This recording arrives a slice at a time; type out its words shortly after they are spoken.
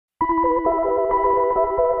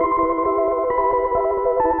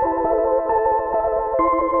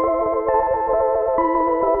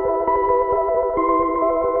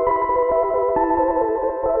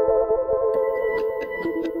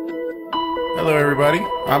Hello, everybody.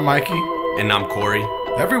 I'm Mikey. And I'm Corey.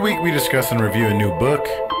 Every week we discuss and review a new book,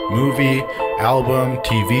 movie, album,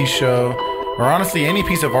 TV show, or honestly any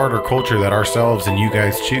piece of art or culture that ourselves and you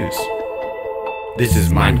guys choose. This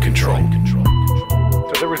is Mind Control.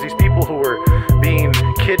 So there was these people who were being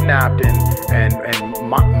kidnapped and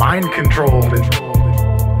mind controlled.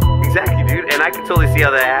 Exactly, dude. And I can totally see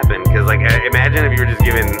how that happened. Because, like, imagine if you were just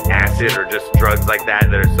given acid or just drugs like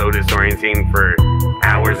that are so disorienting for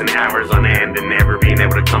hours and hours on end and never being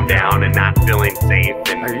able to come down and not feeling safe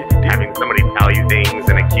and having somebody tell you things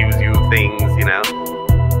and accuse you of things, you know?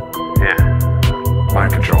 Yeah.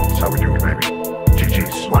 Mind control. That's how we do it, baby.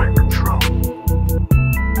 GG's. Mind control.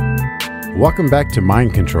 Welcome back to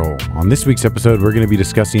Mind Control. On this week's episode, we're going to be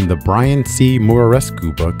discussing the BrIan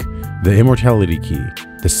Muraresku book, The Immortality Key,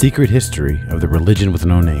 The Secret History of the Religion with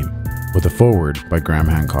No Name, with a foreword by Graham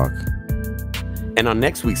Hancock. And on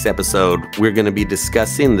next week's episode, we're going to be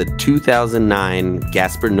discussing the 2009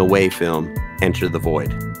 Gaspar Noé film, Enter the Void.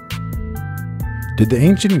 Did the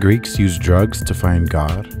ancient Greeks use drugs to find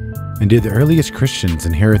God? And did the earliest Christians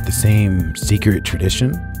inherit the same secret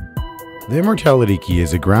tradition? The Immortality Key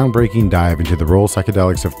is a groundbreaking dive into the role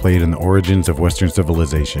psychedelics have played in the origins of Western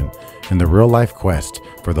civilization and the real-life quest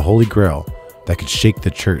for the Holy Grail that could shake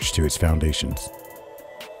the church to its foundations.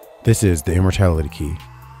 This is the Immortality Key,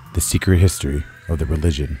 the secret history of the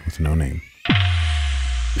religion with no name.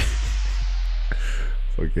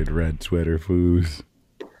 Fucking red sweater foos.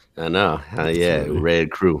 I know. Yeah,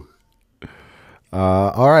 red crew.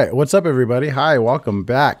 All right, what's up, everybody? Hi, welcome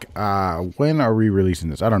back. When are we releasing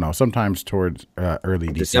this? I don't know. Sometimes towards early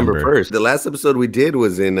December 1st. The last episode we did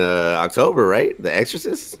was in October, right? The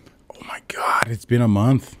Exorcist. Oh my God, it's been a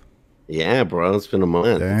month. Yeah, bro, it's been a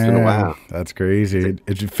month. Damn, it's been a while. That's crazy.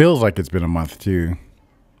 It feels like it's been a month too.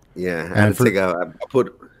 Yeah, I had to take out. I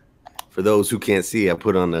put, for those who can't see, I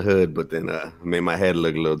put on the hood, but then made my head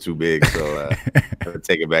look a little too big, so I have to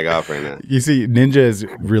take it back off right now. You see, Ninja is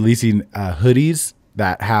releasing hoodies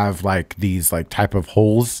that have like these like type of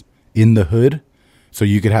holes in the hood, so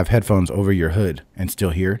you could have headphones over your hood and still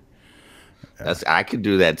hear. I could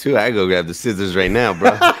do that too. I go grab the scissors right now,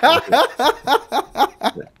 bro.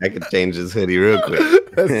 I could change this hoodie real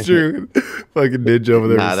quick. That's true. Fucking Ninja over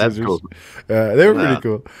there. Nah, that's cool. They were pretty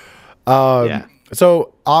cool. Yeah.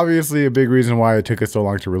 So obviously a big reason why it took us so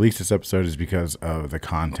long to release this episode is because of the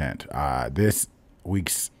content. This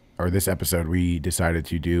episode, we decided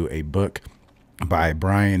to do a book by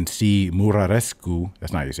BrIan Muraresku.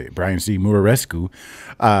 That's not how you say it. BrIan Muraresku,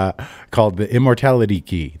 called The Immortality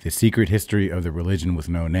Key, The Secret History of the Religion with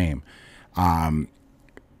No Name.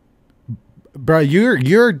 Bro,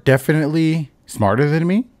 you're definitely smarter than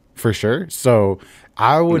me, for sure. So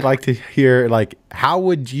I would like to hear, like, how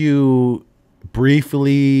would you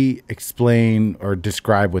briefly explain or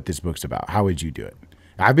describe what this book's about? How would you do it?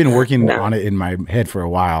 I've been working on it in my head for a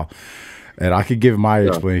while, and I could give my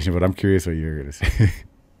explanation, but I'm curious what you're going to say.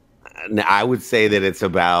 I would say that it's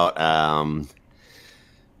about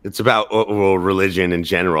religion in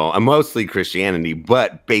general, mostly Christianity,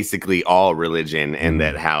 but basically all religion, and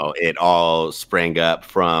that how it all sprang up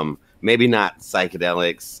from maybe not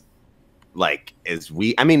psychedelics, like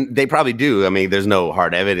I mean, they probably do. I mean, there's no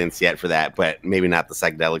hard evidence yet for that, but maybe not the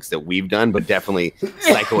psychedelics that we've done, but definitely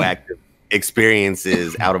psychoactive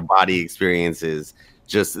experiences, out of body experiences,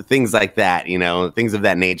 just things like that, you know, things of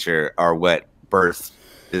that nature are what birthed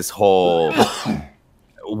this whole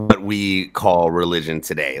what we call religion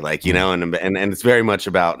today, like, you know, and it's very much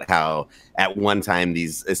about how at one time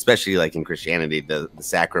these, especially like in Christianity, the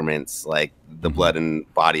sacraments, like the blood and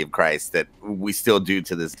body of Christ, that we still do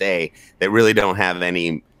to this day, that really don't have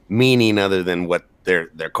any meaning other than what they're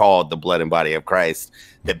called, the blood and body of Christ,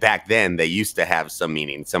 that back then they used to have some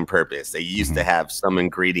meaning, some purpose. They used to have some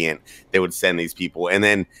ingredient they would send these people. And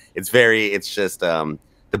then it's just the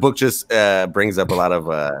book just brings up a lot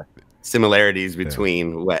of similarities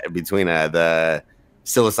between the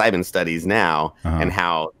psilocybin studies now and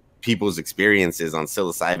how people's experiences on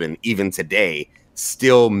psilocybin even today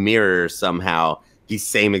still mirror somehow these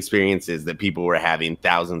same experiences that people were having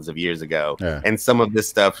thousands of years ago. And some of this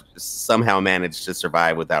stuff somehow managed to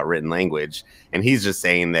survive without written language. And he's just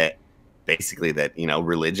saying that basically that, you know,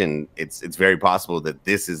 religion, it's very possible that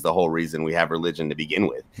this is the whole reason we have religion to begin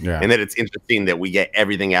with. And that it's interesting that we get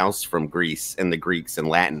everything else from Greece and the Greeks and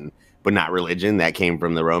Latin, but not religion. That came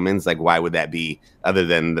from the Romans. Like, why would that be, other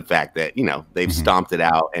than the fact that, you know, they've stomped it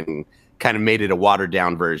out and kind of made it a watered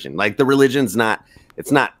down version. Like, the religion's not,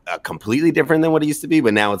 it's not completely different than what it used to be,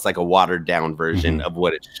 but now it's like a watered down version of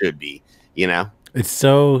what it should be, you know? It's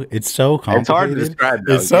so complicated. It's hard to describe,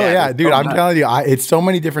 though. It's so, yeah, dude, I'm telling you, it's so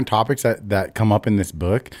many different topics that come up in this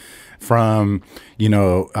book from,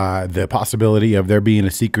 the possibility of there being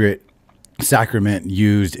a secret sacrament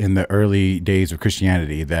used in the early days of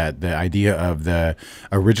Christianity, that the idea of the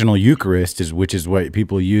original Eucharist which is what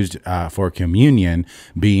people used for communion,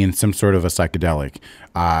 being some sort of a psychedelic.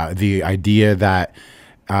 The idea that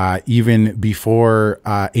even before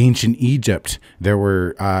ancient Egypt, there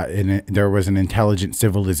was an intelligent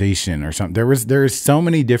civilization or something. There's so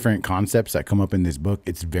many different concepts that come up in this book.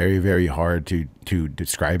 It's very, very hard to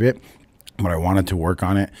describe it. But I wanted to work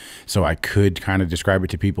on it so I could kind of describe it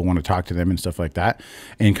to people, want to talk to them and stuff like that.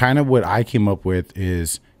 And kind of what I came up with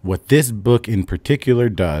is what this book in particular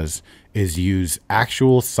does is use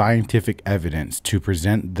actual scientific evidence to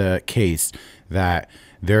present the case that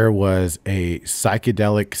there was a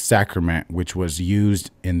psychedelic sacrament which was used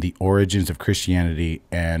in the origins of Christianity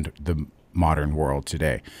and the modern world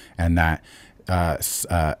today. And that a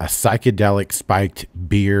psychedelic spiked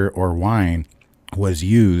beer or wine was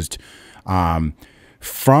used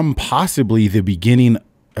from possibly the beginning,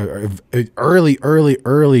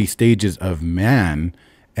 early stages of man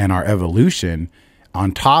and our evolution,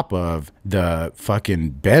 on top of the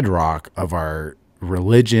fucking bedrock of our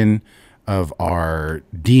religion, of our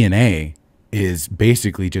DNA, is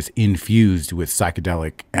basically just infused with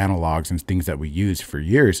psychedelic analogs and things that we used for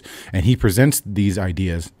years. And he presents these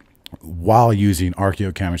ideas while using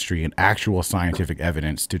archaeochemistry and actual scientific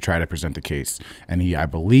evidence to try to present the case. And he, I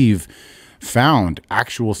believe, found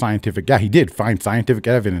actual scientific, he did find scientific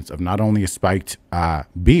evidence of not only a spiked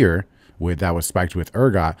beer that was spiked with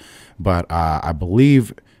ergot, but I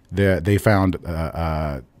believe that they found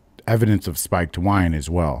evidence of spiked wine as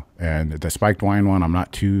well. And the spiked wine one, I'm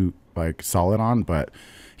not too solid on, but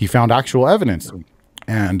he found actual evidence.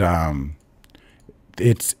 And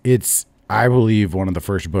it's I believe one of the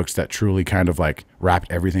first books that truly kind of wrapped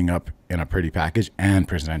everything up in a pretty package and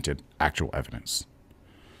presented actual evidence.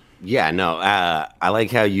 Yeah, no, I like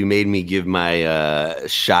how you made me give my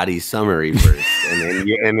shoddy summary first, and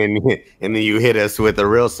then you hit us with a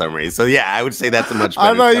real summary. So yeah, I would say that's a much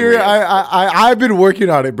better. I've been working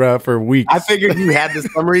on it, bro, for weeks. I figured you had the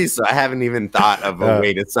summary, so I haven't even thought of a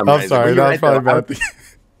way to summarize. I'm sorry, that was probably bad.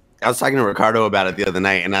 I was talking to Ricardo about it the other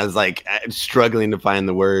night, and I was struggling to find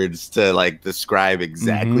the words to describe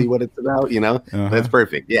exactly what it's about. That's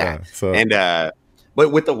perfect. Yeah.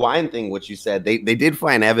 But with the wine thing, what you said, they did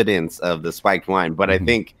find evidence of the spiked wine, but I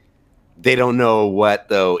think they don't know what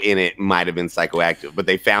though in it might have been psychoactive. But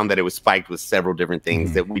they found that it was spiked with several different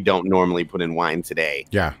things that we don't normally put in wine today.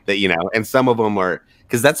 Yeah. That and some of them are,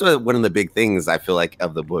 because that's one of the big things I feel like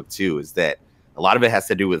of the book too, is that a lot of it has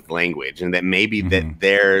to do with language, and that maybe that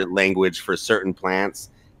their language for certain plants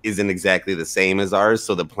isn't exactly the same as ours.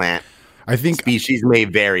 So the plant, I think, species may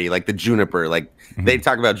vary, like the juniper. They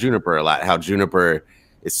talk about juniper a lot, how juniper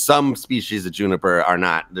is, some species of juniper are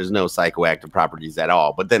not, there's no psychoactive properties at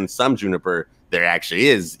all. But then some juniper, there actually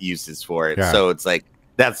is uses for it. Yeah. So it's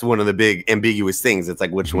that's one of the big ambiguous things. It's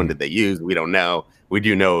which one did they use? We don't know. We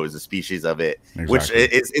do know it was a species of it, which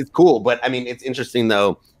is cool. But I mean, it's interesting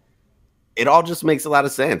though. It all just makes a lot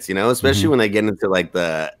of sense, especially when they get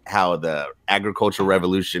into how the agricultural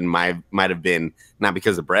revolution might have been not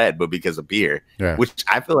because of bread, but because of beer, which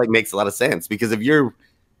I feel makes a lot of sense. Because if you're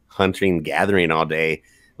hunting, gathering all day,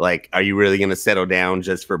 are you really going to settle down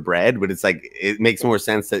just for bread? But it's it makes more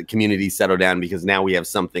sense that communities settle down because now we have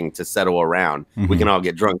something to settle around. We can all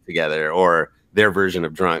get drunk together, or their version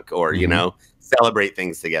of drunk, or, celebrate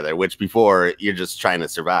things together, which before you're just trying to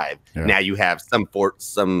survive. Now you have some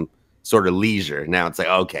sort of leisure. Now it's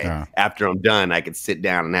okay, after I'm done, I could sit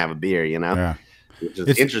down and have a beer, which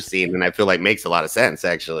is interesting, and I feel makes a lot of sense,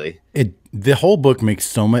 actually. The whole book makes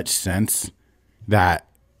so much sense that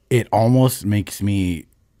it almost makes me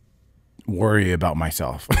worry about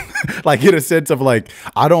myself. In a sense of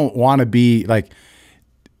I don't want to be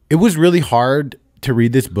it was really hard to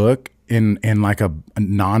read this book in a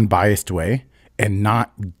non-biased way and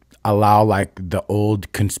not allow the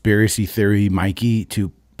old conspiracy theory Mikey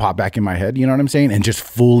to pop back in my head, you know what I'm saying? And just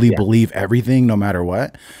fully believe everything no matter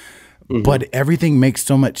what. But everything makes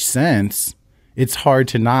so much sense. It's hard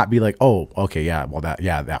to not be oh, okay, yeah, well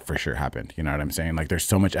that for sure happened. You know what I'm saying? There's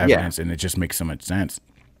so much evidence and it just makes so much sense.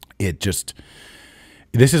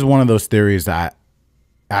 This is one of those theories that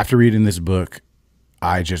after reading this book,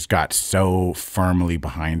 I just got so firmly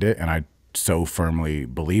behind it, and I so firmly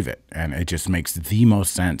believe it, and it just makes the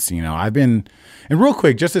most sense. And real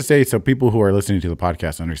quick, just to say, so people who are listening to the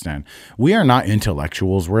podcast understand, we are not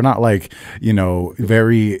intellectuals. We're not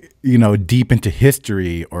very deep into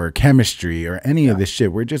history or chemistry or any of this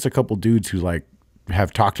shit. We're just a couple dudes who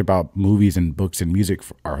have talked about movies and books and music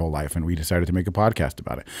for our whole life, and we decided to make a podcast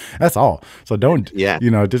about it. That's all. So don't,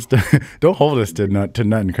 just don't hold us to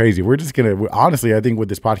nothing crazy. We're just gonna, honestly, I think what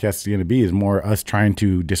this podcast is gonna be is more us trying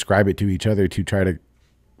to describe it to each other to try to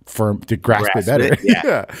grasp it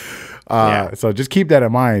better. So just keep that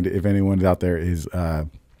in mind if anyone out there is a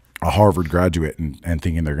Harvard graduate and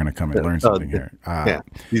thinking they're going to come and learn something here.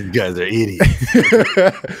 These guys are idiots.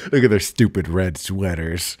 Look at their stupid red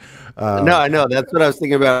sweaters. No, I know. That's what I was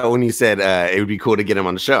thinking about when you said it would be cool to get him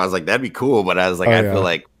on the show. I was like, that'd be cool. But I was like, I feel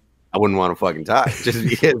like I wouldn't want to fucking talk. Just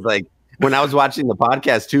because, like, when I was watching the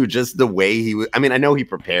podcast too, just the way he was, I mean, I know he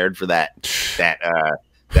prepared for that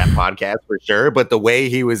podcast for sure, but the way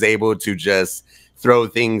he was able to just throw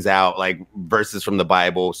things out, like verses from the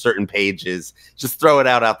Bible, certain pages, just throw it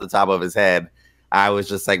out the top of his head. I was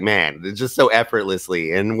just like, man, it's just so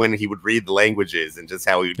effortlessly. And when he would read the languages and just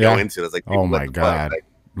how he would go into it, it's like, oh my God,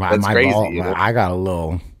 like, that's crazy. I got a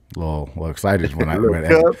little excited when I went.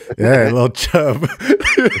 A little chub,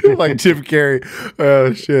 like Jim Carrey.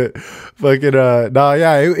 Oh shit, fucking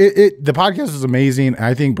the podcast is amazing.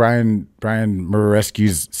 I think BrIan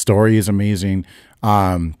Muraresku's story is amazing.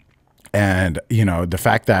 And, the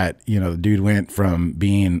fact that, the dude went from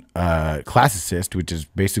being a classicist, which is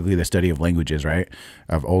basically the study of languages, right?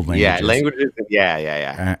 Of old languages. Yeah, languages.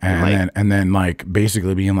 Yeah. And then like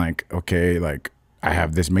basically being like, okay, like I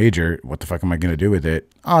have this major. What the fuck am I going to do with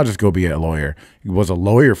it? I'll just go be a lawyer. He was a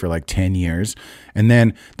lawyer for like 10 years. And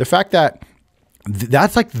then the fact that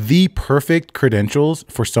that's like the perfect credentials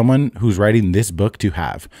for someone who's writing this book to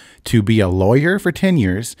be a lawyer for 10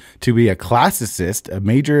 years, to be a classicist, a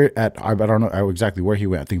major at, I don't know exactly where he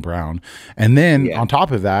went, I think Brown. And then on top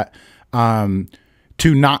of that,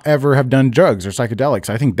 to not ever have done drugs or psychedelics.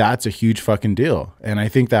 I think that's a huge fucking deal. And I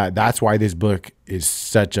think that that's why this book is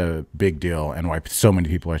such a big deal and why so many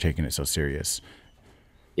people are taking it so serious.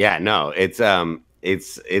 Yeah, no, it's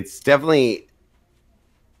definitely,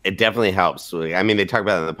 it definitely helps. I mean, they talk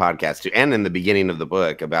about it in the podcast too, and in the beginning of the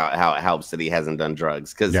book about how it helps that he hasn't done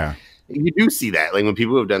drugs. Because you do see that, like when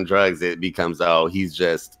people have done drugs, it becomes, oh, he's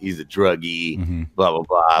a druggie, blah blah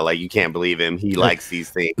blah. Like you can't believe him. He likes these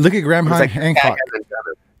things. Look at Graham Hancock.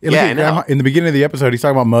 In the beginning of the episode, he's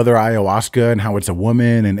talking about Mother Ayahuasca and how it's a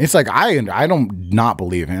woman, and it's like I don't not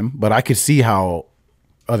believe him, but I could see how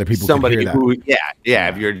other people could hear that. Who,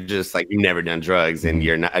 if you're just like you've never done drugs and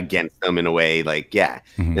you're not against them in a way, like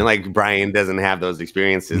and like BrIan doesn't have those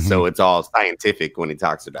experiences, so it's all scientific when he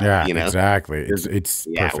talks about it. Exactly. It's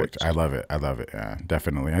perfect. I love it. Yeah,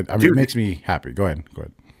 definitely. I mean, it makes me happy. Go ahead.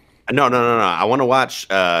 No. I want to watch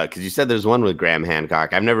because you said there's one with Graham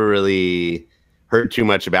Hancock. I've never really heard too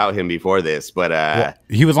much about him before this, but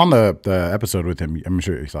he was on the episode with him. I'm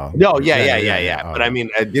sure you saw. No, yeah. But I mean,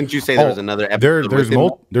 didn't you say there was another episode?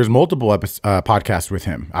 There's multiple podcasts with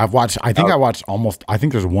him. I've watched. I think I watched almost. I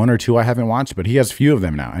think there's one or two I haven't watched, but he has a few of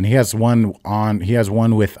them now, and he has one on. He has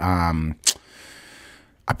one with I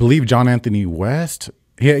believe John Anthony West.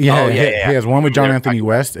 He has one with John Anthony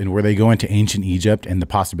West, and where they go into ancient Egypt and the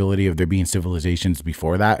possibility of there being civilizations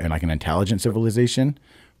before that, and like an intelligent civilization.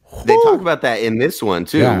 They talk about that in this one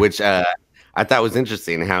too, which I thought was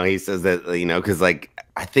interesting. How he says that, because like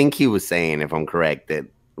I think he was saying, if I'm correct, that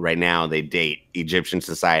right now they date Egyptian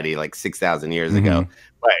society like 6,000 years ago.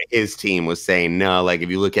 But his team was saying no. Like if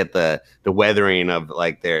you look at the weathering of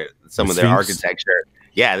like some of their architecture,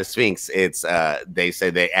 the Sphinx. It's they say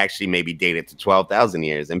they actually maybe date it to 12,000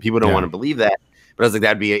 years, and people don't want to believe that. But I was like,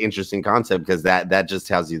 that'd be an interesting concept because that just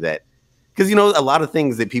tells you that because a lot of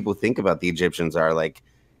things that people think about the Egyptians are like,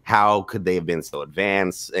 how could they have been so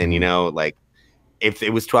advanced? And, like if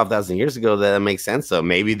it was 12,000 years ago, that makes sense. So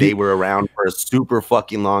maybe they were around for a super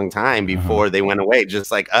fucking long time before they went away,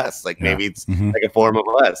 just like us. Like maybe it's like a form of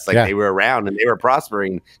us. Like they were around and they were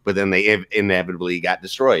prospering, but then they inevitably got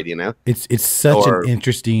destroyed, It's such an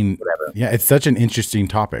interesting, it's such an interesting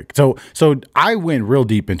topic. So I went real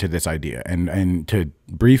deep into this idea and to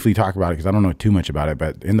briefly talk about it, because I don't know too much about it,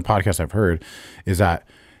 but in the podcast I've heard is that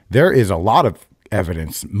there is a lot of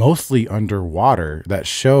evidence, mostly underwater, that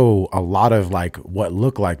show a lot of like what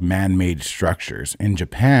look like man-made structures. In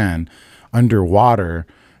Japan, underwater,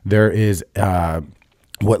 there is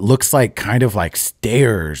what looks like kind of like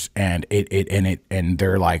stairs, and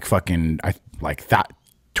they're like fucking like that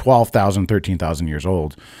 12,000, 13,000 years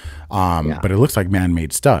old. But it looks like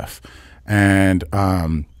man-made stuff. And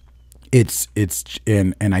it's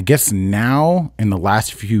and I guess now in the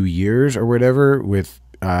last few years or whatever with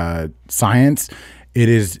science, it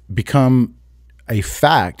has become a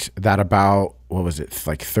fact that about, what was it,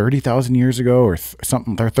 like 30,000 years ago or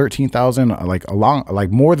something, or 13,000,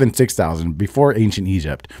 like more than 6,000 before ancient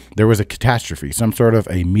Egypt, there was a catastrophe, some sort of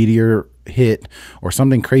a meteor hit or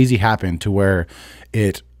something crazy happened to where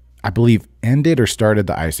it, I believe, ended or started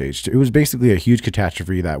the Ice Age. It was basically a huge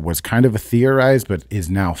catastrophe that was kind of a theorized, but is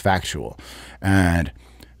now factual. And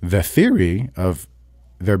the theory of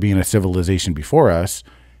there being a civilization before us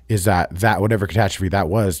is that whatever catastrophe that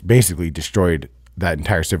was basically destroyed that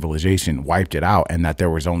entire civilization, wiped it out, and that there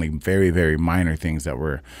was only very, very minor things that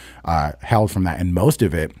were held from that. And most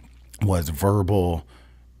of it was verbal,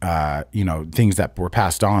 things that were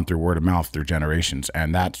passed on through word of mouth through generations.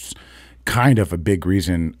 And that's kind of a big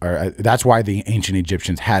reason, or that's why the ancient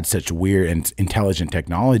Egyptians had such weird and intelligent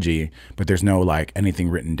technology, but there's no like anything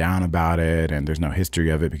written down about it, and there's no history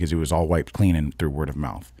of it because it was all wiped clean and through word of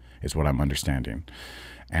mouth is what I'm understanding.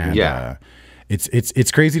 And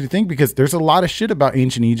it's crazy to think because there's a lot of shit about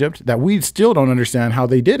ancient Egypt that we still don't understand how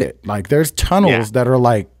they did it. Like there's tunnels that are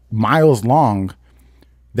like miles long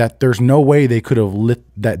that there's no way they could have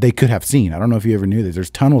that they could have seen. I don't know if you ever knew this.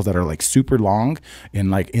 There's tunnels that are like super long and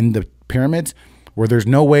like in the pyramids where there's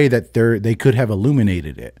no way that they could have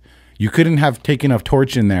illuminated it. You couldn't have taken a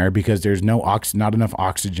torch in there because there's not enough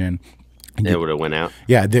oxygen. It would have went out.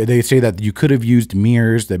 Yeah, they say that you could have used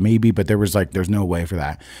mirrors, that maybe, but there's no way for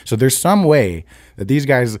that. So there's some way that these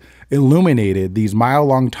guys illuminated these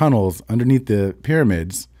mile-long tunnels underneath the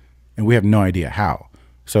pyramids, and we have no idea how.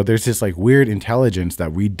 So there's this like weird intelligence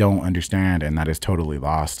that we don't understand, and that is totally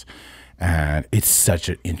lost. And it's such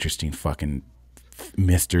an interesting fucking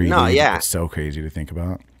mystery. No, yeah, it's so crazy to think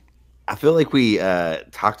about. I feel like we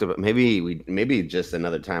talked about maybe just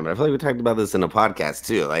another time, but I feel like we talked about this in a podcast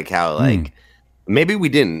too, like how like maybe we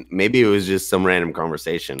didn't, maybe it was just some random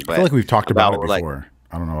conversation. But I feel like we've talked about it before. Like,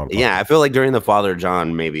 I don't know. Yeah, I feel like during the Father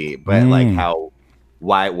John maybe, but like how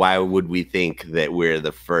why would we think that we're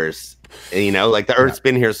the first? You know, like the Earth's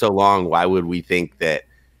been here so long. Why would we think that?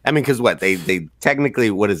 I mean, because what they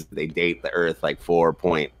technically, what is it? They date the Earth like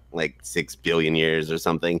 4.6 billion years or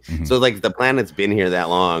something. So like the planet's been here that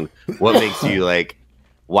long. What makes you like?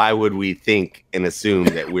 Why would we think and assume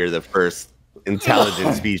that we're the first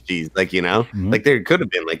intelligent species? Like, you know, like there could have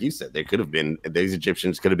been, like you said, there could have been, these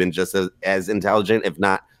Egyptians could have been just as intelligent, if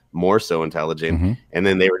not more so intelligent, and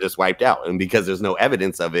then they were just wiped out. And because there's no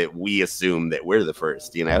evidence of it, we assume that we're the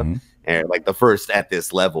first, you know, and like the first at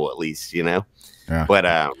this level, at least, you know. Yeah.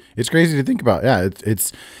 But it's crazy to think about. Yeah,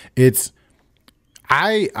 it's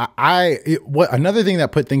what another thing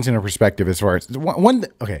that put things into perspective as far as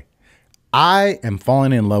okay. I am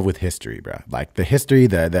falling in love with history, bro. Like the history,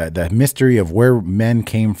 the mystery of where men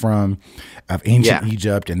came from, of ancient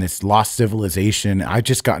Egypt and this lost civilization. I've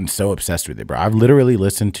just gotten so obsessed with it, bro. I've literally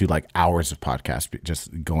listened to like hours of podcasts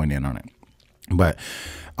just going in on it. But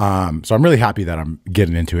so I'm really happy that I'm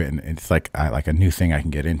getting into it, and it's like a new thing I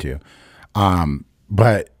can get into.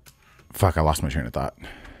 But fuck, I lost my train of thought.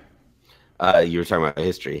 You were talking about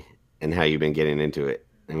history and how you've been getting into it.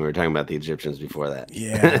 And we were talking about the Egyptians before that.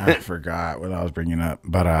 Yeah, I forgot what I was bringing up.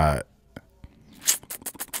 But I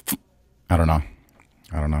don't know.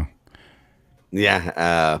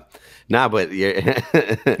 Yeah. Nah, but you're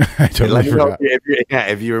I totally forgot.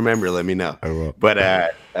 If you remember, let me know. I will.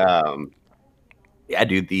 But yeah,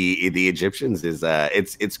 dude, the Egyptians is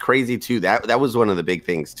it's crazy too. That was one of the big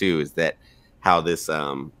things too, is that how this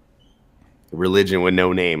religion with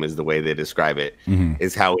no name is the way they describe it,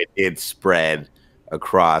 is how it did spread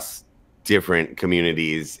across different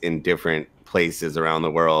communities in different places around the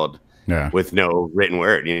world with no written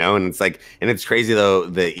word, you know. And it's like, and it's crazy though,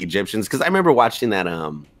 the Egyptians, because I remember watching that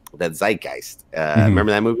Zeitgeist, remember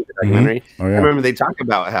that movie, the documentary? Oh, yeah. I remember they talk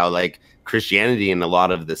about how like Christianity and a lot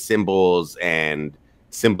of the symbols and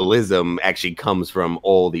symbolism actually comes from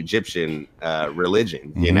old Egyptian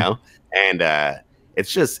religion, you know. And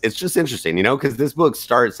it's just interesting, you know, because this book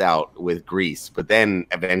starts out with Greece, but then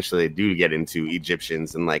eventually they do get into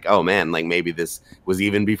Egyptians and like, oh man, like maybe this was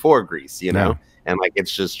even before Greece, you know. And like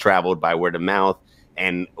it's just traveled by word of mouth.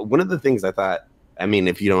 And one of the things I thought, I mean,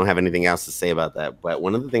 if you don't have anything else to say about that, but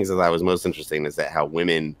one of the things that I thought was most interesting is that how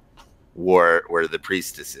women were the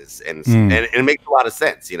priestesses, and it makes a lot of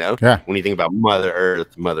sense, you know. When you think about Mother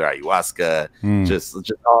Earth, Mother Ayahuasca,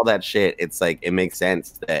 just all that shit, it's like it makes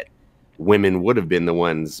sense that women would have been the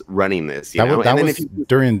ones running this, you know? That was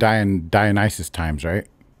during Dionysus times, right?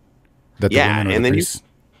 And then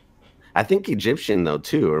I think Egyptian though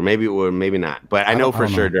too, or maybe not, but I know for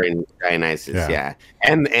sure during Dionysus,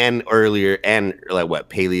 and earlier, and like what,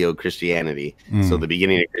 Paleo Christianity, so the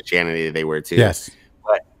beginning of Christianity they were too. Yes,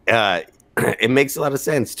 but it makes a lot of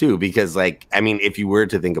sense too, because like, I mean, if you were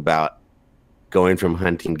to think about going from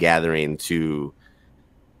hunting gathering to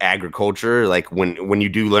agriculture. Like when you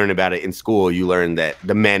do learn about it in school, you learn that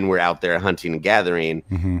the men were out there hunting and gathering,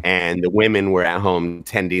 and the women were at home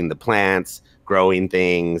tending the plants, growing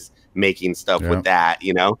things, making stuff with that,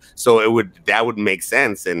 you know. So that would make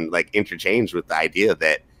sense and like interchange with the idea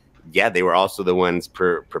that they were also the ones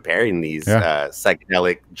preparing these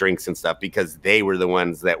psychedelic drinks and stuff, because they were the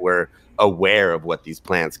ones that were aware of what these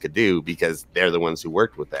plants could do, because they're the ones who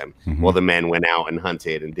worked with them. Well, the men went out and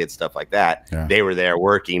hunted and did stuff like that. They were there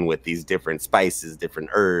working with these different spices, different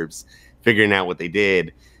herbs, figuring out what they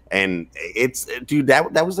did. And it's, dude,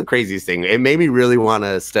 that was the craziest thing. It made me really want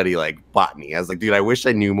to study like botany. I was like, dude, I wish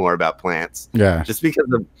I knew more about plants. Just because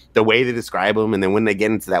of the way they describe them. And then when they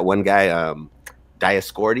get into that one guy,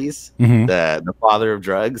 Dioscorides, the father of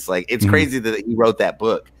drugs, like it's crazy that he wrote that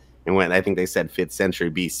book. And when I think they said 5th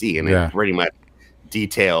century BC, and it pretty much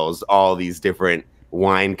details all these different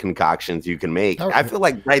wine concoctions you can make. I feel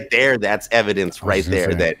like right there, that's evidence right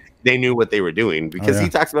there that they knew what they were doing, because he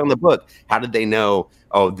talks about in the book, how did they know,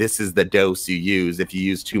 oh, this is the dose you use. If you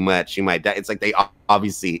use too much, you might die. It's like they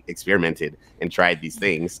obviously experimented and tried these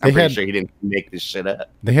things. I'm pretty sure he didn't make this shit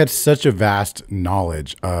up. They had such a vast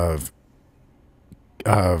knowledge of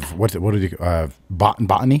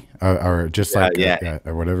botany or just like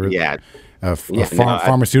or whatever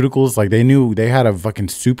pharmaceuticals. Like they knew, they had a fucking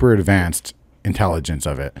super advanced intelligence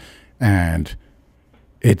of it, and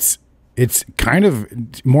it's kind of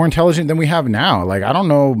more intelligent than we have now. Like I don't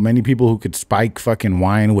know many people who could spike fucking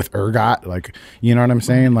wine with ergot, like, you know what I'm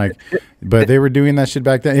saying, like, but they were doing that shit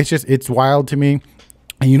back then. It's wild to me.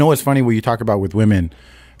 And you know what's funny, what you talk about with women,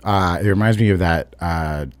 it reminds me of that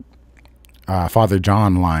Father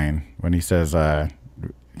John line when he says,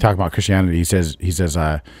 talk about Christianity. He says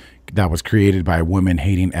that was created by women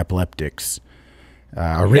hating epileptics,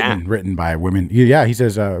 written by women. Yeah, he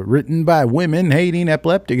says written by women hating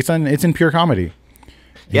epileptics. It's in pure comedy.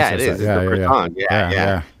 It is.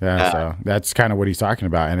 So that's kind of what he's talking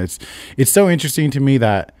about, and it's so interesting to me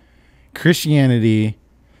that Christianity,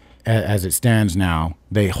 as it stands now,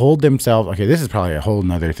 they hold themselves. Okay, this is probably a whole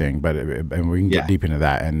nother thing, but and we can get deep into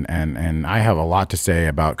that. And I have a lot to say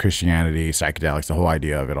about Christianity, psychedelics, the whole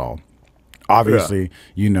idea of it all. Obviously,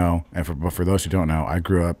 you know, and for those who don't know, I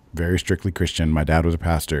grew up very strictly Christian. My dad was a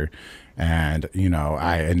pastor, and you know,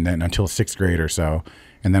 and then until 6th grade or so,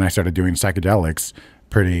 and then I started doing psychedelics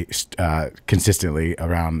pretty consistently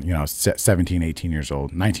around, you know, 17, 18 years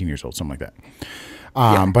old, 19 years old, something like that.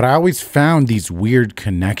 But I always found these weird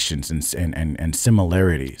connections and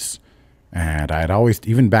similarities. And I had always,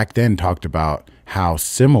 even back then, talked about how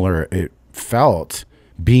similar it felt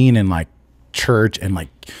being in like church and like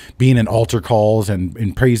being in altar calls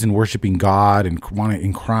and praise and worshiping God and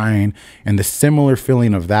crying, and the similar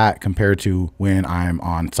feeling of that compared to when I'm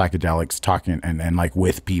on psychedelics talking and like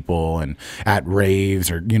with people and at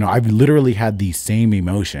raves, or, you know, I've literally had the same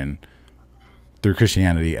emotion through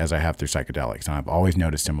Christianity as I have through psychedelics, and I've always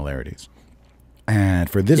noticed similarities. And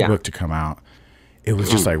for this book to come out, it was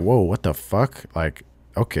just like, whoa, what the fuck? Like,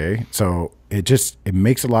 okay, so it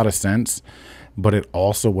makes a lot of sense, but it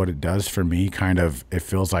also, what it does for me, kind of, it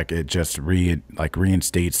feels like it just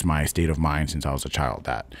reinstates my state of mind since I was a child,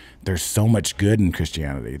 that there's so much good in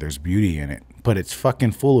Christianity, there's beauty in it, but it's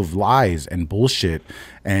fucking full of lies and bullshit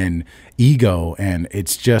and ego, and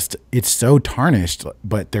it's so tarnished,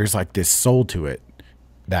 but there's like this soul to it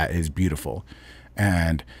that is beautiful.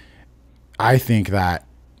 And I think that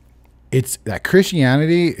that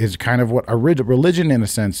Christianity is kind of what a religion, in a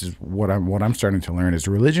sense, is what I'm starting to learn, is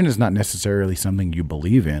religion is not necessarily something you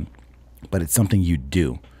believe in, but it's something you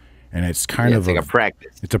do. And it's kind of like a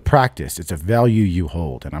practice. It's a practice. It's a value you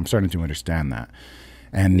hold. And I'm starting to understand that.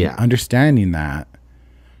 And understanding that,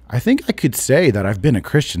 I think I could say that I've been a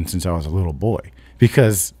Christian since I was a little boy,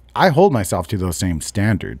 because I hold myself to those same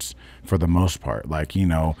standards for the most part. Like, you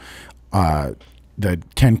know, the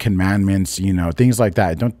 10 Commandments, you know, things like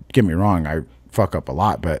that. Don't get me wrong, I fuck up a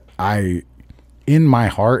lot, but in my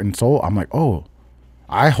heart and soul, I'm like, oh,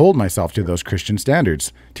 I hold myself to those Christian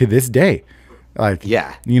standards to this day. Like,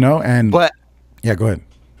 you know, and go ahead. No, go ahead.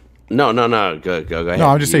 No,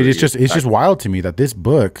 I'm just saying, it's just wild to me that this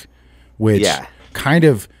book, which kind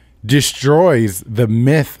of destroys the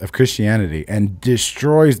myth of Christianity and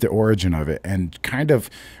destroys the origin of it, and kind of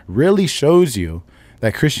really shows you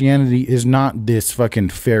that Christianity is not this fucking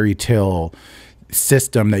fairy tale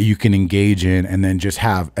system that you can engage in and then just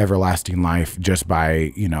have everlasting life just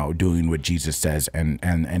by, you know, doing what Jesus says, and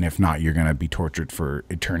if not, you're gonna be tortured for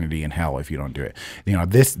eternity in hell if you don't do it. You know,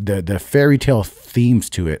 the fairy tale themes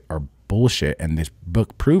to it are bullshit, and this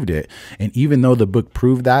book proved it. And even though the book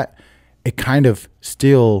proved that, it kind of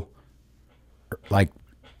still like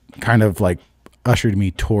kind of like ushered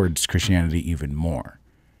me towards Christianity even more,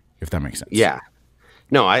 if that makes sense. Yeah.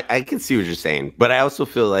 No, I can see what you're saying, but I also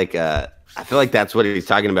feel like that's what he's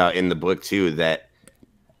talking about in the book too, that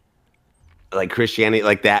like Christianity,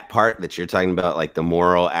 like that part that you're talking about, like the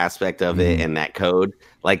moral aspect of it and that code,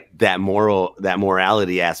 like that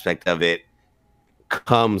morality aspect of it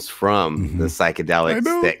comes from the psychedelics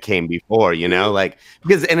that came before, you know, like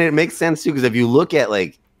and it makes sense too, because if you look at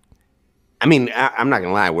like, I mean, I'm not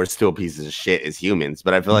gonna lie, we're still pieces of shit as humans,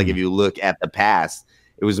 but I feel like if you look at the past,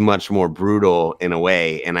 it was much more brutal in a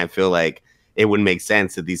way, and I feel like it would make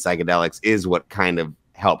sense that these psychedelics is what kind of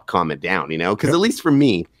helped calm it down, you know, because at least for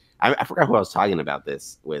me, I forgot who I was talking about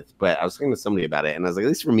this with, but I was talking to somebody about it, and I was like, at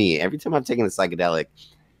least for me, every time I've taken a psychedelic,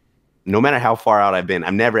 no matter how far out I've been,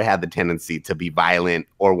 I've never had the tendency to be violent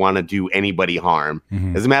or want to do anybody harm.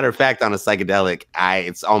 As a matter of fact, on a psychedelic,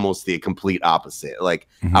 it's almost the complete opposite. Like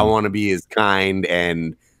I want to be as kind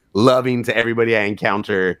and loving to everybody I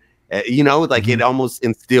encounter. You know, like it almost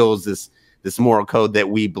instills this moral code that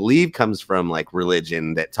we believe comes from like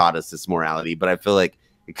religion that taught us this morality. But I feel like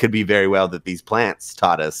it could be very well that these plants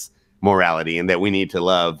taught us morality and that we need to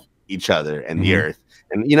love each other and the earth.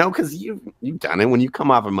 And, you know, because you've done it. When you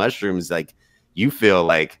come off of mushrooms, like, you feel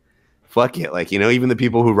like, fuck it. Like, you know, even the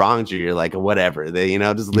people who wronged you, you're like, whatever. They, you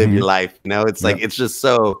know, just live your life. You know, it's like, it's just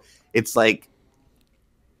so, it's like,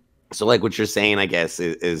 so like what you're saying, I guess,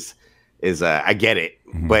 is I get it.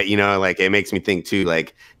 But, you know, like, it makes me think, too,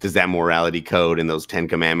 like, does that morality code and those 10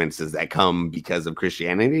 commandments, does that come because of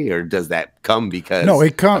Christianity, or does that come because of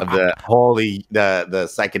the the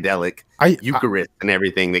psychedelic Eucharist and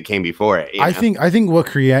everything that came before it? I think what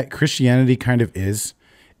Christianity kind of is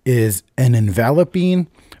an enveloping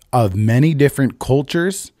of many different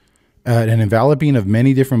cultures, an enveloping of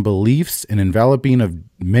many different beliefs, an enveloping of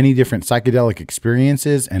many different psychedelic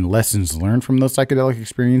experiences and lessons learned from those psychedelic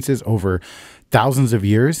experiences over thousands of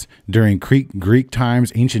years during Greek times,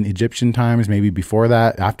 ancient Egyptian times, maybe before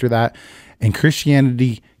that, after that. And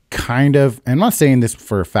Christianity kind of, and I'm not saying this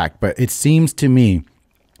for a fact, but it seems to me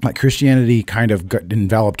like Christianity kind of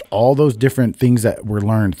enveloped all those different things that were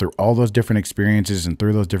learned through all those different experiences and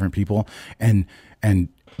through those different people, and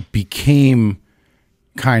became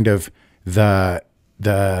kind of the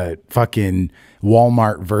fucking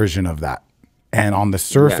Walmart version of that. And on the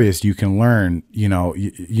surface, you can learn, you know,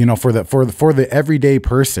 for the everyday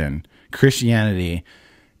person, Christianity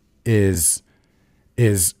is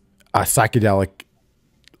a psychedelic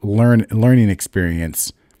learning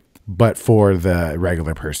experience, but for the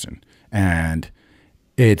regular person. And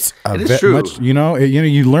it's much, you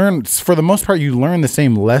learn, for the most part, you learn the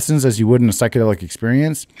same lessons as you would in a psychedelic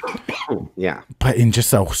experience. Yeah. But in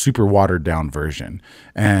just a super watered down version.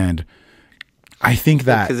 And I think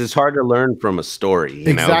that because it's hard to learn from a story,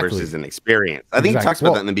 you know, versus an experience. I think he talks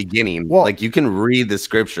about that in the beginning. Like, you can read the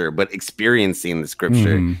scripture, but experiencing the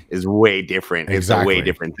scripture is way different. It's a way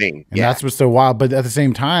different thing. And that's what's so wild. But at the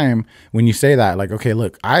same time, when you say that, like, okay,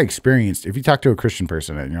 look, I experienced, if you talk to a Christian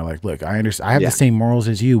person and you're like, look, I understand, I have the same morals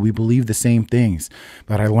as you. We believe the same things,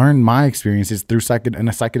 but I learned my experiences through in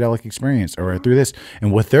a psychedelic experience or through this.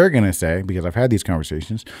 And what they're going to say, because I've had these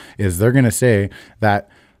conversations, is they're going to say that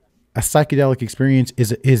a psychedelic experience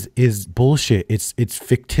is bullshit. It's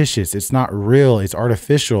fictitious. It's not real. It's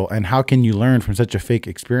artificial. And how can you learn from such a fake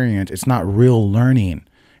experience? It's not real learning.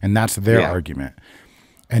 And that's their argument.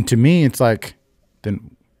 And to me, it's like,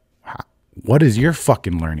 then what is your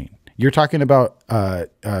fucking learning? You're talking about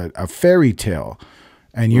a fairy tale,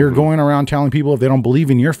 and you're going around telling people if they don't believe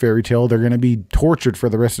in your fairy tale, they're going to be tortured for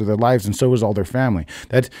the rest of their lives, and so is all their family.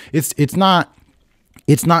 It's not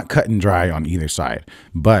cut and dry on either side,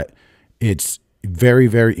 but it's very,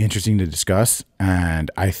 very interesting to discuss.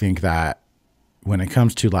 And I think that when it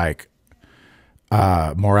comes to like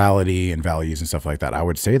morality and values and stuff like that, I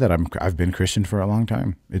would say that I've been Christian for a long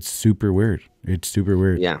time. It's super weird.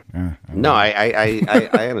 Yeah. No,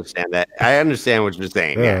 I understand that. I understand what you're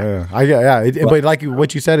saying. But like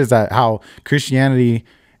what you said is that how Christianity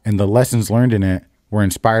and the lessons learned in it were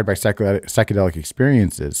inspired by psychedelic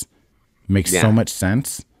experiences makes so much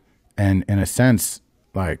sense. And in a sense,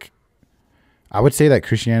 like, I would say that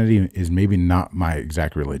Christianity is maybe not my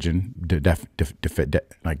exact religion,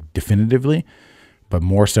 definitively, but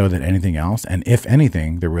more so than anything else. And if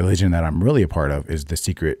anything, the religion that I'm really a part of is the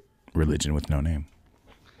secret religion with no name.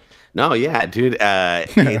 No, yeah, dude.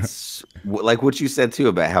 It's like what you said too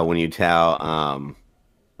about how when you tell,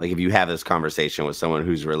 like if you have this conversation with someone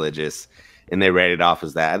who's religious and they read it off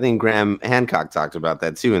as that. I think Graham Hancock talked about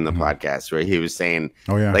that too in the podcast, where he was saying,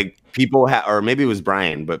 like, people have, or maybe it was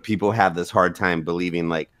Brian, but people have this hard time believing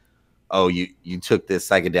like, oh, you took this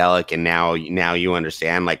psychedelic and now you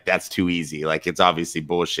understand, like that's too easy. Like it's obviously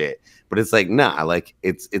bullshit. But it's like, nah, like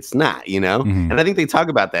it's not, you know? Mm-hmm. And I think they talk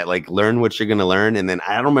about that, like learn what you're gonna learn. And then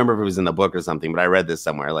I don't remember if it was in the book or something, but I read this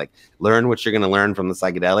somewhere, like learn what you're gonna learn from the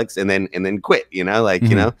psychedelics and then quit, you know, like,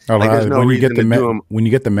 you know, like there's no reason to do them. When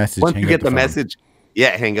you get the message, Once you get the message,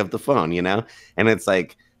 yeah, hang up the phone, you know? And it's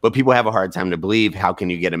like, but people have a hard time to believe, how can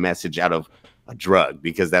you get a message out of a drug?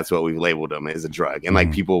 Because that's what we've labeled them, as a drug. And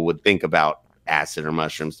like people would think about acid or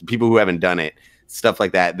mushrooms. People who haven't done it, stuff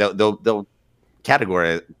like that, they'll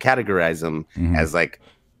categorize them as like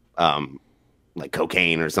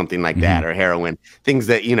cocaine or something like that, or heroin, things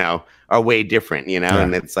that, you know, are way different, you know.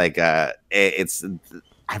 And it's like I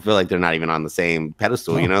feel like they're not even on the same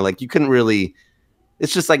pedestal, you know. Like you couldn't really,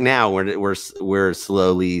 it's just like now we're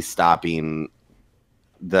slowly stopping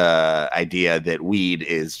the idea that weed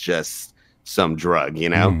is just some drug, you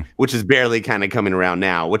know, which is barely kind of coming around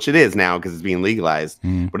now, which it is now because it's being legalized.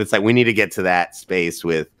 But it's like we need to get to that space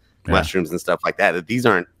with mushrooms and stuff like that. That these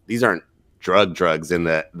aren't drugs in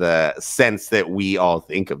the sense that we all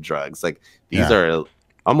think of drugs. Like these are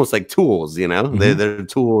almost like tools, you know. They're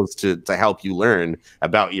tools to help you learn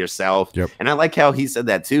about yourself. And I like how he said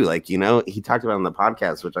that too. Like, you know, he talked about it on the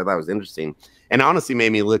podcast, which I thought was interesting, and honestly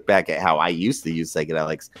made me look back at how I used to use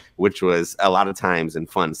psychedelics, which was a lot of times in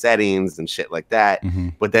fun settings and shit like that.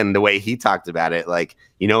 But then the way he talked about it, like,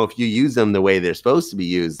 you know, if you use them the way they're supposed to be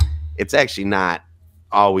used, it's actually not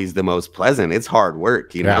always the most pleasant. It's hard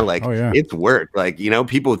work, you know, like it's work. Like, you know,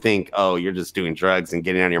 people think, oh, you're just doing drugs and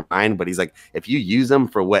getting on your mind. But he's like, if you use them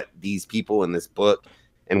for what these people in this book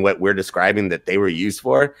and what we're describing that they were used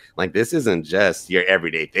for, like, this isn't just your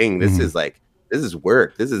everyday thing. This is like, this is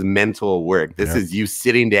work. This is mental work. This is you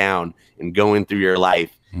sitting down and going through your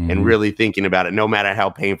life and really thinking about it, no matter how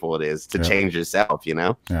painful it is, to change yourself, you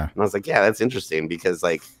know? And I was like, yeah, that's interesting, because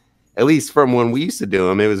like, at least from when we used to do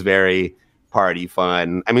them, it was very party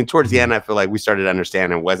fun. I mean, towards the end, I feel like we started to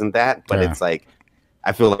understand it wasn't that, but it's like,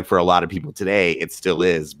 I feel like for a lot of people today, it still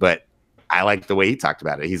is. But I like the way he talked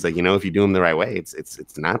about it. He's like, you know, if you do them the right way,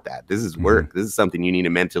 it's not that. This is work. This is something you need to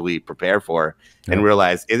mentally prepare for and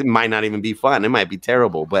realize it might not even be fun. It might be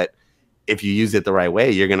terrible, but if you use it the right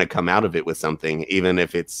way, you're going to come out of it with something, even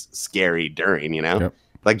if it's scary during, you know.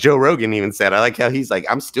 Like Joe Rogan even said, I like how he's like,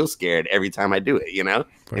 I'm still scared every time I do it, you know.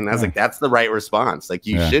 And I was like, that's the right response. Like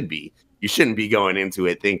you should be. You shouldn't be going into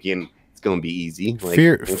it thinking it's going to be easy. Like,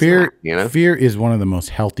 fear, you know? Fear is one of the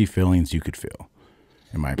most healthy feelings you could feel,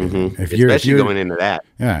 in my opinion. If you're going into that,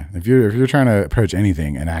 if you're trying to approach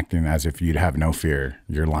anything and acting as if you'd have no fear,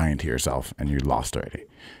 you're lying to yourself and you're lost already.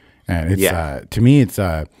 And it's to me, it's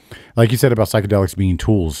like you said about psychedelics being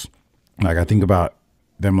tools. Like I think about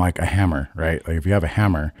them like a hammer, right? Like if you have a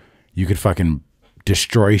hammer, you could fucking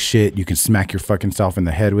destroy shit. You can smack your fucking self in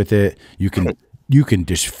the head with it. You can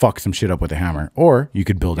just fuck some shit up with a hammer, or you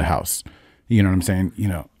could build a house. You know what I'm saying? You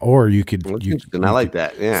know, or you could. I like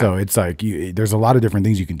that. Yeah. So it's like there's a lot of different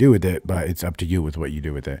things you can do with it, but it's up to you with what you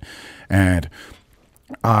do with it. And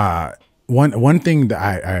one thing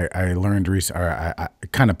that I learned recently, or I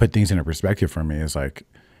kind of put things into perspective for me, is like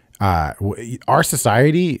our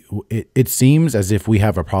society. It seems as if we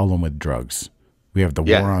have a problem with drugs. We have the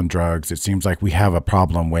war on drugs. It seems like we have a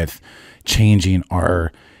problem with changing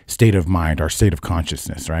our state of mind, our state of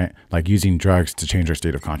consciousness, right? Like using drugs to change our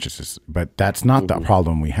state of consciousness. But that's not the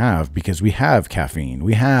problem we have, because we have caffeine,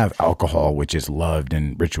 we have alcohol, which is loved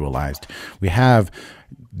and ritualized. We have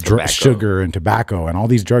sugar and tobacco and all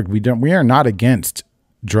these drugs. We are not against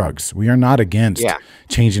drugs. We are not against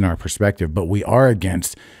changing our perspective, but we are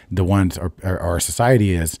against the ones, our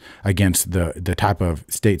society is against the type of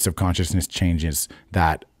states of consciousness changes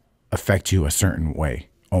that affect you a certain way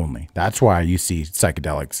only. That's why you see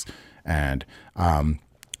psychedelics and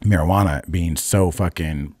marijuana being so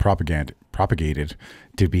fucking propagated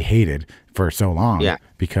to be hated for so long,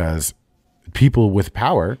 because people with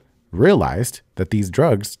power realized that these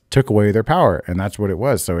drugs took away their power, and that's what it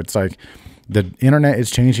was. So it's like the internet is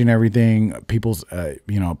changing everything. People's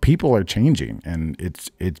people are changing, and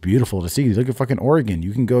it's beautiful to see. Look at fucking Oregon.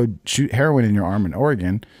 You can go shoot heroin in your arm in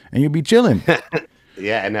Oregon and you'll be chilling.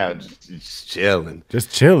 Yeah, I know, just chilling.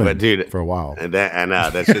 But dude, for a while. I know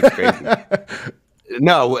that shit's crazy.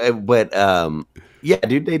 No, but yeah,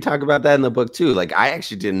 dude, they talk about that in the book too. Like, I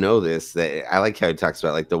actually didn't know this. That I like how he talks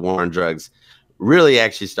about like the war on drugs really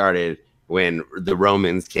actually started when the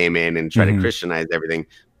Romans came in and tried to Christianize everything.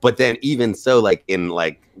 But then even so, like in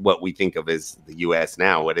like what we think of as the U.S.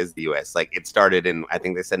 now, what is the U.S.? Like it started in, I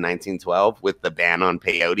think they said 1912 with the ban on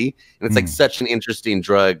peyote, and it's like such an interesting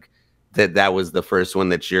drug that was the first one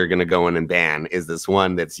that you're going to go in and ban, is this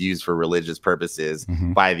one that's used for religious purposes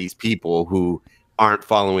by these people who aren't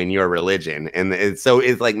following your religion. And so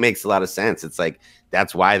it's like makes a lot of sense. It's like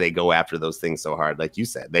that's why they go after those things so hard. Like you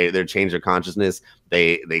said, they change their consciousness.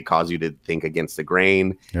 They cause you to think against the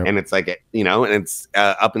grain. And it's like, you know, and it's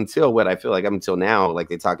up until what I feel like up until now, like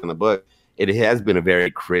they talk in the book, it has been a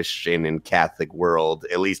very Christian and Catholic world,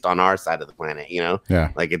 at least on our side of the planet, you know?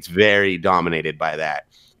 Like it's very dominated by that.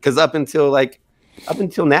 Because up until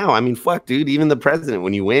now, I mean, fuck, dude, even the president,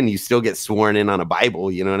 when you win, you still get sworn in on a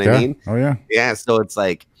Bible. You know what I mean? Oh, yeah. Yeah. So it's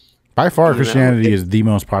like, by far, Christianity is the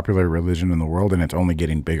most popular religion in the world, and it's only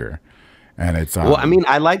getting bigger. And it's well, I mean,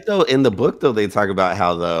 I like though in the book though they talk about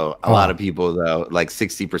how though a lot of people though, like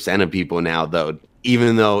 60% of people now though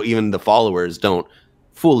even the followers don't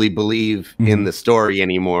fully believe in the story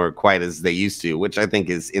anymore quite as they used to, which I think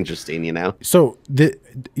is interesting, you know. So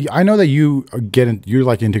I know that you're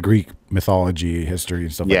like into Greek mythology, history,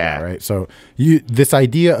 and stuff like that, right? So this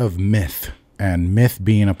idea of myth and myth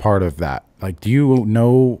being a part of that, like, do you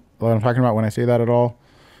know what I'm talking about when I say that at all?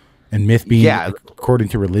 And myth being according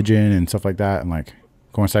to religion and stuff like that, and like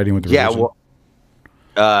coinciding with the religion.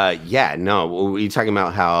 Well, you're talking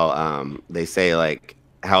about how they say like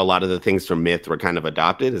how a lot of the things from myth were kind of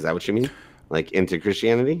adopted. Is that what you mean? Like into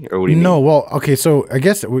Christianity, or what do you mean? No, well, okay, so I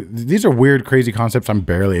guess these are weird, crazy concepts I'm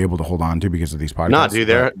barely able to hold on to because of these podcasts. No,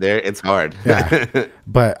 dude, it's hard. Yeah,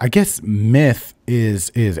 but I guess myth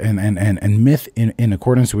is myth in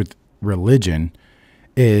accordance with religion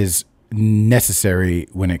is necessary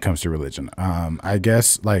when it comes to religion. I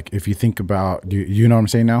guess like if you think about, you know what I'm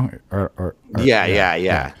saying now?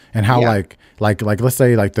 Yeah. And how like let's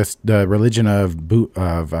say like the religion of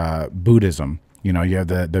Buddhism. You know, you have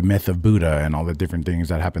the myth of Buddha and all the different things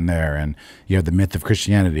that happen there, and you have the myth of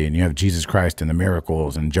Christianity, and you have Jesus Christ and the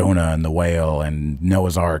miracles, and Jonah and the whale, and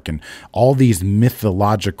Noah's Ark, and all these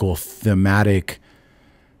mythological thematic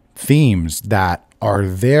themes that are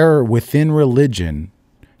there within religion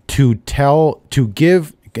to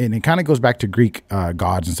give, and it kind of goes back to Greek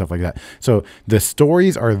gods and stuff like that. So the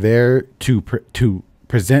stories are there to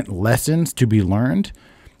present lessons to be learned.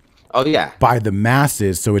 Oh yeah, by the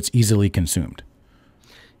masses, so it's easily consumed.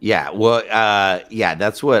 Yeah, well,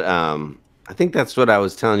 that's what I think that's what I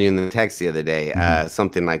was telling you in the text the other day,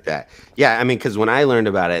 something like that. Yeah, I mean, because when I learned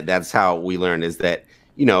about it, that's how we learned, is that,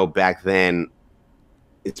 you know, back then,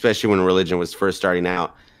 especially when religion was first starting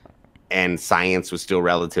out and science was still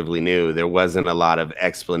relatively new, there wasn't a lot of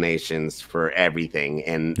explanations for everything.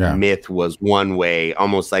 And myth was one way,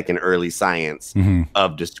 almost like an early science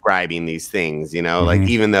of describing these things, you know, like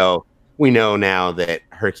even though we know now that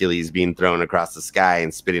Hercules being thrown across the sky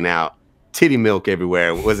and spitting out titty milk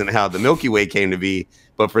everywhere wasn't how the Milky Way came to be.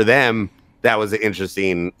 But for them, that was an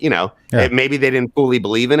interesting, you know, maybe they didn't fully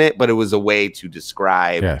believe in it, but it was a way to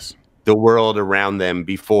describe the world around them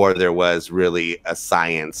before there was really a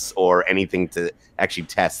science or anything to actually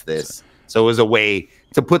test this. So it was a way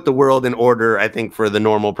to put the world in order, I think, for the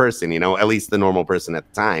normal person, you know, at least the normal person at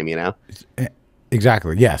the time, you know?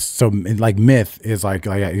 Exactly. Yes. So like myth is like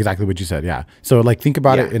exactly what you said. Yeah. So like think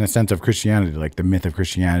about it in a sense of Christianity, like the myth of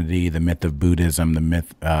Christianity, the myth of Buddhism, the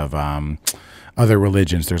myth of other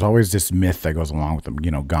religions. There's always this myth that goes along with them,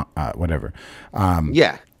 you know, whatever.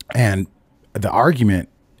 And the argument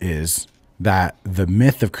is that the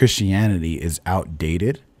myth of Christianity is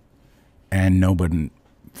outdated and nobody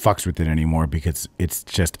fucks with it anymore because it's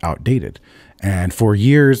just outdated. And for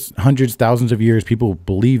years, hundreds, thousands of years, people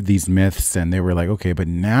believed these myths, and they were like, okay, but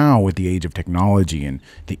now with the age of technology and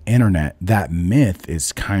the internet, that myth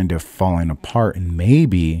is kind of falling apart, and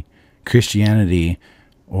maybe Christianity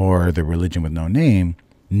or the religion with no name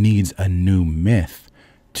needs a new myth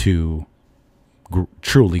to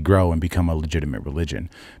truly grow and become a legitimate religion.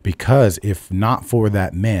 Because if not for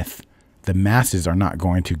that myth, the masses are not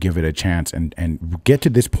going to give it a chance and get to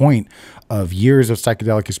this point of years of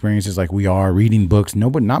psychedelic experiences like we are, reading books.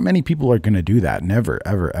 Not many people are going to do that. Never,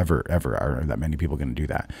 ever, ever, ever are that many people going to do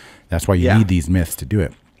that. That's why you need these myths to do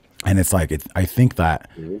it. And it's like, I think that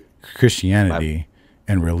Christianity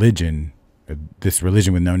and religion, this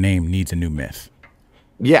religion with no name, needs a new myth.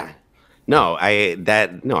 Yeah. No, I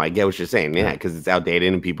get what you're saying. Yeah, because it's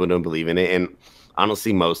outdated and people don't believe in it. And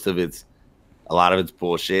honestly, a lot of it's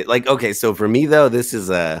bullshit. Like, okay, so for me though, this is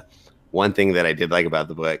one thing that I did like about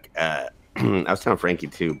the book. I was telling Frankie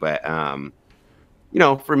too, but you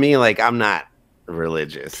know, for me, like, I'm not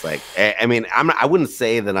religious. Like, I mean, I wouldn't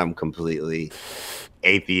say that I'm completely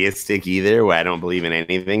atheistic either, where I don't believe in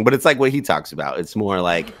anything. But it's like what he talks about. It's more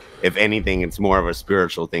like, if anything, it's more of a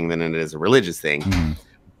spiritual thing than it is a religious thing.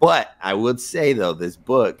 But I would say though, this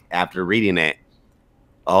book, after reading it,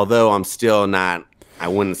 although I'm still not, I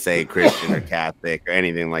wouldn't say Christian or Catholic or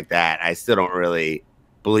anything like that. I still don't really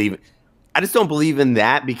believe. I just don't believe in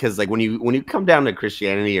that, because like when you come down to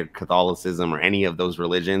Christianity or Catholicism or any of those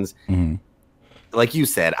religions, like you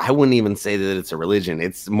said, I wouldn't even say that it's a religion.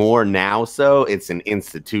 It's more now, so it's an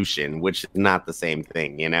institution, which is not the same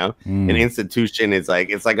thing, you know. An institution is like,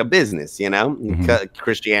 it's like a business, you know.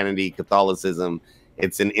 Christianity, Catholicism,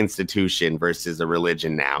 it's an institution versus a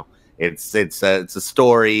religion now. It's a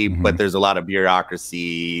story, but there's a lot of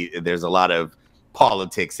bureaucracy. There's a lot of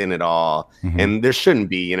politics in it all, and there shouldn't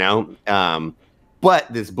be, you know.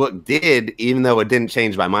 But this book did, even though it didn't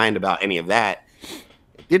change my mind about any of that.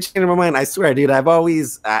 Did change my mind. I swear, dude. I've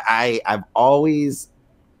always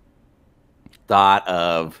thought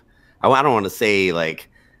of. I don't want to say like,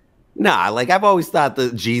 nah. Like I've always thought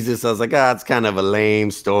that Jesus. I was like, it's kind of a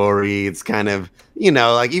lame story. It's kind of, you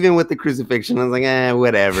know, like even with the crucifixion, I was like,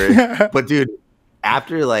 whatever. But dude,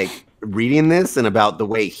 after like reading this and about the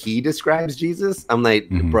way he describes Jesus, I'm like,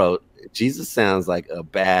 bro, Jesus sounds like a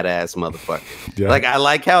badass motherfucker. Yeah. Like I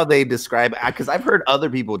like how they describe, because I've heard other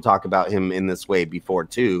people talk about him in this way before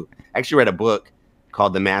too. I actually read a book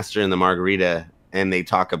called The Master and the Margarita, and they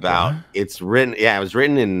talk about it's written. Yeah, it was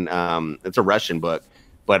written in it's a Russian book,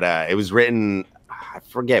 but it was written, I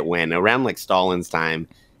forget when, around like Stalin's time,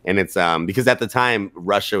 and it's because at the time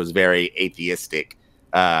Russia was very atheistic,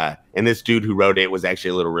 and this dude who wrote it was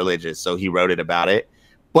actually a little religious, so he wrote it about it.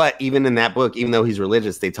 But even in that book, even though he's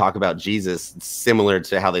religious, they talk about Jesus similar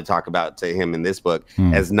to how they talk about to him in this book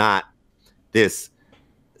as not this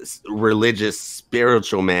religious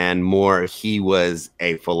spiritual man. More, he was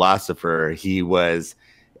a philosopher. He was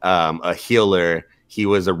a healer. He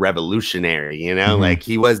was a revolutionary, you know, like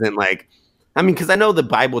he wasn't like, I mean, because I know the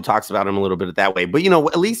Bible talks about him a little bit that way, but, you know,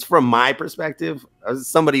 at least from my perspective, as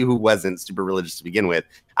somebody who wasn't super religious to begin with,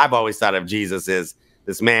 I've always thought of Jesus as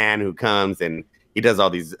this man who comes and he does all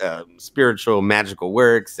these spiritual, magical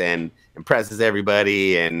works and impresses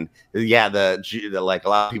everybody. And yeah, the like a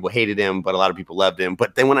lot of people hated him, but a lot of people loved him.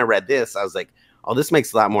 But then when I read this, I was like, oh, this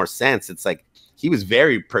makes a lot more sense. It's like he was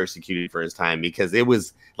very persecuted for his time, because it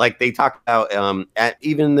was like they talk about at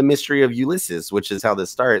even the mystery of Ulysses, which is how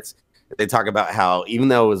this starts. They talk about how even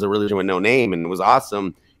though it was a religion with no name and it was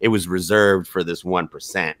awesome, it was reserved for this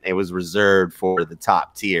 1%. It was reserved for the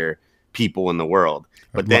top tier people in the world.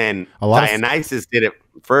 But then Dionysus did it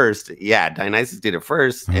first. Yeah, Dionysus did it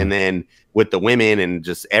first, and then with the women and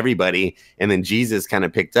just everybody. And then Jesus kind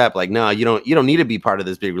of picked up like, no, you don't need to be part of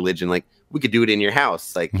this big religion. Like we could do it in your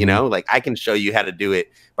house. Like, you know, like I can show you how to do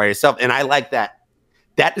it by yourself. And I like that.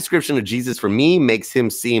 That description of Jesus for me makes him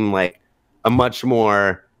seem like a much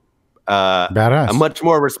more badass, a much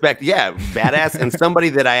more respect. Yeah, badass, and somebody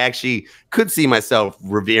that I actually could see myself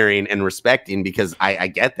revering and respecting, because I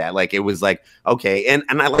get that. Like it was like, okay, and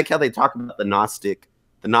I like how they talk about the Gnostic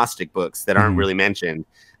books that aren't really mentioned,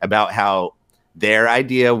 about how their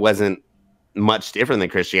idea wasn't much different than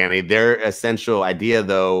Christianity. Their essential idea,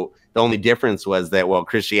 though, the only difference was that, well,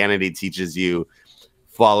 Christianity teaches you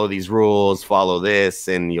follow these rules, follow this,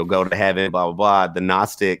 and you'll go to heaven, blah, blah, blah. The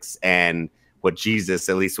Gnostics and what Jesus,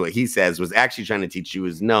 at least what he says, was actually trying to teach you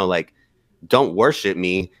is, no, like, don't worship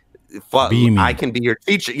me. I can be your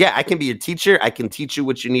teacher. Yeah, I can be your teacher. I can teach you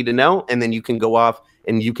what you need to know. And then you can go off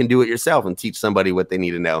and you can do it yourself and teach somebody what they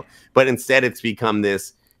need to know. But instead, it's become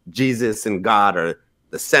this Jesus and God are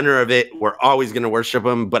the center of it. We're always going to worship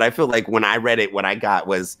him. But I feel like when I read it, what I got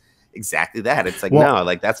was exactly that. It's like, no,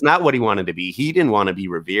 like that's not what he wanted to be. He didn't want to be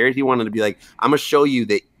revered. He wanted to be like, I'm going to show you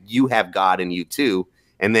that you have God in you too.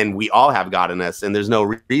 And then we all have God in us, and there's no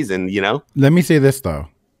reason, you know? Let me say this, though.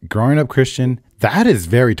 Growing up Christian, that is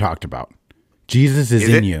very talked about. Jesus is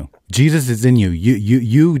in you. Jesus is in you.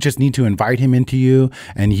 You just need to invite him into you,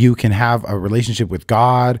 and you can have a relationship with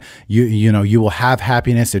God. You know, you will have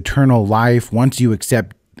happiness, eternal life once you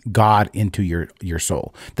accept God into your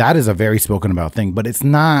soul. That is a very spoken about thing, but it's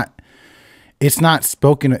not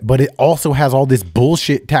spoken, but it also has all this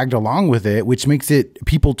bullshit tagged along with it, which makes it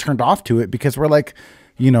people turned off to it, because we're like,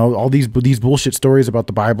 you know, all these bullshit stories about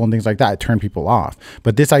the Bible and things like that turn people off.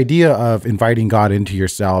 But this idea of inviting God into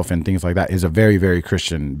yourself and things like that is a very, very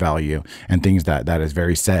Christian value, and things that is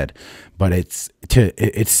very said. But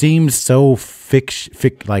it seems so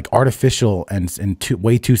like artificial and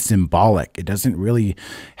way too symbolic. It doesn't really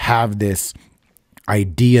have this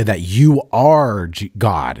idea that you are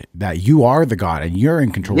God, that you are the God, and you're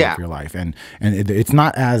in control of your life, and it's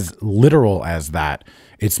not as literal as that.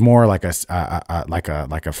 It's more like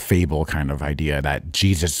a fable kind of idea that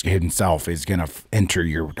Jesus himself is gonna enter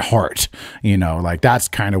your heart. You know, like that's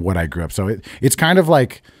kind of what I grew up. So it's kind of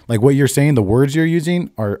like like what you're saying, the words you're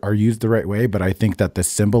using are used the right way, but I think that the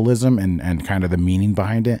symbolism and kind of the meaning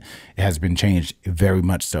behind it has been changed very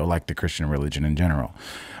much so, like the Christian religion in general.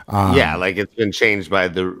 Yeah, like it's been changed by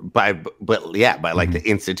like the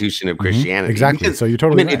institution of Christianity. Exactly. Because, so you're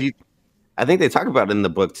totally right. I think they talk about it in the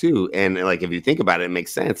book too, and like if you think about it, it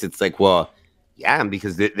makes sense. It's like, well, yeah,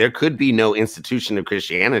 because there could be no institution of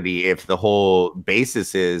Christianity if the whole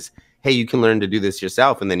basis is, hey, you can learn to do this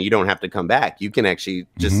yourself, and then you don't have to come back. You can actually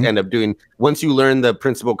just end up doing. Once you learn the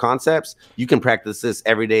principal concepts, you can practice this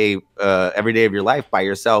every day of your life by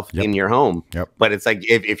yourself in your home. But it's like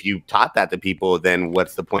if you taught that to people, then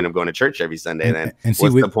what's the point of going to church every Sunday? And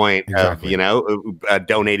what's the point of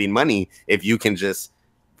donating money if you can just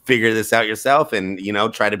figure this out yourself and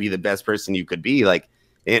try to be the best person you could be? Like.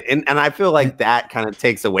 And I feel like that kind of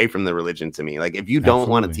takes away from the religion to me. Like if you don't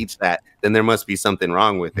want to teach that, then there must be something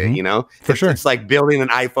wrong with it. For sure. It's like building an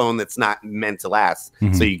iPhone that's not meant to last.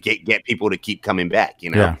 So you get people to keep coming back,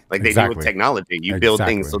 like they do with technology. You build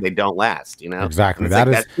things so they don't last, Exactly.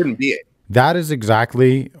 That shouldn't be it. That is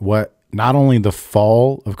exactly what not only the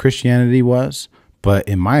fall of Christianity was, but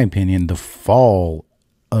in my opinion, the fall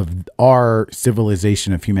of our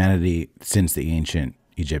civilization of humanity since the ancient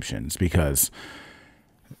Egyptians, because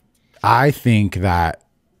I think that,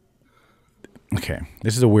 okay,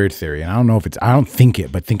 this is a weird theory, and I don't think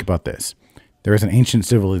it, but think about this. There was an ancient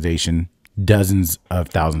civilization dozens of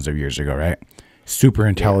thousands of years ago, right? Super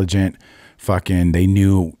intelligent, fucking, they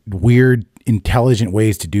knew weird, intelligent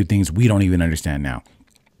ways to do things we don't even understand now.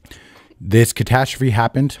 This catastrophe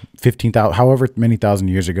happened 15,000, however many thousand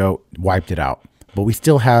years ago, wiped it out. But we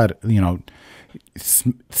still had,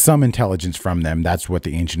 some intelligence from them. That's what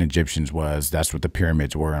the ancient Egyptians was. That's what the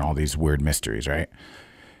pyramids were and all these weird mysteries, right?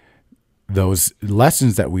 Those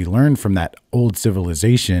lessons that we learned from that old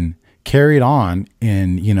civilization carried on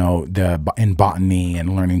in, in botany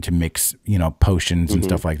and learning to mix, potions and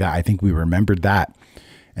stuff like that. I think we remembered that.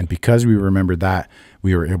 And because we remembered that,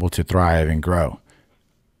 we were able to thrive and grow.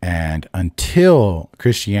 And until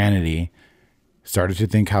Christianity started to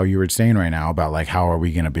think how you were saying right now about like, how are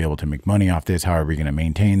we going to be able to make money off this? How are we going to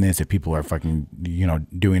maintain this? If people are fucking,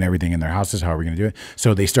 doing everything in their houses, how are we going to do it?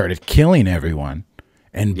 So they started killing everyone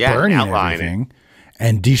and burning everything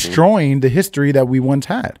and destroying the history that we once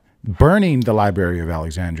had, burning the Library of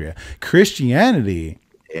Alexandria. Christianity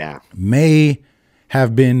may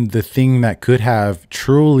have been the thing that could have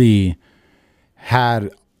truly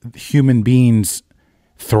had human beings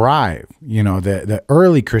thrive, the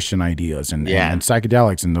early Christian ideas and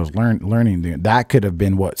psychedelics and those learning that could have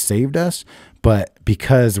been what saved us. But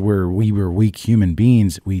because we were weak human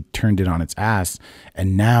beings, we turned it on its ass.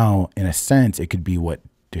 And now, in a sense, it could be what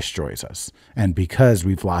destroys us. And because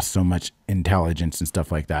we've lost so much intelligence and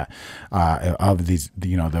stuff like that, of these,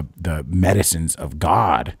 the medicines of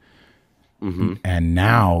God, and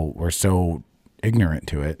now we're so ignorant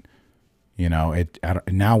to it.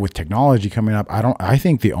 Now with technology coming up, I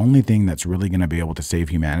think the only thing that's really going to be able to save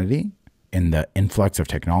humanity in the influx of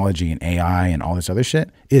technology and AI and all this other shit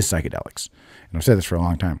is psychedelics. And I've said this for a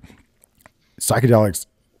long time. Psychedelics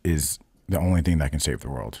is the only thing that can save the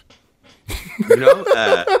world.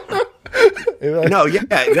 I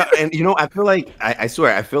feel like, I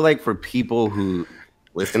swear, I feel like for people who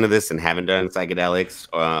listen to this and haven't done psychedelics,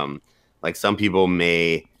 like some people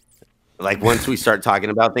may, like once we start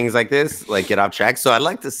talking about things like this, like get off track. So I'd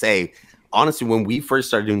like to say, honestly, when we first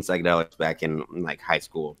started doing psychedelics back in like high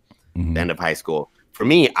school, the end of high school, for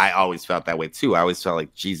me, I always felt that way too. I always felt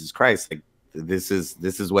like, Jesus Christ, like this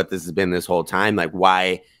is what this has been this whole time. Like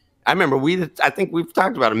why? I remember I think we've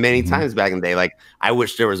talked about it many times back in the day. Like I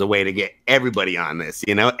wish there was a way to get everybody on this,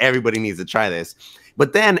 everybody needs to try this.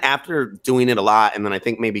 But then after doing it a lot, and then I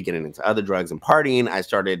think maybe getting into other drugs and partying,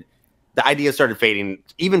 the idea started fading.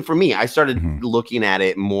 Even for me, I started looking at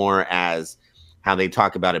it more as how they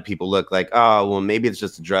talk about it. People look like, oh, well, maybe it's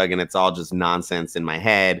just a drug and it's all just nonsense in my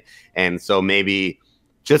head. And so maybe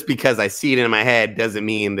just because I see it in my head doesn't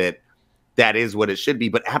mean that that is what it should be.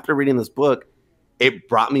 But after reading this book, it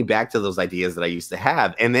brought me back to those ideas that I used to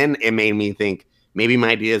have. And then it made me think maybe my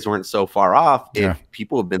ideas weren't so far off if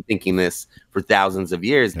people have been thinking this for thousands of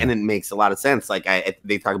years. And it makes a lot of sense. Like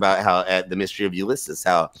they talk about how the mystery of Ulysses,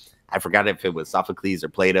 how I forgot if it was Sophocles or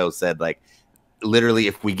Plato said, like, literally,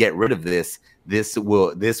 if we get rid of this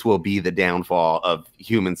will be the downfall of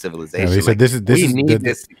human civilization. Yeah, he said, like, we need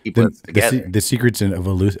this to keep us together. The secrets of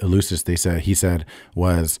Eleusis, he said,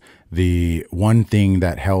 was the one thing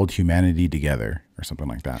that held humanity together, or something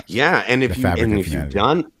like that. Yeah, and if you've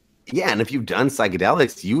done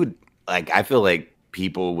psychedelics, you would, like, I feel like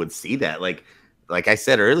people would see that. Like I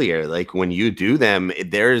said earlier, like when you do them,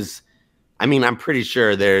 I mean, I'm pretty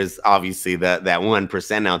sure there's obviously that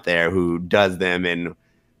 1% out there who does them and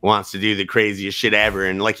wants to do the craziest shit ever.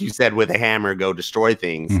 And like you said, with a hammer, go destroy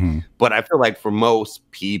things. But I feel like for most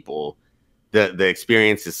people, the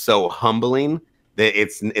experience is so humbling that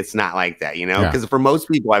it's not like that, you know? Because for most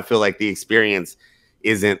people, I feel like the experience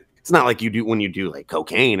isn't, it's not like you do when you do like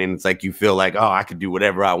cocaine and it's like you feel like, oh, I could do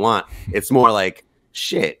whatever I want. It's more like,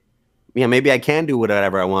 shit, yeah, maybe I can do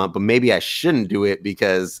whatever I want, but maybe I shouldn't do it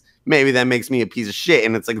because maybe that makes me a piece of shit.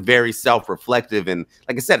 And it's like very self-reflective. And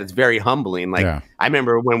like I said, it's very humbling. Like I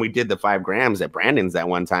remember when we did the 5 grams at Brandon's that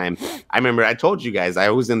one time, I remember I told you guys, I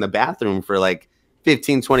was in the bathroom for like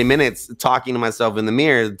 15, 20 minutes talking to myself in the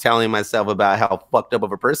mirror, telling myself about how fucked up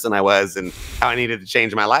of a person I was and how I needed to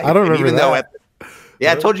change my life. I don't remember that.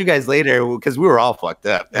 I told you guys later because we were all fucked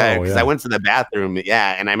up. Because I went to the bathroom.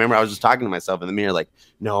 Yeah. And I remember I was just talking to myself in the mirror, like,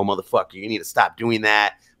 no, motherfucker, you need to stop doing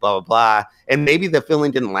that. Blah, blah, blah. And maybe the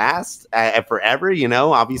feeling didn't last forever, you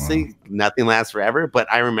know, obviously nothing lasts forever.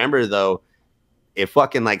 But I remember, though, it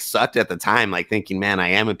fucking like sucked at the time, like thinking, man, I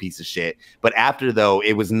am a piece of shit. But after, though,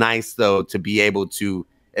 it was nice, though, to be able to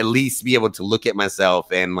at least be able to look at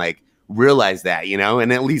myself and like realize that, you know,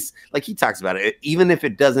 and at least like he talks about it, even if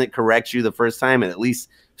it doesn't correct you the first time, it at least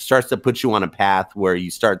starts to put you on a path where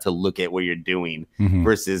you start to look at what you're doing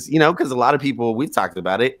versus, you know, because a lot of people, we've talked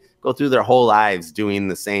about it, go through their whole lives doing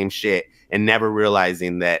the same shit and never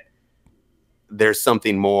realizing that there's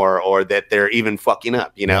something more or that they're even fucking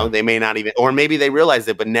up, you know, they may not even, or maybe they realize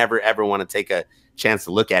it, but never ever want to take a chance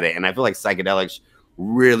to look at it. And I feel like psychedelics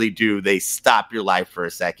really do. They stop your life for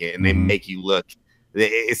a second and they make you look,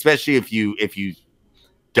 especially if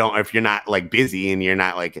you're not like busy and you're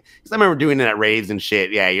not like, because I remember doing it at raves and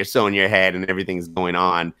shit. Yeah, you're so in your head and everything's going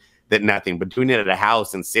on that nothing, but doing it at a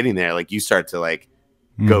house and sitting there, like you start to like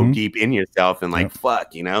go deep in yourself and like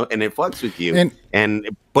fuck, you know, and it fucks with you and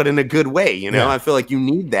but in a good way, you know. I feel like you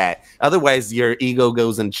need that. Otherwise, your ego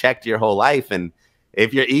goes unchecked your whole life, and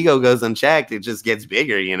if your ego goes unchecked, it just gets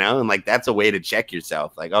bigger, you know. And like that's a way to check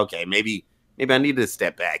yourself. Like, okay, maybe I need to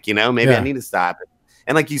step back, you know. Maybe I need to stop.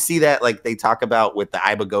 And like you see that, like they talk about with the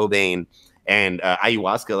ibogaine and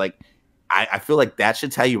ayahuasca, like I feel like that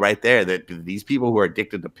should tell you right there that these people who are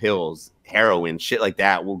addicted to pills, heroin, shit like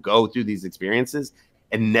that, will go through these experiences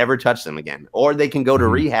and never touch them again. Or they can go to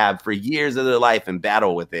rehab for years of their life and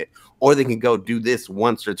battle with it. Or they can go do this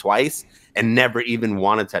once or twice and never even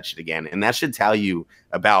want to touch it again. And that should tell you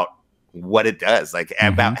about what it does, like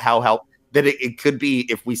about how that it could be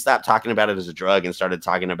if we stopped talking about it as a drug and started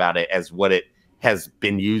talking about it as what it has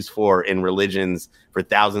been used for in religions for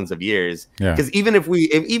thousands of years. Because even if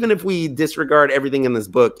we disregard everything in this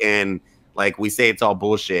book and like we say it's all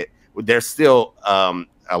bullshit, there's still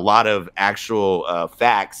a lot of actual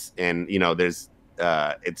facts, and you know, there's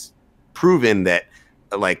it's proven that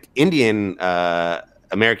like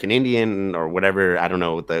American Indian or whatever, I don't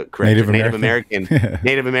know what the correct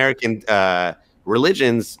Native American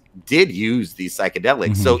religions did use these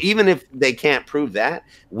psychedelics. So even if they can't prove that,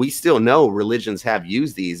 we still know religions have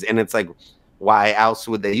used these, and it's like, why else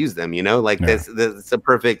would they use them? You know, like this a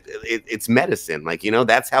perfect, it's medicine. Like, you know,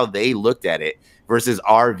 that's how they looked at it versus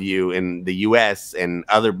our view in the US and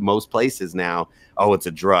most places now. Oh, it's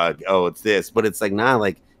a drug. Oh, it's this. But it's like, nah,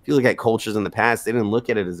 like if you look at cultures in the past, they didn't look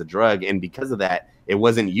at it as a drug. And because of that, it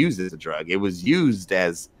wasn't used as a drug. It was used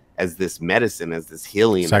as this medicine, as this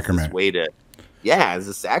healing, sacrament. As this way to, as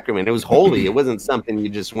a sacrament. It was holy. It wasn't something you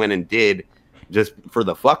just went and did just for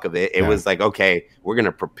the fuck of it. It was like, okay, we're going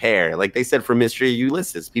to prepare. Like they said for Mystery of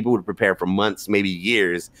Ulysses, people would prepare for months, maybe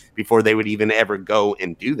years before they would even ever go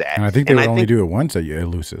and do that. And I think they would only do it once at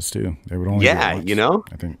Ulysses too. They would only do it once, you know,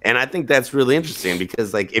 I think that's really interesting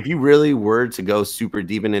because like if you really were to go super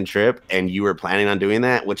deep in a trip and you were planning on doing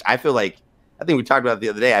that, which I feel like, I think we talked about it the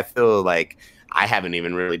other day, I feel like I haven't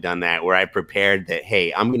even really done that, where I prepared that,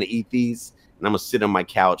 hey, I'm going to eat these and I'm going to sit on my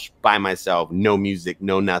couch by myself, no music,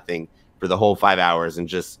 no nothing, for the whole 5 hours and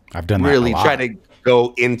just really try to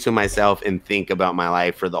go into myself and think about my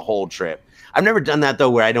life for the whole trip. I've never done that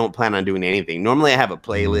though, where I don't plan on doing anything. Normally I have a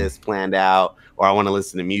playlist planned out, or I want to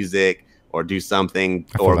listen to music or do something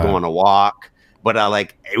or go on a walk. But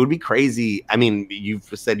like, it would be crazy. I mean, you've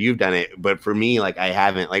said you've done it, but for me, like I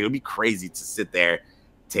haven't. Like it would be crazy to sit there,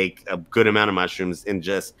 take a good amount of mushrooms and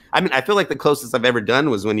just, I mean, I feel like the closest I've ever done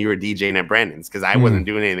was when you were DJing at Brandon's, because I wasn't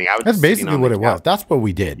doing anything. I was That's basically what it was. That's what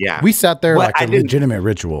we did. Yeah. We sat there like a legitimate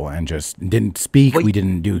ritual and just didn't speak. We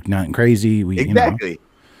didn't do nothing crazy. Exactly. You know.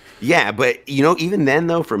 Yeah. But, you know, even then,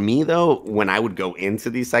 though, for me, though, when I would go into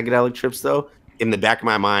these psychedelic trips, though, in the back of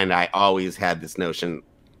my mind, I always had this notion,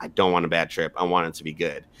 I don't want a bad trip. I want it to be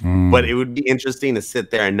good. But it would be interesting to sit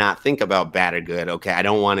there and not think about bad or good. Okay, I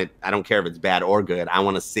don't want it. I don't care if it's bad or good. I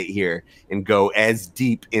want to sit here and go as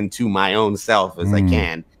deep into my own self as I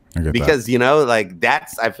can. Because, you know, like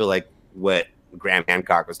that's, I feel like what Graham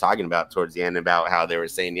Hancock was talking about towards the end about how they were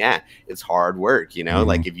saying, yeah, it's hard work. You know,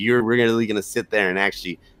 like if you're really going to sit there and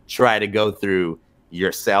actually try to go through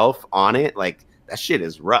yourself on it, like that shit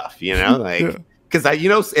is rough, you know, like. Because you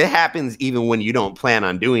know, it happens even when you don't plan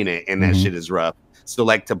on doing it, and that shit is rough. So,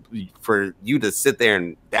 like, for you to sit there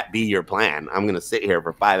and that be your plan, I'm gonna sit here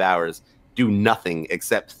for 5 hours, do nothing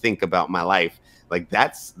except think about my life. Like,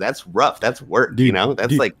 that's rough. That's work. Dude, you know,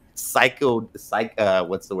 that's like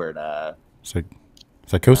what's the word?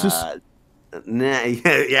 Psychosis. Nah,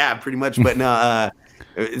 yeah, pretty much. But no,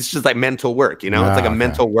 it's just like mental work. You know, it's like a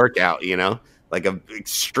mental workout. You know. Like a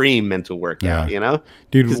extreme mental workout, you know,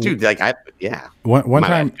 dude, like one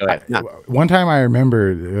time I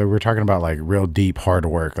remember we're talking about like real deep hard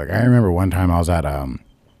work. Like I remember one time I was at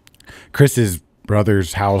Chris's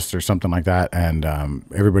brother's house or something like that, and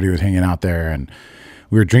everybody was hanging out there, and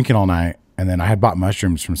we were drinking all night. And then I had bought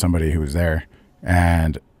mushrooms from somebody who was there,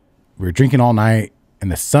 and we were drinking all night, and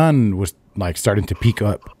the sun was like starting to peak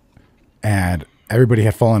up, and everybody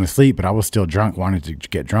had fallen asleep, but I was still drunk, wanted to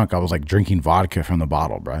get drunk. I was like drinking vodka from the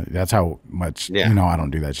bottle, bro. That's how much, you know, I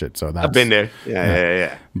don't do that shit. So that's, I've been there.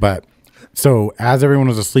 Yeah. But so as everyone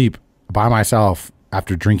was asleep by myself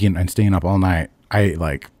after drinking and staying up all night, I ate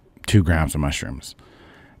like 2 grams of mushrooms.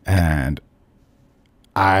 And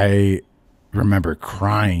I remember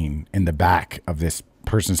crying in the back of this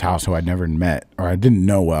person's house who I'd never met or I didn't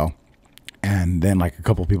know well. And then like a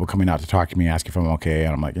couple of people coming out to talk to me, ask if I'm okay.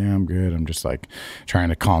 And I'm like, yeah, I'm good. I'm just like trying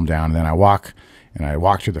to calm down. And then I walk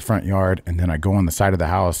through the front yard, and then I go on the side of the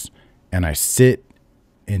house and I sit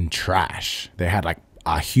in trash. They had like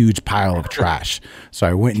a huge pile of trash. So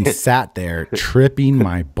I went and sat there tripping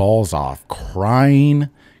my balls off, crying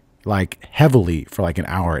like heavily for like an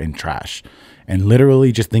hour in trash. And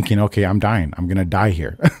literally just thinking, okay, I'm dying. I'm going to die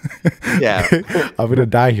here. Yeah. I'm going to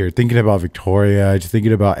die here. Thinking about Victoria, just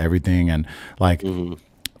thinking about everything. And like, and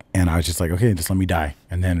I was just like, okay, just let me die.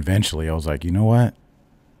 And then eventually I was like, you know what?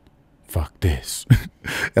 Fuck this.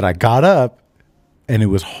 And I got up, and it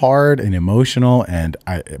was hard and emotional.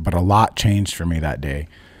 But a lot changed for me that day.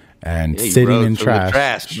 And sitting in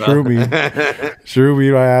trash threw me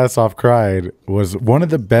my ass off, cried, was one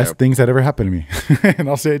of the best things that ever happened to me. And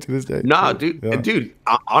I'll say it to this day. No, dude,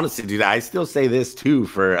 honestly, dude, I still say this too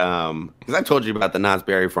for because I told you about the Knott's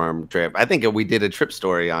Berry Farm trip. I think we did a trip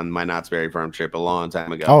story on my Knott's Berry Farm trip a long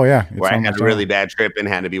time ago. Oh yeah, where I had a really bad trip and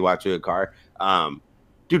had to be walked to a car.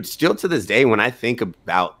 Dude, still to this day, when I think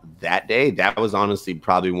about that day, that was honestly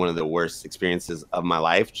probably one of the worst experiences of my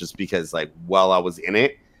life, just because like while I was in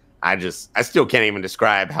it, I still can't even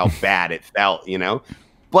describe how bad it felt, you know.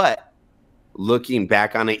 But looking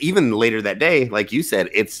back on it, even later that day, like you said,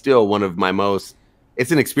 it's still one of my most,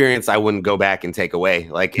 it's an experience I wouldn't go back and take away.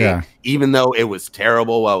 Like, even though it was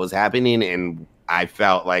terrible while it was happening and I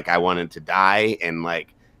felt like I wanted to die and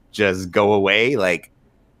like just go away, like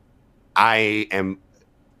I am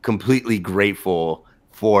completely grateful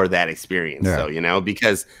for that experience. So, you know,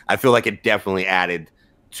 because I feel like it definitely added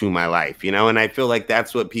to my life, you know. And I feel like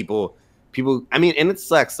that's what people, I mean, and it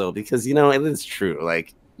sucks though, because, you know, it is true.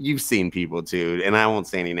 Like you've seen people too, and I won't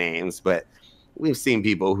say any names, but we've seen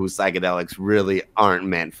people who psychedelics really aren't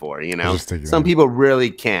meant for, you know. Some people really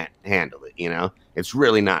can't handle it, you know. It's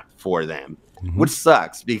really not for them, which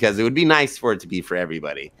sucks, because it would be nice for it to be for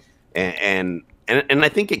everybody. And I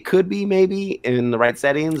think it could be maybe in the right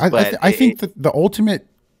settings. But I think that the ultimate,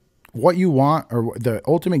 what you want, or the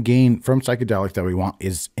ultimate gain from psychedelics that we want,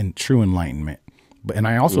 is in true enlightenment. And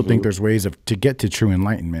I also think there's ways to get to true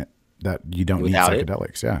enlightenment that you don't need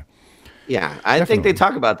psychedelics. Yeah, I think they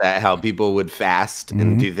talk about that, how people would fast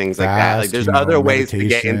and do things like that. Like there's other ways to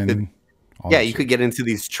get into. Yeah, you could get into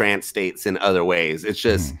these trance states in other ways. It's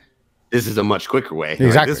just this is a much quicker way.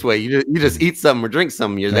 Exactly. Like this way, you just eat some or drink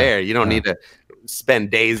some. You're there. You don't need to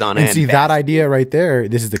spend days on end. And see, that idea right there.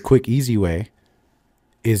 This is the quick, easy way.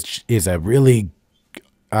 Is a really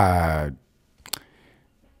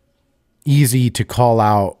easy to call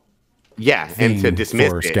out. And to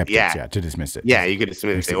dismiss it. To dismiss it. Yeah, you could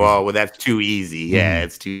dismiss it. Well, that's too easy. Yeah,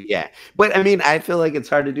 it's too. Yeah, but I mean, I feel like it's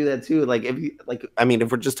hard to do that too. Like if you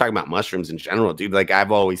if we're just talking about mushrooms in general, dude. Like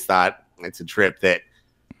I've always thought it's a trip that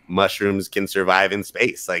mushrooms can survive in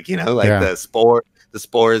space. Like, you know, like the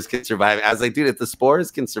spores can survive. I was like, dude, if the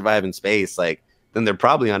spores can survive in space, like, then they're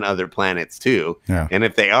probably on other planets too. And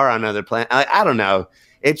if they are on other planets, I don't know.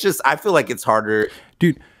 It's just, I feel like it's harder.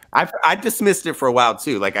 Dude, I dismissed it for a while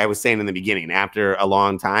too, like I was saying in the beginning, after a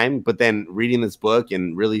long time. But then reading this book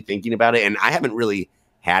and really thinking about it, and I haven't really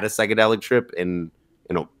had a psychedelic trip in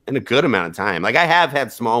a good amount of time. Like I have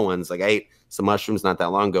had small ones, like I ate some mushrooms not that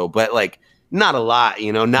long ago, but like not a lot,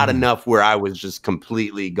 not enough where I was just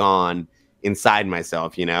completely gone inside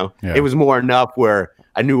myself. Yeah. It was more enough where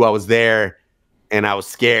I knew I was there and I was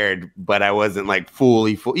scared, but I wasn't like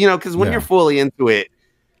fully, because when you're fully into it,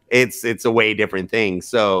 it's a way different thing.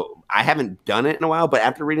 So I haven't done it in a while, but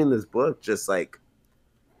after reading this book, just like,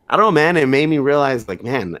 I don't know, man, it made me realize like,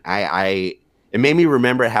 man, it made me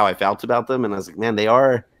remember how I felt about them. And I was like, man,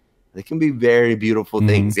 they can be very beautiful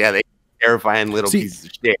things. Yeah. They terrifying little pieces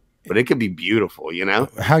of shit, but it could be beautiful,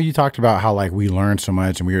 How you talked about how like we learned so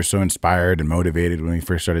much and we were so inspired and motivated when we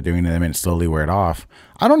first started doing them and it slowly wore it off.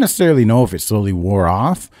 I don't necessarily know if it slowly wore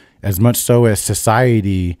off as much so as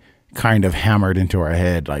society kind of hammered into our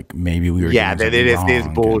head, like maybe we were that it is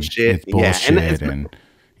bullshit. It's bullshit,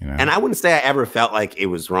 and I wouldn't say I ever felt like it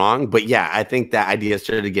was wrong, but yeah, I think that idea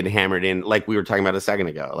started to get hammered in, like we were talking about a second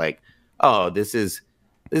ago. Like, oh, this is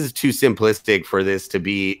too simplistic for this to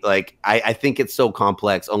be like. I think it's so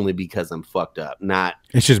complex only because I'm fucked up, not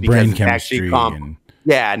it's just brain chemistry.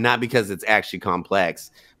 Not because it's actually complex.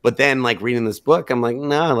 But then, like reading this book, I'm like,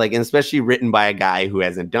 no, like, and especially written by a guy who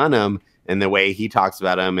hasn't done them. And the way he talks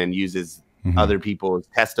about them and uses other people's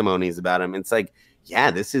testimonies about him, it's like, yeah,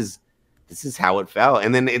 this is how it felt.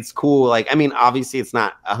 And then it's cool. Like, I mean, obviously it's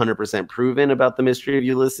not 100% proven about the mystery of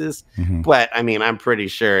Ulysses, but I mean, I'm pretty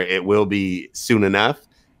sure it will be soon enough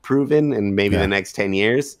proven in maybe the next 10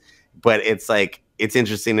 years. But it's like, it's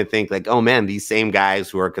interesting to think like, oh man, these same guys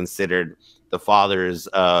who are considered the fathers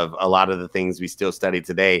of a lot of the things we still study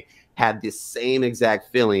today had the same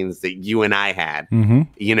exact feelings that you and I had,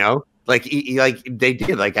 Like they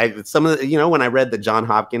did. Like some of the, when I read the John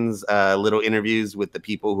Hopkins little interviews with the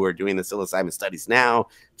people who are doing the psilocybin studies now,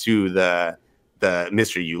 to the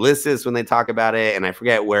mystery Ulysses when they talk about it, and I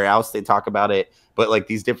forget where else they talk about it, but like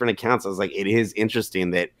these different accounts, I was like, it is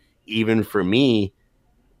interesting that even for me,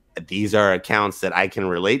 these are accounts that I can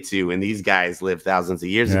relate to, and these guys lived thousands of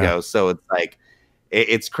years ago. So it's like,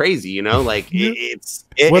 it's crazy, like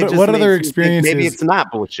what other experiences? Maybe it's not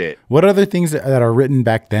bullshit. What other things that are written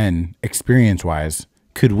back then, experience wise,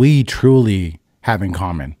 could we truly have in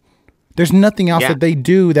common? There's nothing else that they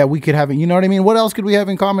do that we could have. You know what I mean? What else could we have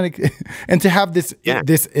in common? And to have this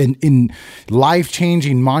in life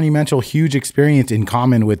changing, monumental, huge experience in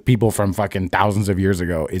common with people from fucking thousands of years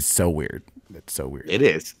ago is so weird. It's so weird. It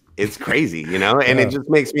is. It's crazy, and it just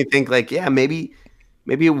makes me think like, yeah, maybe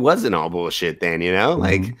it wasn't all bullshit then,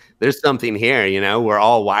 like there's something here, we're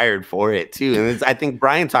all wired for it too. And I think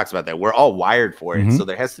BrIan talks about that. We're all wired for it. So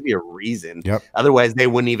there has to be a reason. Otherwise they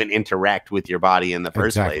wouldn't even interact with your body in the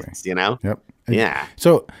first place, Yeah.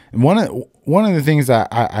 So one of the things that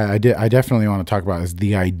I definitely want to talk about is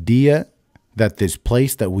the idea that this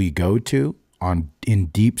place that we go to in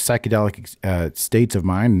deep psychedelic states of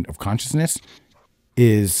mind, of consciousness,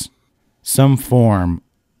 is some form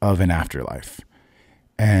of an afterlife.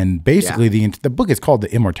 And basically the book is called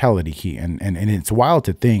The Immortality Key. And it's wild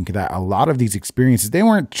to think that a lot of these experiences, they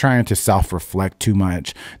weren't trying to self-reflect too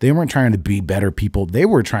much. They weren't trying to be better people. They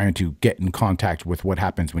were trying to get in contact with what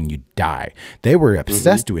happens when you die. They were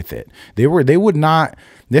obsessed with it. They would not,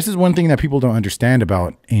 this is one thing that people don't understand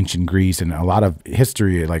about ancient Greece and a lot of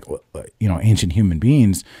history, like, ancient human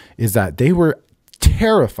beings, is that they were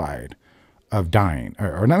terrified of dying,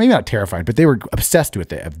 or not, maybe not terrified, but they were obsessed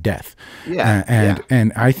with it, of death.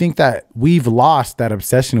 And I think that we've lost that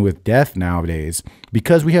obsession with death nowadays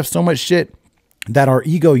because we have so much shit that our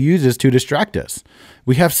ego uses to distract us.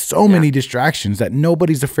 We have so many distractions that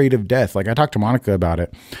nobody's afraid of death. Like I talked to Monica about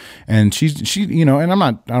it, and she, and I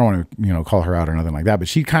don't want to, call her out or nothing like that, but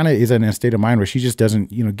she kind of is in a state of mind where she just doesn't,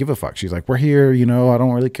 give a fuck. She's like, we're here, I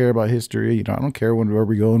don't really care about history. I don't care where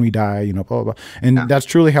we go when we die, blah, blah, blah. And that's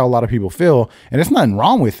truly how a lot of people feel. And there's nothing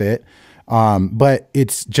wrong with it. But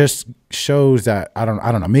it's just shows that, I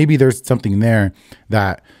don't know, maybe there's something there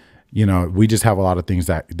that, we just have a lot of things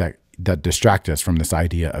that distract us from this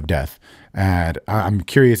idea of death. And I'm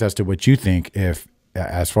curious as to what you think,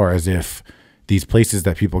 as far as if these places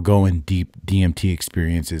that people go in, deep DMT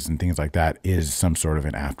experiences and things like that, is some sort of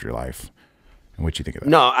an afterlife, and what you think of that.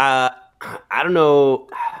 No, I don't know.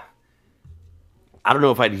 I don't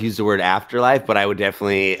know if I'd use the word afterlife, but I would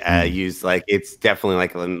definitely use like, it's definitely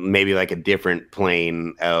like maybe like a different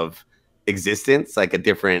plane of existence, like a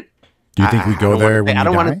different. Do you think we go there when we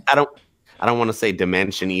die? I don't want to say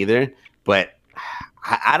dimension either, but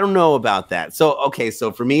I don't know about that. So, okay.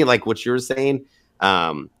 So for me, like what you were saying,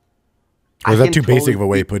 Or is that too basic of a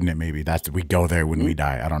way of putting it? Maybe we go there when we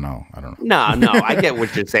die. I don't know. No, I get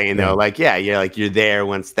what you're saying though. Like, yeah, like you're there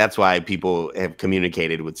once. That's why people have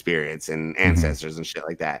communicated with spirits and ancestors and shit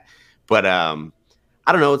like that. But I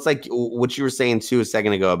don't know. It's like what you were saying too a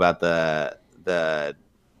second ago about the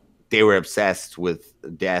they were obsessed with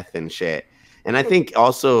death and shit. And I think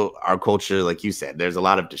also our culture, like you said, there's a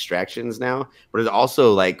lot of distractions now, but it's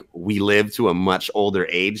also like we live to a much older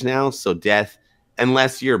age now. So death,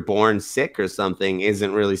 unless you're born sick or something,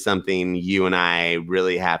 isn't really something you and I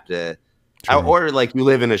really have to, or like you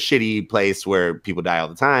live in a shitty place where people die all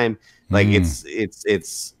the time. Like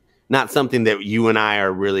it's not something that you and I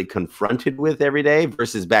are really confronted with every day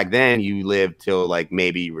versus back then you lived till like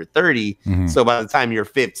maybe you were 30. So by the time you're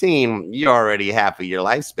 15, you're already half of your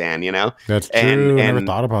lifespan, you know? That's true. I never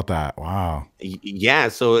thought about that. Wow. Yeah.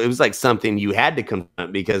 So it was like something you had to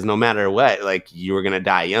confront because no matter what, like you were going to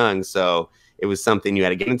die young. So it was something you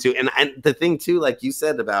had to get into. And the thing too, like you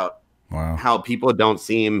said about how people don't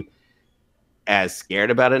seem as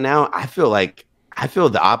scared about it now. I feel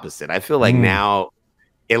the opposite. I feel like now,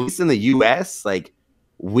 at least in the US, like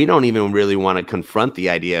we don't even really want to confront the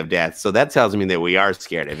idea of death. So that tells me that we are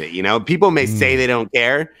scared of it. You know, people may say they don't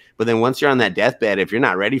care, but then once you're on that deathbed, if you're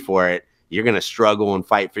not ready for it, you're going to struggle and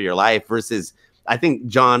fight for your life versus I think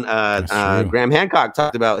Graham Hancock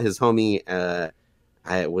talked about his homie,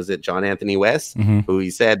 was it John Anthony West, who he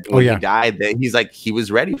said when he died that he's like, he was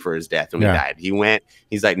ready for his death when he died.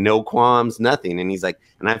 He's like, no qualms, nothing. And he's like,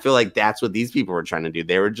 and I feel like that's what these people were trying to do.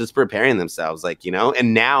 They were just preparing themselves, like, you know,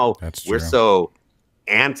 and now we're so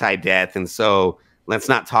anti-death. And so let's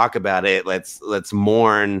not talk about it. Let's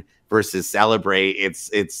mourn versus celebrate.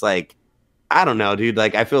 It's like, I don't know, dude.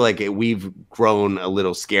 Like, I feel like we've grown a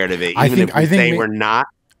little scared of it. Even if we say we're not.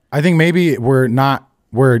 I think maybe we're not.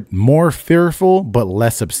 We're more fearful, but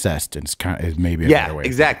less obsessed. It's kind of maybe a better way.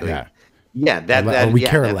 Exactly. We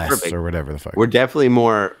care less perfect. Or whatever the fuck. We're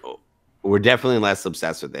definitely less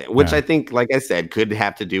obsessed with it, which I think, like I said, could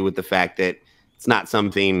have to do with the fact that it's not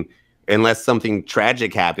something, unless something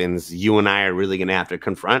tragic happens, you and I are really going to have to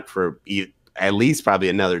confront for at least probably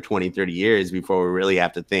another 20, 30 years before we really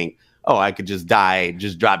have to think, oh, I could just die,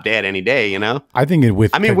 just drop dead any day, you know? I think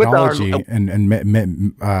technology and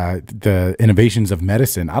the innovations of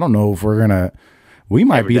medicine, I don't know if we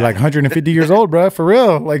might be like 150 years old, bro. For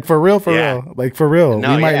real. Like for real. Like for real.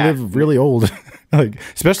 No, we might live really old. Like,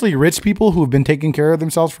 especially rich people who have been taking care of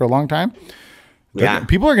themselves for a long time. Yeah.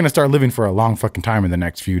 People are going to start living for a long fucking time in the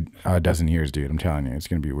next few dozen years, dude. I'm telling you, it's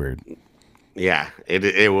going to be weird. Yeah,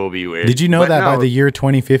 it will be weird. Did you know that by the year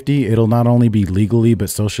 2050, it'll not only be legally but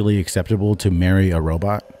socially acceptable to marry a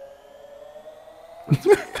robot?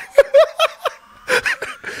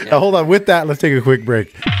 Now, hold on. With that, let's take a quick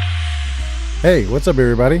break. Hey, what's up,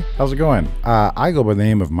 everybody? How's it going? I go by the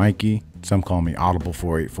name of Mikey. Some call me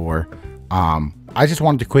Audible484. I just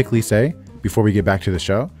wanted to quickly say, before we get back to the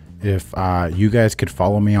show, if you guys could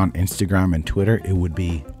follow me on Instagram and Twitter, it would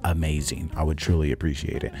be amazing. I would truly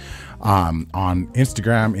appreciate it. On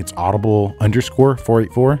Instagram, it's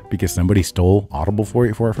Audible_484 because somebody stole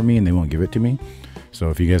Audible484 from me and they won't give it to me. So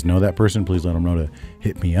if you guys know that person, please let them know to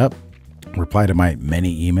hit me up. Reply to my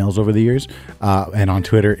many emails over the years. And on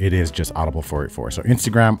Twitter, it is just Audible484. So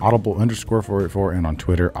Instagram, Audible_484, and on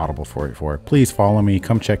Twitter, Audible484. Please follow me.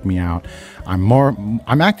 Come check me out.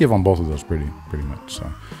 I'm active on both of those pretty much. So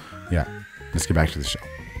yeah, let's get back to the show.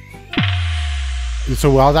 So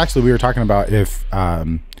we were talking about if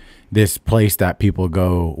this place that people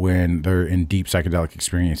go when they're in deep psychedelic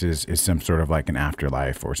experiences is some sort of like an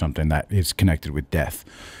afterlife or something that is connected with death.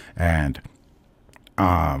 And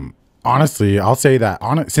honestly, I'll say that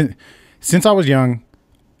since I was young,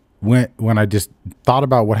 when I just thought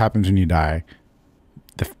about what happens when you die,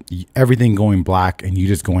 everything going black and you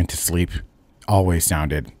just going to sleep always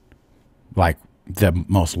sounded like the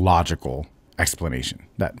most logical explanation,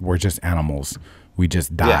 that we're just animals. We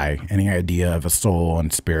just die. Yeah. Any idea of a soul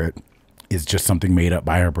and spirit is just something made up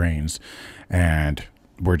by our brains and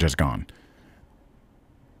we're just gone.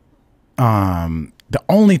 The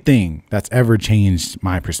only thing that's ever changed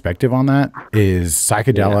my perspective on that is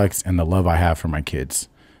psychedelics and the love I have for my kids.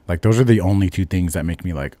 Like, those are the only two things that make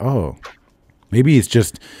me like, oh, maybe it's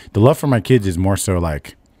just the love for my kids is more so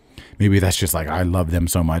like, maybe that's just like, I love them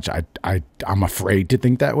so much. I'm afraid to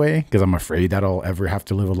think that way because I'm afraid that I'll ever have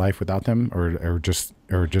to live a life without them or just,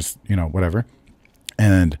 you know, whatever.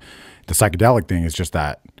 And the psychedelic thing is just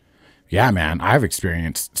that, yeah, man, I've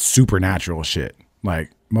experienced supernatural shit.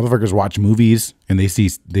 Like, motherfuckers watch movies and they see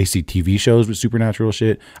TV shows with supernatural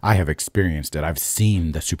shit. I have experienced it. I've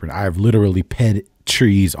seen the I've literally pet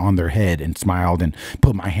trees on their head and smiled and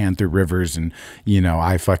put my hand through rivers. And, you know,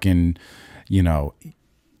 I fucking you know,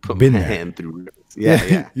 Put been my there. hand through. Yeah,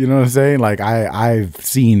 yeah. You know what I'm saying? Like I've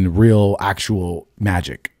seen real actual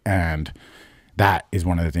magic, and that is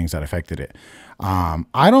one of the things that affected it.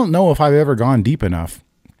 I don't know if I've ever gone deep enough,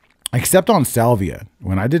 except on salvia.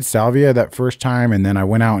 When I did salvia that first time, and then I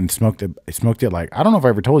went out and smoked it. Like, I don't know if I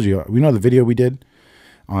ever told you, the video we did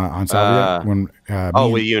on salvia when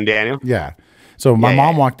with you and Daniel. Yeah. So my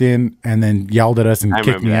mom walked in and then yelled at us and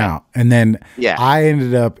kicked me out. And then I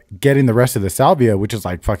ended up getting the rest of the salvia, which is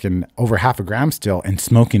like fucking over 0.5 gram still, and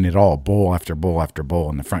smoking it all, bowl after bowl after bowl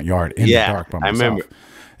in the front yard in the dark by myself.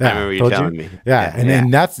 I remember you telling me. Yeah. And then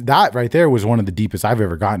that right there was one of the deepest I've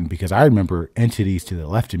ever gotten, because I remember entities to the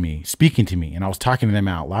left of me speaking to me, and I was talking to them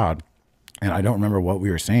out loud, and I don't remember what we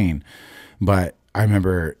were saying, but I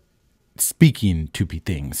remember speaking to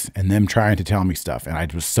things and them trying to tell me stuff, and I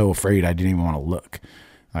was so afraid I didn't even want to look.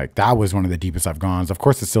 Like, that was one of the deepest I've gone. Of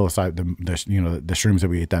course, it's still aside the shrooms that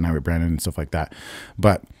we ate that night with Brandon and stuff like that,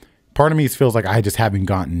 but part of me feels like I just haven't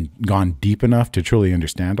gone deep enough to truly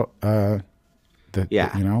understand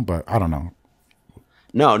but I don't know.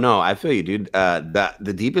 No, I feel you, dude.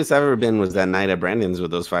 The deepest I've ever been was that night at Brandon's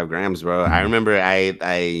with those 5 grams, bro. I remember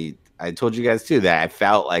I told you guys too that I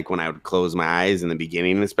felt like when I would close my eyes in the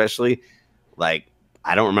beginning, especially, like,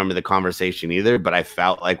 I don't remember the conversation either, but I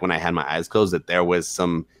felt like when I had my eyes closed that there was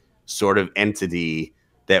some sort of entity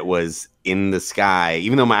that was in the sky,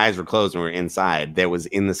 even though my eyes were closed and we were inside, that was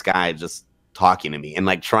in the sky just talking to me and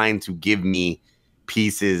like trying to give me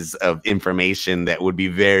pieces of information that would be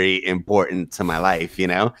very important to my life, you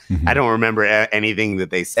know? I don't remember anything that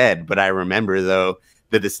they said, but I remember, though,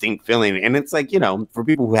 the distinct feeling. And it's like, you know, for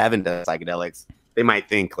people who haven't done psychedelics, they might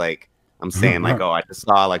think like I'm saying like, oh, I just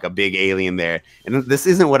saw like a big alien there. And this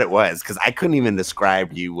isn't what it was, because I couldn't even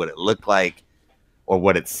describe to you what it looked like or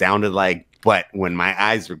what it sounded like. But when my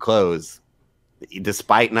eyes were closed,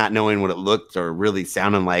 despite not knowing what it looked or really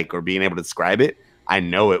sounding like or being able to describe it, I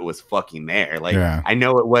know it was fucking there. Like, I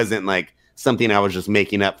know it wasn't like something I was just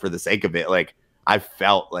making up for the sake of it. Like, I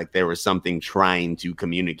felt like there was something trying to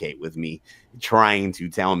communicate with me, trying to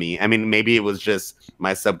tell me. I mean, maybe it was just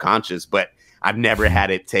my subconscious, but I've never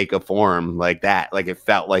had it take a form like that. Like, it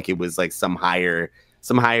felt like it was like some higher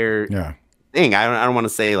thing. I don't want to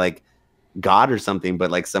say like God or something,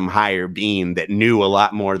 but like some higher being that knew a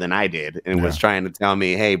lot more than I did and was trying to tell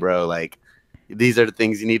me, hey, bro, like, these are the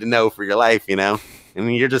things you need to know for your life, you know? I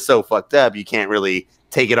mean, you're just so fucked up, you can't really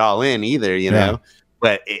take it all in either, you know?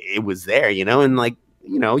 But it was there, you know? And like,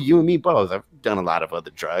 you know, you and me both, I've done a lot of other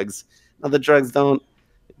drugs. Other drugs don't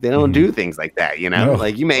do things like that, you know?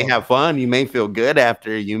 Like, you may have fun, you may feel good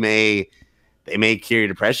after, they may cure your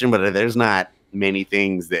depression, but there's not many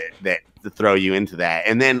things that to throw you into that.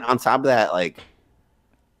 And then on top of that, like,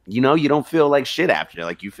 you know, you don't feel like shit after.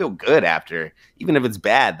 Like, you feel good after, even if it's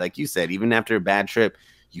bad. Like you said, even after a bad trip,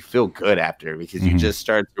 you feel good after, because you just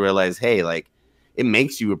start to realize, hey, like, it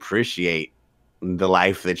makes you appreciate the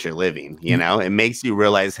life that you're living. You know, it makes you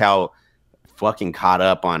realize how fucking caught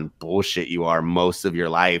up on bullshit you are most of your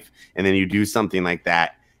life. And then you do something like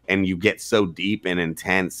that and you get so deep and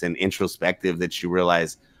intense and introspective that you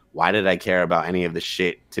realize, why did I care about any of the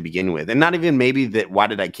shit to begin with? And not even maybe that, why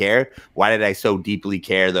did I care? Why did I so deeply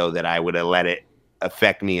care, though, that I would have let it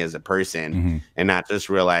affect me as a person and not just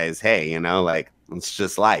realize, hey, you know, like, it's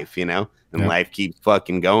just life, you know, and life keeps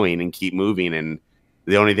fucking going and keep moving. And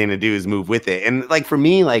the only thing to do is move with it. And like, for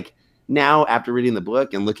me, like, now after reading the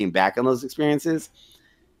book and looking back on those experiences,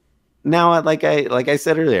 now, like I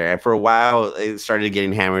said earlier, for a while, it started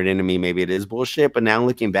getting hammered into me. Maybe it is bullshit, but now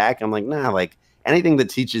looking back, I'm like, nah, like, anything that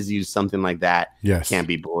teaches you something like that can't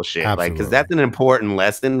be bullshit. Absolutely. Like, because that's an important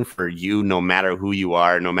lesson for you, no matter who you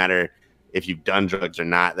are, no matter if you've done drugs or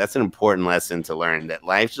not. That's an important lesson to learn, that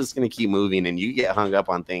life's just going to keep moving and you get hung up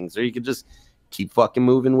on things, or you could just keep fucking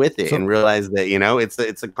moving with it and realize that, you know, it's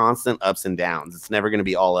a constant ups and downs. It's never going to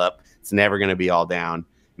be all up. It's never going to be all down.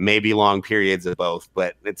 Maybe long periods of both,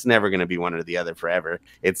 but it's never going to be one or the other forever.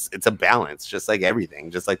 It's a balance, just like everything,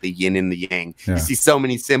 just like the yin and the yang. You see so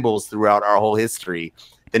many symbols throughout our whole history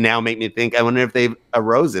that now make me think, I wonder if they've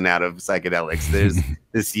arisen out of psychedelics. There's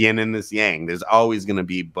this yin and this yang. There's always going to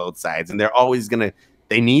be both sides, and they're always going to,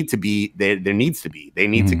 they need to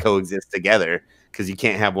coexist together, because you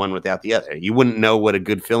can't have one without the other. You wouldn't know what a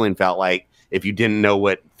good feeling felt like if you didn't know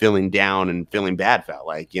what feeling down and feeling bad felt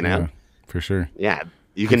like, you know? Yeah, for sure. Yeah.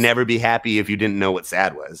 You can never be happy if you didn't know what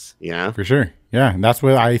sad was, you know? For sure. Yeah. And that's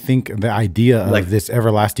what I think the idea of this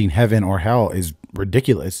everlasting heaven or hell is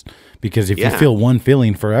ridiculous, because if you feel one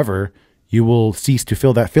feeling forever, you will cease to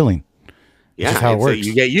feel that feeling. It's just how it works.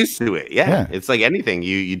 You get used to it. Yeah. Yeah. It's like anything.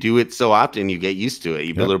 You do it so often, you get used to it.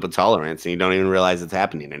 You build up a tolerance, and you don't even realize it's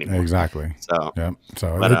happening anymore. Exactly. So, yeah.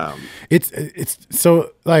 So, but, it's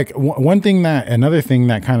so like another thing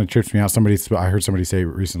that kind of trips me out. I heard somebody say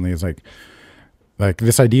recently is like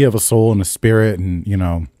this idea of a soul and a spirit, and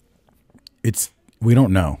we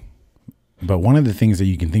don't know. But one of the things that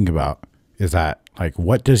you can think about is that, like,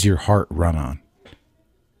 what does your heart run on?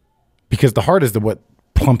 Because the heart is what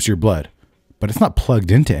pumps your blood, but it's not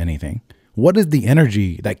plugged into anything. What is the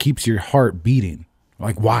energy that keeps your heart beating?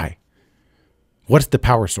 Like, why? What's the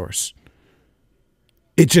power source?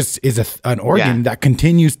 It just is an organ that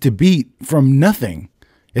continues to beat from nothing.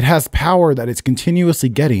 It has power that it's continuously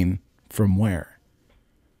getting from where?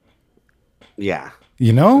 Yeah.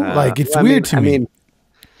 Like, it's weird to me.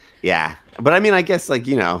 Yeah. But I mean, I guess, like,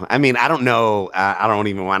 I don't know. I don't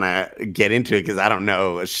even want to get into it because I don't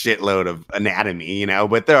know a shitload of anatomy,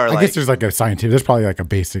 but there are I guess there's like a scientific, there's probably like a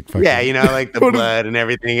basic fucking, like the blood and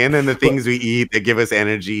everything, and then the things we eat that give us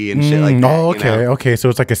energy and shit like that. Oh, okay. Okay. So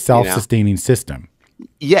it's like a self-sustaining system.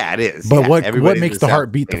 Yeah, it is. But what makes the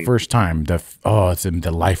heart beat the first time? It's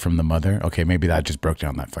the life from the mother. Okay, maybe that just broke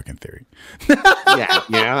down that fucking theory.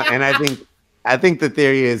 Yeah, and I think the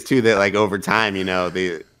theory is too that, like, over time,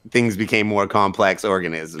 the things became more complex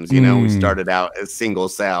organisms. We started out as single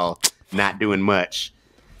cell, not doing much.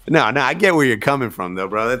 No, I get where you're coming from, though,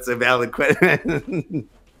 bro. That's a valid question.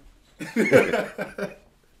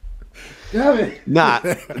 Damn it.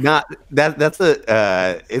 That's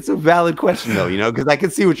it's a valid question, though, because I can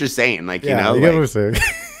see what you're saying. Like, you get what I'm saying.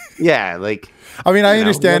 Yeah, like, I mean, I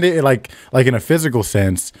understand it like in a physical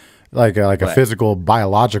sense, like a physical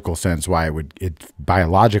biological sense, why it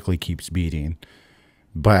biologically keeps beating.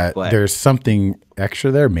 But there's something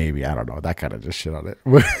extra there, maybe. I don't know. That kind of just shit on it.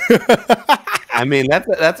 I mean,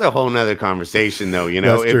 that's a whole nother conversation, though.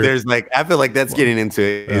 If there's I feel like that's getting into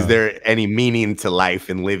it. Is there any meaning to life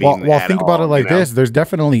and living? Well, think about it like this. There's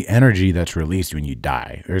definitely energy that's released when you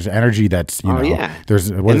die. There's energy that's,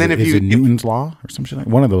 there's, is it Newton's law or some shit? Like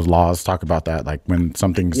one of those laws talk about that, like when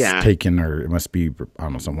something's taken, or it must be, I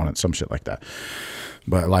don't know, some shit like that.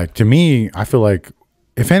 But like, to me, I feel like,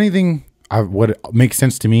 if anything, what makes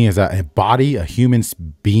sense to me is that a human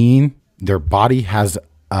being, their body has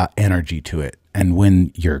energy to it. And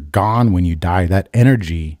when you're gone, when you die, that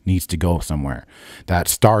energy needs to go somewhere. That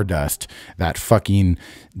stardust, that fucking,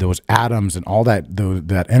 those atoms and all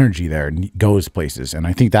that energy there goes places. And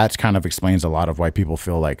I think that's kind of explains a lot of why people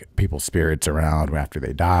feel like people's spirits around after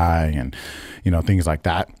they die and, things like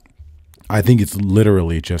that. I think it's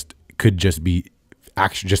literally could just be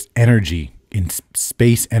actually just energy, in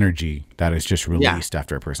space energy, that is just released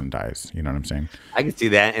after a person dies. You know what I'm saying? I can see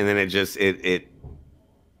that. And then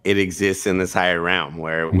it exists in this higher realm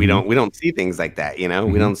where we don't see things like that, we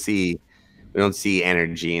don't see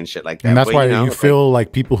energy and shit like that. And that's why you feel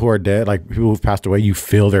like people who are dead, like people who've passed away, you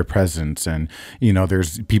feel their presence. And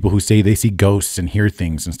there's people who say they see ghosts and hear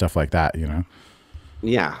things and stuff like that.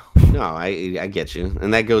 Yeah, no, I get you.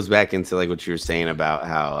 And that goes back into like what you were saying about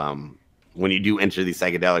how when you do enter these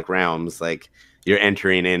psychedelic realms, like, you're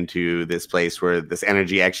entering into this place where this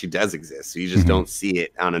energy actually does exist. So you just don't see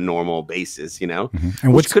it on a normal basis, and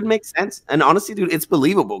which could make sense. And honestly, dude, it's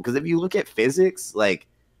believable, because if you look at physics, like,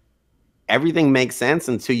 everything makes sense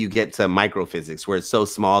until you get to microphysics, where it's so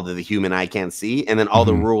small that the human eye can't see, and then all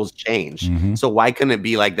the rules change. So why couldn't it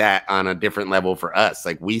be like that on a different level for us?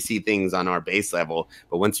 Like, we see things on our base level,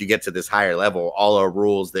 but once you get to this higher level, all our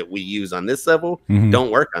rules that we use on this level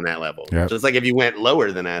don't work on that level. Yep. Just like if you went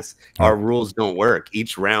lower than us, our rules don't work.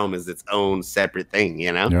 Each realm is its own separate thing,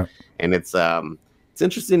 Yep. And it's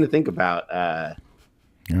interesting to think about.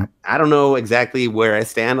 I don't know exactly where I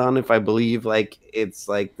stand on if I believe like it's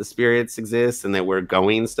like the spirits exist and that we're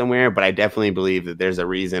going somewhere, but I definitely believe that there's a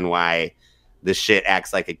reason why this shit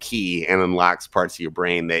acts like a key and unlocks parts of your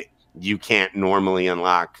brain that you can't normally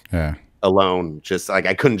unlock alone. Just like,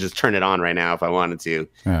 I couldn't just turn it on right now if I wanted to.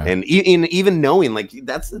 And even knowing, like,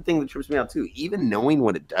 that's the thing that trips me out too. Even knowing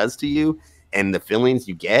what it does to you and the feelings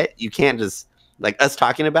you get, you can't just, like, us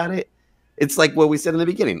talking about it. It's like what we said in the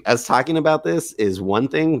beginning. Us talking about this is one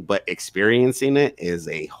thing, but experiencing it is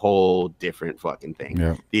a whole different fucking thing.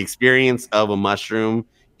 Yeah. The experience of a mushroom,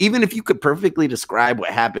 even if you could perfectly describe what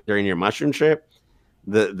happened during your mushroom trip,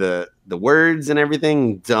 the words and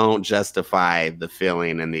everything don't justify the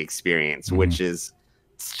feeling and the experience, which is,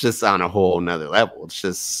 it's just on a whole nother level. It's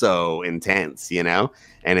just so intense,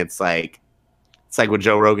 And it's like what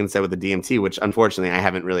Joe Rogan said with the DMT, which unfortunately I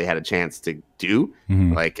haven't really had a chance to do,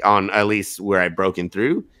 like on at least where I've broken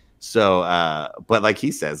through. So, but like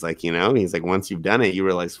he says, like, he's like, once you've done it, you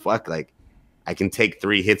realize, fuck, like, I can take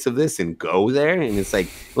 3 hits of this and go there. And it's like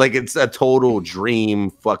it's a total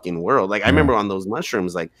dream fucking world. Like I remember on those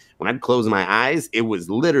mushrooms, like when I'd close my eyes, it was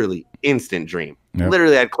literally instant dream.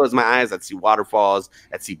 Literally, I'd close my eyes, I'd see waterfalls,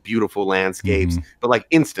 I'd see beautiful landscapes, but like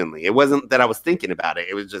instantly. It wasn't that I was thinking about it.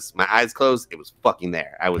 It was just my eyes closed. It was fucking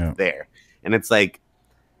there. I was there. And it's like,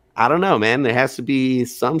 I don't know, man. There has to be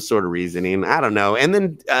some sort of reasoning. I don't know. And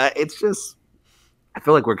then it's just, I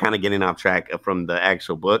feel like we're kind of getting off track from the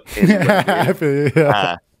actual book.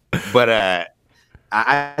 But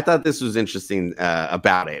I thought this was interesting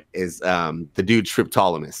about it is the dude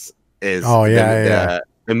Triptolemus is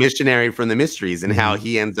the missionary from the mysteries and how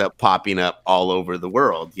he ends up popping up all over the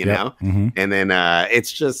world, you know? And then it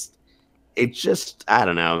just, I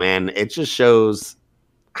don't know, man. It just shows.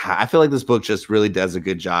 I feel like this book just really does a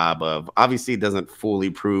good job of, obviously it doesn't fully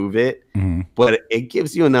prove it, but it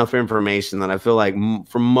gives you enough information that I feel like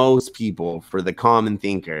for most people, for the common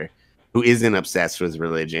thinker who isn't obsessed with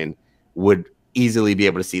religion, would easily be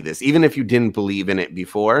able to see this. Even if you didn't believe in it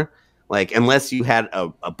before, like unless you had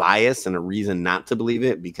a bias and a reason not to believe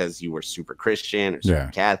it because you were super Christian or super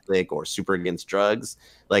Catholic or super against drugs,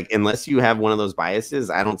 like unless you have one of those biases,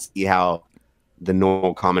 I don't see how the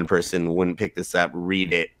normal common person wouldn't pick this up,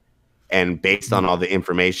 read it, and based on all the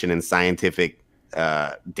information and scientific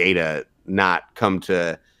data, not come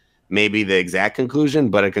to maybe the exact conclusion,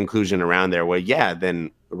 but a conclusion around there where, then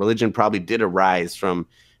religion probably did arise from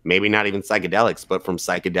maybe not even psychedelics, but from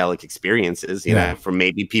psychedelic experiences, you know, from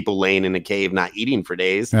maybe people laying in a cave, not eating for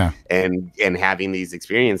days and having these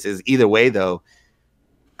experiences. Either way, though,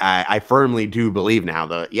 I firmly do believe now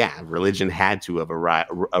that, religion had to have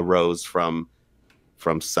arose from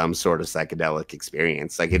some sort of psychedelic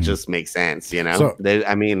experience. Like it just makes sense, you know? So,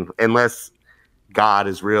 I mean, unless God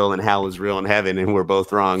is real and hell is real in heaven and we're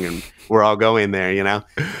both wrong and we're all going there, you know?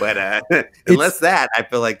 But unless that, I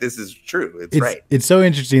feel like this is true. It's right. It's so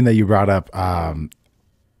interesting that you brought up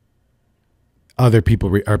other people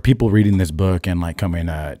people reading this book and like coming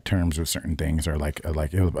to terms with certain things, or like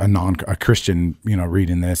a Christian, you know,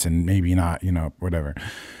 reading this and maybe not, you know, whatever.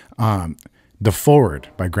 The foreword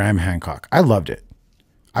by Graham Hancock, I loved it.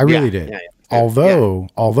 I really did. Although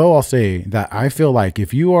I'll say that I feel like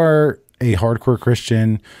if you are a hardcore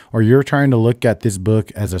Christian or you're trying to look at this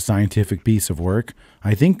book as a scientific piece of work,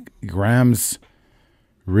 I think Graham's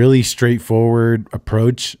really straightforward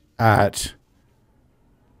approach at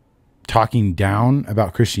talking down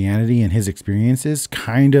about Christianity and his experiences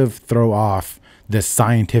kind of throw off the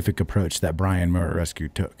scientific approach that BrIan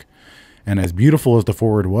Muraresku took. And as beautiful as the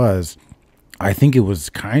foreword was, I think it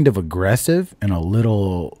was kind of aggressive and a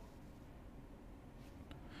little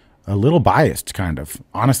biased, kind of,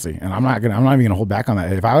 honestly. And I'm not even gonna hold back on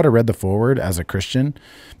that. If I would have read the foreword as a Christian,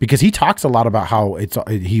 because he talks a lot about how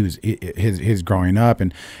his growing up,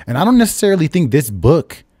 and I don't necessarily think this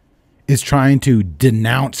book is trying to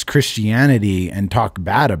denounce Christianity and talk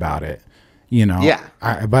bad about it, you know.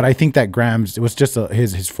 But I think that Graham's, it was just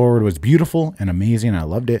his foreword was beautiful and amazing. I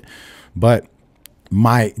loved it, but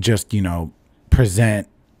might just, you know, present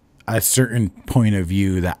a certain point of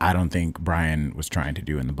view that I don't think BrIan was trying to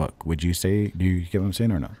do in the book. Would you say, do you get what I'm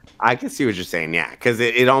saying or not? I can see what you're saying. Yeah. Cause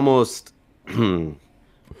it almost,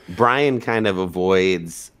 BrIan kind of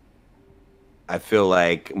avoids, I feel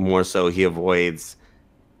like more so he avoids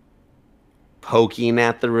poking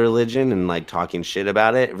at the religion and like talking shit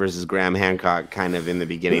about it, versus Graham Hancock kind of in the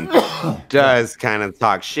beginning does kind of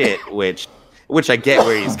talk shit, which I get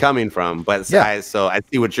where he's coming from, but I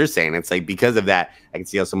see what you're saying. It's like, because of that, I can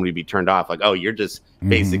see how somebody would be turned off. Like, oh, you're just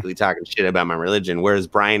basically talking shit about my religion. Whereas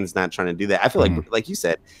BrIan's not trying to do that. I feel like you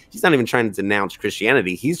said, he's not even trying to denounce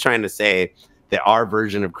Christianity. He's trying to say that our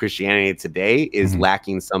version of Christianity today is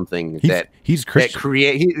lacking something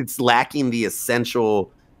it's lacking the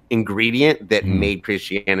essential ingredient that made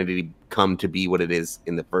Christianity come to be what it is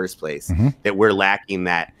in the first place. That we're lacking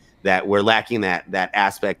that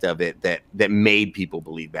aspect of it that made people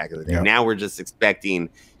believe back in the day. Now we're just expecting,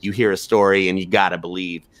 you hear a story and you gotta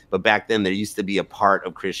believe. But back then there used to be a part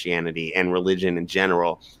of Christianity and religion in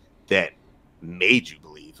general that made you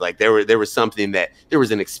believe. Like there was something there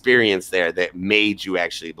was an experience there that made you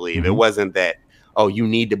actually believe. It wasn't that, oh, you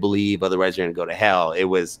need to believe, otherwise you're gonna go to hell. It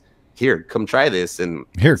was, here, come try this, and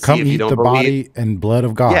here, come eat the body and blood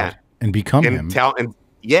of God and become him.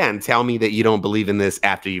 And tell me that you don't believe in this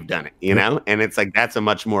after you've done it, you know? And it's like, that's a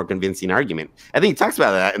much more convincing argument. I think he talks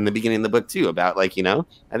about that in the beginning of the book too, about like, you know,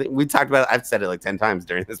 I think we talked about, I've said it like 10 times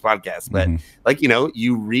during this podcast, but like, you know,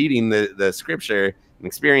 you reading the scripture and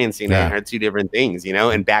experiencing it are two different things, you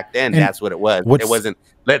know? And back then that's what it was. It wasn't,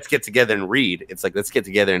 let's get together and read. It's like, let's get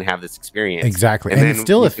together and have this experience. Exactly. And it's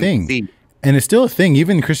still a thing. And it's still a thing,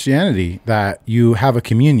 even in Christianity, that you have a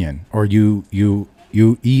communion or you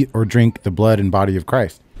eat or drink the blood and body of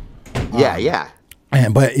Christ. Yeah.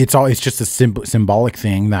 But it's just a symbolic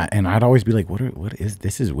thing that, and I'd always be like, what is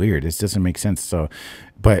this? Is weird. This doesn't make sense. So,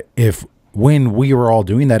 but when we were all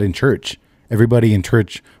doing that in church, everybody in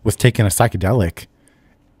church was taking a psychedelic,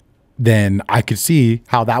 then I could see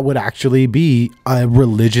how that would actually be a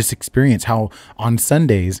religious experience. How on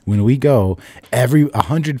Sundays when we go,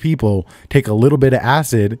 100 people take a little bit of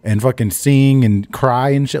acid and fucking sing and cry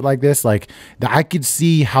and shit like this. Like I could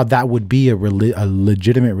see how that would be a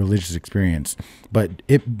legitimate religious experience. But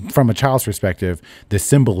from a child's perspective, the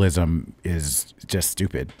symbolism is just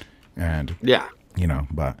stupid. And yeah,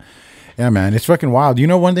 but yeah, man, it's fucking wild.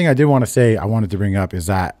 One thing I did want to say, I wanted to bring up is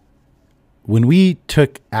that when we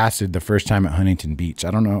took acid the first time at Huntington Beach, I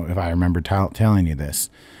don't know if I remember telling you this,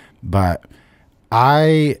 but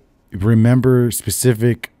I remember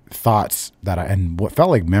specific thoughts and what felt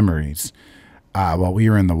like memories while we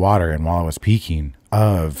were in the water and while I was peeking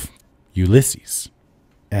of Ulysses.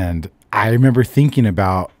 And I remember thinking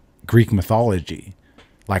about Greek mythology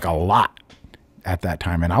like a lot at that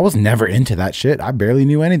time. And I was never into that shit. I barely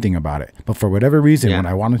knew anything about it. But for whatever reason, when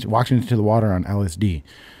I walked into the water on LSD,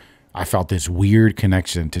 I felt this weird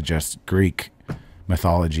connection to just Greek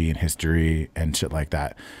mythology and history and shit like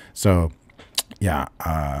that. So, yeah,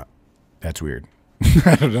 that's weird.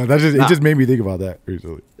 I don't know. It just made me think about that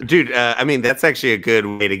recently. Dude, I mean, that's actually a good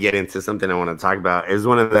way to get into something I want to talk about. Is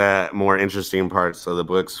one of the more interesting parts of the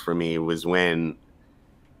books for me was when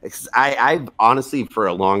I've honestly, for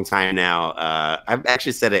a long time now, I've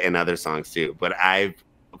actually said it in other songs too, but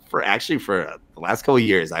for the last couple of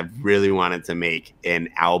years, I've really wanted to make an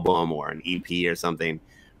album or an EP or something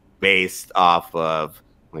based off of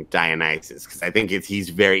like Dionysus, because I think he's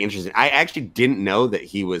very interesting. I actually didn't know that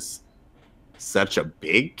he was such a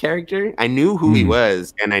big character. I knew who he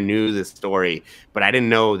was and I knew the story, but I didn't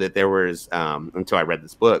know that there was until I read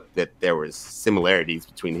this book that there was similarities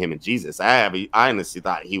between him and Jesus. I honestly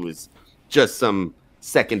thought he was just some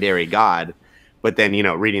secondary god. But then,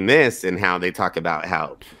 reading this and how they talk about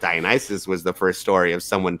how Dionysus was the first story of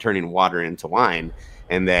someone turning water into wine,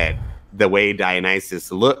 and that the way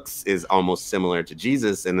Dionysus looks is almost similar to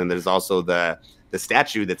Jesus. And then there's also the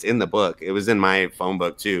statue that's in the book. It was in my phone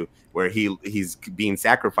book too, where he's being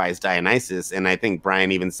sacrificed, Dionysus. And I think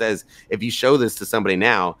Brian even says, if you show this to somebody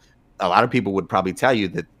now, a lot of people would probably tell you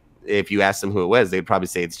that if you asked them who it was, they'd probably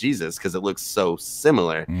say it's Jesus because it looks so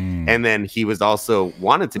similar. And then he was also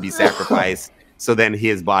wanted to be sacrificed. So then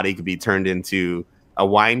his body could be turned into a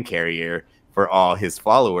wine carrier for all his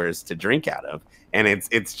followers to drink out of. And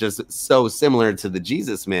it's just so similar to the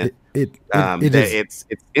Jesus myth. It's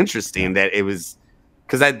interesting that it was,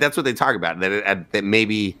 because that's what they talk about, that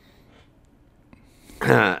maybe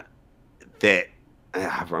I'm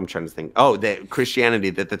trying to think. Oh, that Christianity,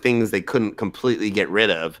 that the things they couldn't completely get rid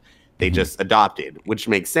of, they just adopted, which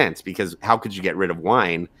makes sense, because how could you get rid of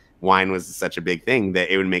wine? Wine was such a big thing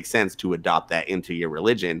that it would make sense to adopt that into your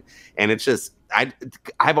religion. And it's just,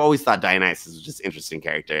 I've always thought Dionysus was just an interesting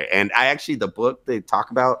character. And the book they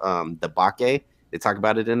talk about, the Bacchae, they talk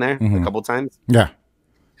about it in there a couple times. Yeah.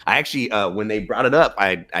 I actually, when they brought it up,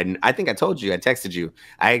 I think I told you, I texted you.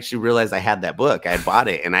 I actually realized I had that book. I had bought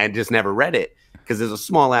it and I had just never read it because there's a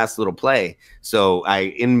small ass little play. So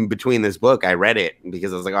in between this book, I read it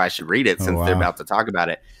because I was like, oh, I should read it since they're about to talk about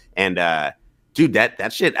it. And, dude,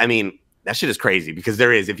 that shit, I mean, that shit is crazy, because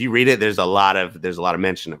if you read it, there's a lot of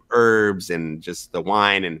mention of herbs and just the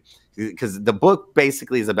wine, and because the book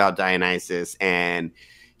basically is about Dionysus, and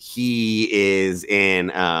he is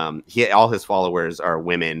in all his followers are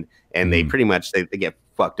women, and they pretty much they get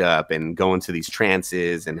fucked up and go into these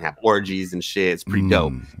trances and have orgies and shit. It's pretty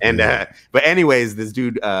dope. And but anyways, this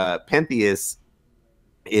dude Pentheus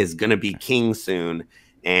is gonna be king soon,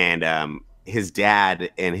 and his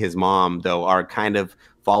dad and his mom, though, are kind of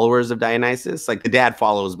followers of Dionysus. Like the dad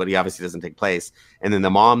follows, but he obviously doesn't take place. And then the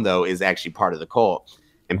mom, though, is actually part of the cult.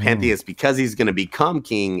 And Pentheus, because he's gonna become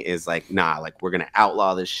king, is like, nah, like we're gonna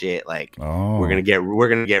outlaw this shit. Like we're gonna get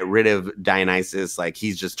rid of Dionysus. Like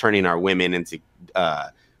he's just turning our women into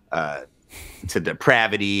to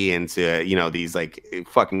depravity and to these like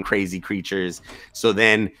fucking crazy creatures. So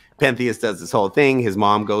then Pentheus does this whole thing. His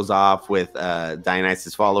mom goes off with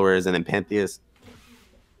Dionysus followers, and then Pentheus.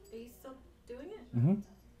 Are you still doing it?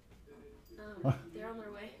 They're on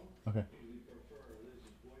their way. Okay.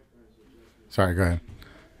 Sorry, go ahead.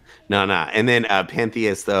 No. And then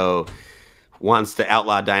Pentheus, though, wants to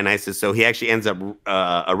outlaw Dionysus. So he actually ends up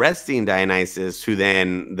arresting Dionysus, who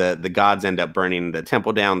then the gods end up burning the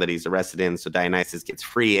temple down that he's arrested in. So Dionysus gets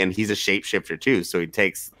free, and he's a shapeshifter too. So he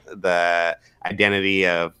takes the identity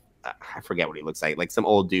of, I forget what he looks like some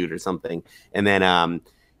old dude or something. And then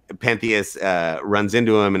Pentheus runs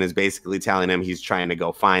into him and is basically telling him he's trying to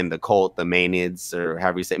go find the cult, the Maenads, or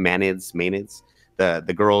however you say, Maenads.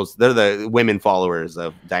 The girls, they're the women followers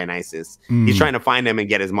of Dionysus. He's trying to find them and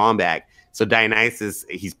get his mom back. So Dionysus,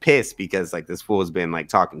 he's pissed because like this fool has been like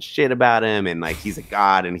talking shit about him and like he's a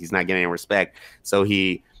god and he's not getting any respect. So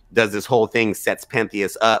he does this whole thing, sets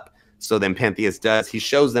Pentheus up. So then Pentheus he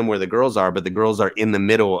shows them where the girls are, but the girls are in the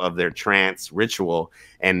middle of their trance ritual,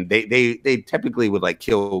 and they typically would like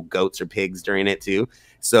kill goats or pigs during it too.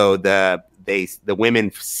 So the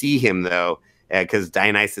women see him though, because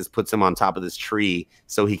Dionysus puts him on top of this tree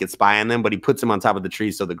so he could spy on them, but he puts him on top of the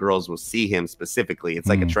tree so the girls will see him specifically. It's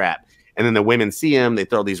like a trap. And then the women see him, they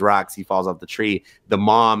throw these rocks, he falls off the tree. The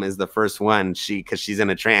mom is the first one, because she's in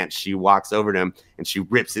a trance, she walks over to him and she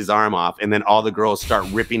rips his arm off. And then all the girls start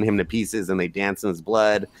ripping him to pieces and they dance in his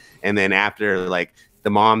blood. And then after, like, the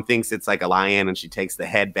mom thinks it's like a lion and she takes the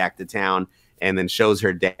head back to town and then shows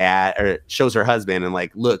her dad, or shows her husband and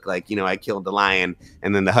like, look, like, you know, I killed the lion.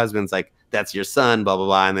 And then the husband's like, that's your son, blah, blah,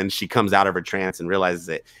 blah. And then she comes out of her trance and realizes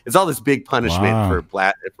it. It's all this big punishment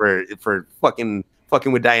for fucking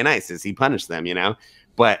with Dionysus. He punished them, you know.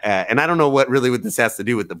 But and I don't know what this has to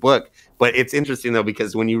do with the book, but it's interesting though,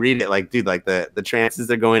 because when you read it, like, dude, like the trances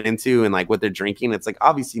they're going into and like what they're drinking, it's like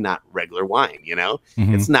obviously not regular wine, you know.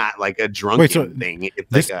 It's not like a drunken thing.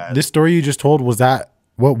 It's this story you just told, was that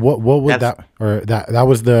what was that, or that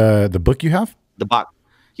was the book you have? The Bacchae.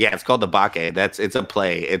 Yeah, it's called the Bacchae. It's a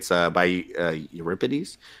play. It's by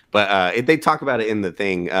Euripides, but they talk about it in the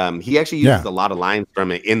thing. He actually uses a lot of lines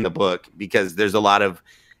from it in the book because there's a lot of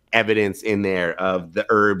evidence in there of the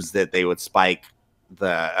herbs that they would spike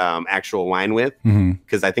the actual wine with,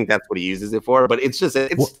 because I think that's what he uses it for. But it's just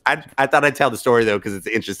I thought I'd tell the story though because it's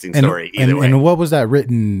an interesting story. Either way. And what was that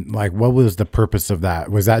written? Like, what was the purpose of that?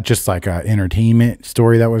 Was that just like an entertainment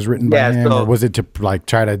story that was written by him, or was it to like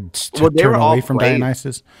try to turn away from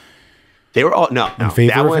Dionysus? They were all no.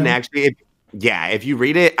 That one actually. Yeah, if you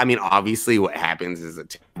read it, I mean, obviously, what happens is a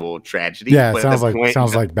terrible tragedy. Yeah, it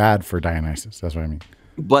sounds like bad for Dionysus. That's what I mean.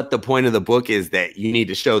 But the point of the book is that you need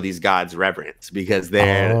to show these gods reverence because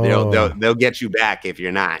they'll get you back if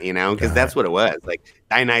you're not, you know, because that's what it was. Like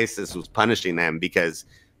Dionysus was punishing them because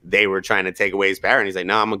they were trying to take away his power, and he's like,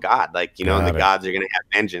 "No, I'm a god." Like, you know, and the gods are gonna have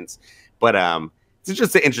vengeance. But it's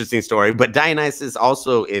just an interesting story. But Dionysus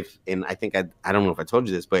also, I think I don't know if I told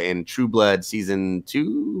you this, but in True Blood season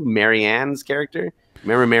 2, Marianne's character,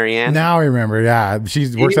 remember Marianne? Now I remember. Yeah,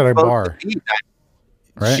 she works at a bar.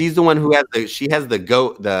 Right? She's the one who has the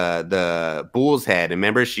goat, the bull's head.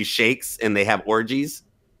 Remember, she shakes and they have orgies.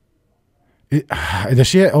 Does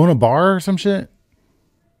she own a bar or some shit?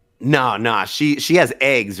 No. She has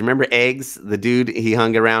eggs. Remember eggs? The dude, he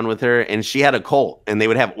hung around with her, and she had a cult, and they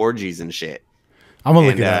would have orgies and shit. I'm gonna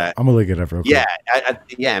look it up. I'm gonna look it up real quick.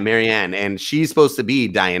 Yeah, Marianne, and she's supposed to be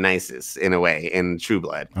Dionysus in a way in True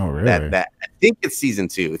Blood. Oh, really? That I think it's season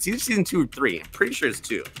 2. It's either season 2 or 3. I'm pretty sure it's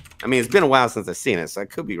 2. I mean, it's been a while since I've seen it, so I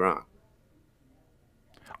could be wrong.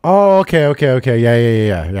 Oh, okay.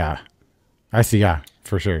 Yeah. I see. Yeah,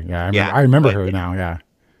 for sure. Yeah, I remember her now. Yeah.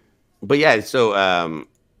 But yeah, so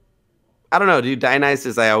I don't know, dude.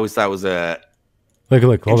 Dionysus, I always thought was a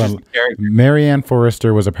Look, hold on. Marianne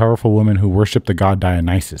Forrester was a powerful woman who worshipped the god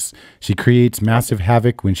Dionysus. She creates massive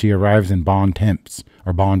havoc when she arrives in Bon Temps,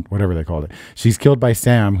 or Bon, whatever they called it. She's killed by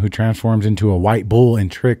Sam, who transforms into a white bull and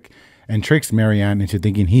tricks Marianne into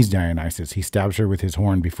thinking he's Dionysus. He stabs her with his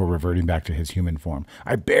horn before reverting back to his human form.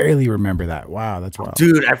 I barely remember that. Wow, that's wild.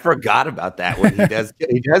 Dude, I forgot about that when he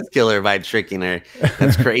does kill her by tricking her.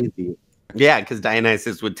 That's crazy. Yeah, because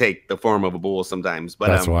Dionysus would take the form of a bull sometimes. But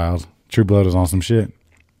that's wild. True Blood is on some shit.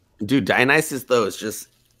 Dude, Dionysus though is just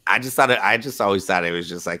I just always thought it was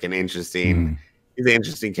just like an interesting he's an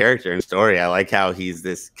interesting character and story. I like how he's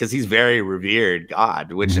this because he's very revered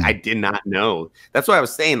god, which I did not know. That's why I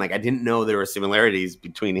was saying, like, I didn't know there were similarities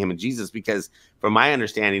between him and Jesus, because from my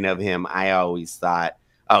understanding of him, I always thought,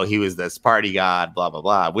 oh, he was this party god, blah, blah,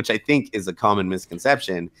 blah, which I think is a common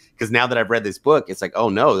misconception. Because now that I've read this book, it's like, oh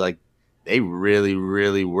no, like they really,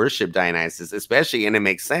 really worship Dionysus, especially, and it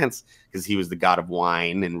makes sense because he was the god of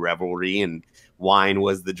wine and revelry, and wine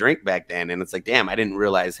was the drink back then. And it's like, damn, I didn't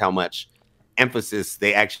realize how much emphasis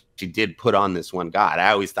they actually did put on this one god.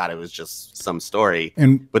 I always thought it was just some story,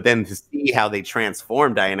 but then to see how they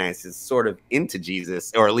transformed Dionysus sort of into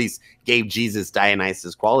Jesus, or at least gave Jesus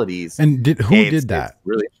Dionysus qualities. And who did that?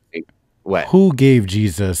 Really interesting. What? Who gave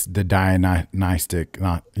Jesus the Dionysic?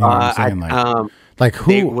 Not, you know what I'm saying? Like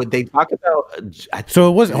who would they talk about? So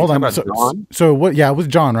it was, did they hold talk on. about John? So what? Yeah, it was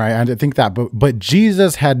John, right? I didn't think that, but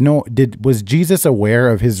Jesus had was Jesus aware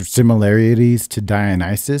of his similarities to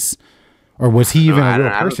Dionysus, or was he even a real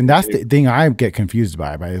person? That's the thing I get confused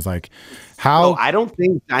by. Is like how. Oh, I don't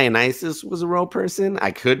think Dionysus was a real person.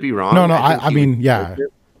 I could be wrong. No, I mean, yeah.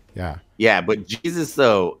 But Jesus,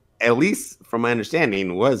 though, at least from my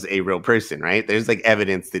understanding, was a real person, right? There's like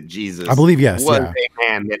evidence that Jesus, I believe, yes, was a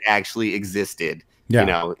man that actually existed.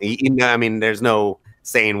 Yeah. I mean, there's no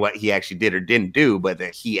saying what he actually did or didn't do, but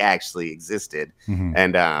that he actually existed. Mm-hmm.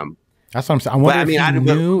 And that's what I'm saying. I wonder if he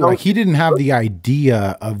knew, like he didn't have the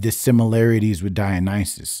idea of the similarities with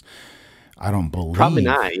Dionysus. I don't believe. Probably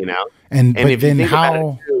not, And but then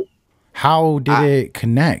how did it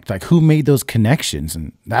connect? Like who made those connections?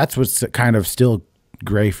 And that's what's kind of still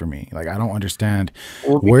gray for me. Like I don't understand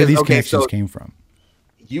where these connections came from.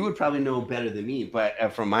 You would probably know better than me,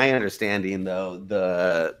 but from my understanding, though,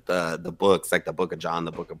 the books, like the Book of John,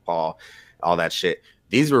 the Book of Paul, all that shit,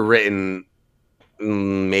 these were written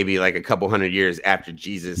maybe like a couple hundred years after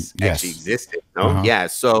Jesus actually existed. No? Yeah,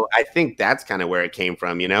 so I think that's kind of where it came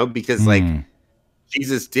from, because like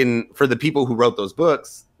Jesus didn't, for the people who wrote those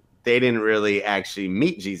books, they didn't really actually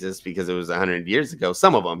meet Jesus because it was 100 years ago.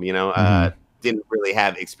 Some of them, didn't really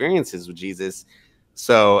have experiences with Jesus.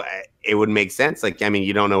 So it would make sense. Like, I mean,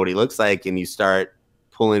 you don't know what he looks like and you start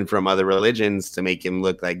pulling from other religions to make him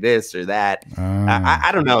look like this or that. I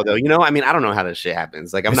don't know though. I mean, I don't know how this shit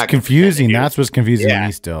happens. Like, I'm not confusing. That's what's confusing to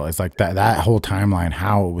me still. It's like that whole timeline,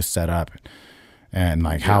 how it was set up and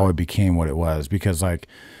like how it became what it was. Because like,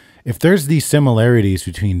 if there's these similarities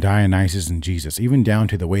between Dionysus and Jesus, even down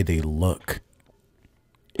to the way they look,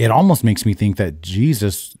 it almost makes me think that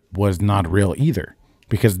Jesus was not real either.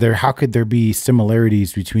 Because how could there be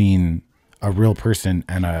similarities between a real person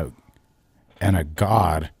and a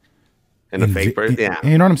god and a fake person? Yeah,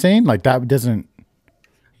 you know what I'm saying? Like that doesn't.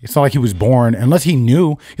 It's not like he was born unless he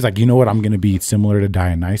knew. He's like, you know what? I'm going to be similar to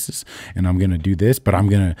Dionysus, and I'm going to do this. But I'm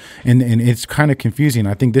going to, and it's kind of confusing.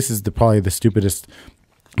 I think this is probably the stupidest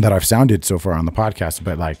that I've sounded so far on the podcast.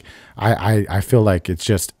 But like, I feel like it's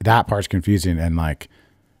just that part's confusing, and like,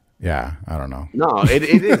 yeah, I don't know. No, it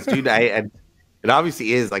is, dude. It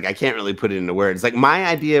obviously is. Like, I can't really put it into words. Like, my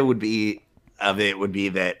idea would be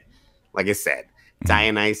that, like I said,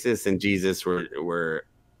 Dionysus and Jesus were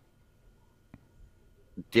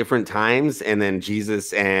different times, and then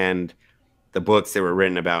Jesus and the books that were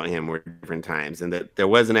written about him were different times, and that there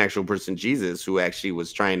was an actual person, Jesus, who actually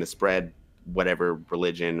was trying to spread whatever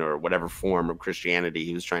religion or whatever form of Christianity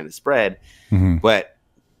he was trying to spread. But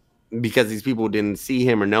because these people didn't see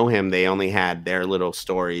him or know him, they only had their little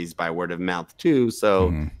stories by word of mouth too.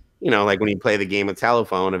 So, like when you play the game of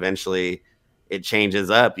telephone, eventually it changes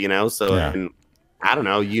up, So and I don't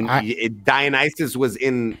know, Dionysus was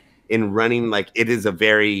in running, like it is a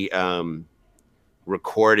very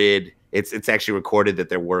recorded. It's actually recorded that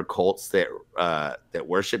there were cults that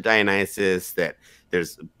worship Dionysus, that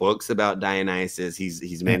there's books about Dionysus.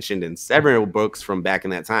 He's mentioned in several books from back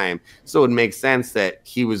in that time. So it makes sense that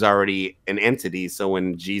he was already an entity. So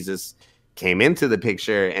when Jesus came into the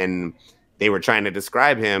picture and they were trying to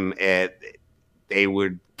describe him, they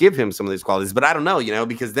would give him some of these qualities. But I don't know,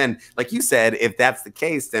 because then, like you said, if that's the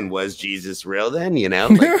case, then was Jesus real then,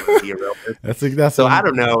 Like, was he a real person? That's so I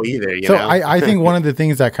don't know either, So I think one of the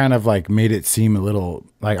things that kind of like made it seem a little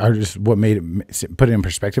like, or just what made it put it in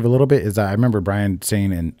perspective a little bit is that I remember Brian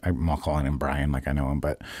saying, and I'm not calling him Brian like I know him,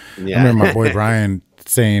 but I remember my boy Brian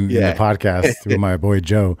saying in the podcast with my boy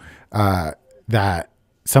Joe that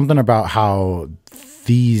something about how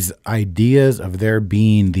these ideas of there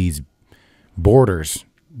being these borders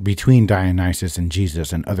between Dionysus and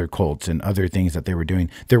Jesus and other cults and other things that they were doing,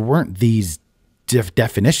 there weren't these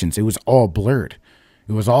definitions. It was all blurred.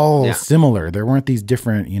 It was all similar. There weren't these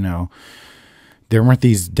different, there weren't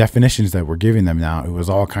these definitions that we're giving them now. It was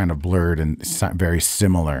all kind of blurred and very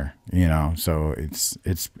similar, so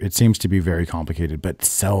it seems to be very complicated, but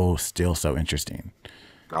still so interesting.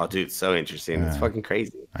 Oh, dude, so interesting. It's fucking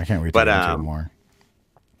crazy. I can't wait to get into it more.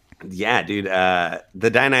 Yeah, dude. The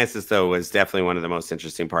Dionysus, though, was definitely one of the most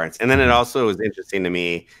interesting parts. And then it also was interesting to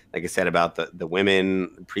me, like I said, about the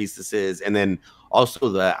women priestesses. And then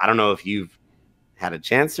also I don't know if you've had a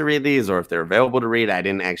chance to read these or if they're available to read. I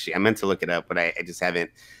meant to look it up, but I just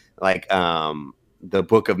haven't. Like the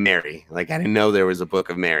Book of Mary. Like, I didn't know there was a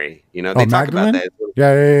Book of Mary. They talk Magdalene? about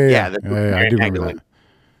that. Yeah. The Book of Mary, I do remember Magdalene. that.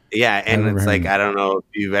 Yeah, and it's like, I don't know if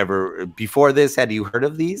you've ever, before this, had you heard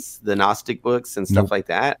of the Gnostic books and stuff like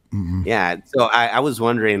that? Mm-hmm. Yeah, so I was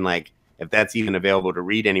wondering, like, if that's even available to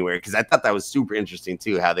read anywhere. Because I thought that was super interesting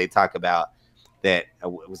too, how they talk about that.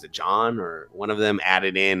 Was it John or one of them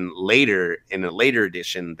added in later in a later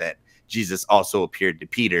edition that Jesus also appeared to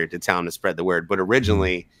Peter to tell him to spread the word, but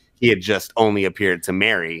originally he had just only appeared to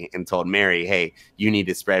Mary and told Mary, hey, you need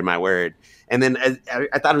to spread my word. And then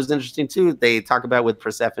I thought it was interesting too, they talk about with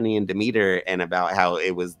Persephone and Demeter and about how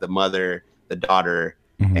it was the mother, the daughter,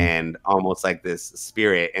 and almost like this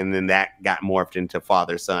spirit. And then that got morphed into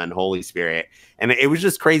Father, Son, Holy Spirit. And it was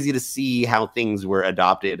just crazy to see how things were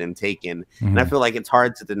adopted and taken. And I feel like it's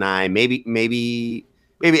hard to deny. Maybe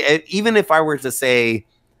even if I were to say,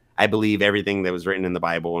 I believe everything that was written in the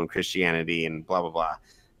Bible and Christianity and blah, blah, blah.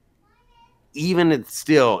 Even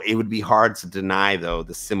it would be hard to deny, though,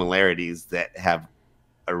 the similarities that have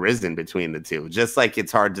arisen between the two. Just like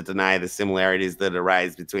it's hard to deny the similarities that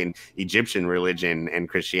arise between Egyptian religion and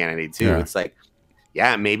Christianity, too. Yeah. It's like,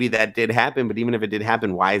 yeah, maybe that did happen, but even if it did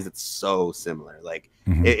happen, why is it so similar? Like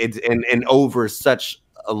it's and over such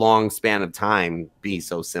a long span of time be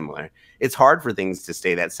so similar. It's hard for things to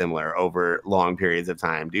stay that similar over long periods of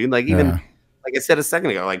time, dude. Like even like I said a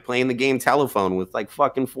second ago, like playing the game telephone with like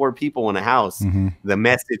fucking 4 people in a house, the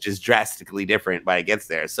message is drastically different by it gets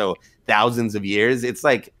there. So thousands of years, it's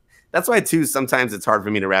like, that's why too, sometimes it's hard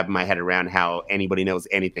for me to wrap my head around how anybody knows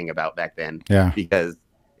anything about back then. Yeah. Because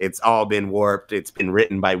it's all been warped. It's been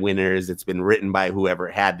written by winners. It's been written by whoever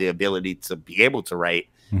had the ability to be able to write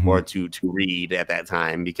or to read at that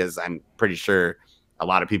time, because I'm pretty sure a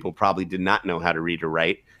lot of people probably did not know how to read or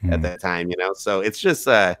write at that time, you know? So it's just,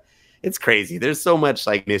 it's crazy. There's so much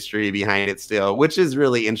like mystery behind it still, which is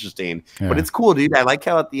really interesting. Yeah. But it's cool, dude. I like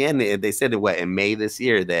how at the end they said in May this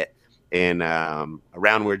year that in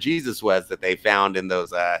around where Jesus was, that they found in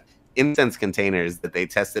those incense containers that they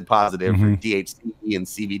tested positive for THC and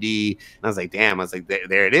CBD. And I was like, damn. I was like,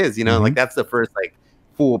 there it is. You know, like that's the first like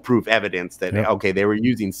foolproof evidence that okay, they were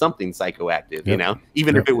using something psychoactive, you know,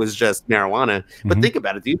 even if it was just marijuana. But think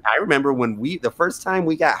about it, dude. I remember when the first time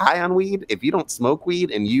we got high on weed, if you don't smoke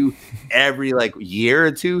weed and you every like year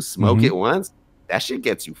or two smoke it once, that shit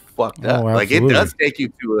gets you fucked up. Like it does take you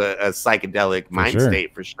to a psychedelic mind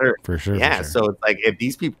state for sure. Yeah. So it's like if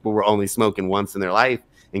these people were only smoking once in their life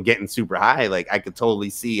and getting super high, like I could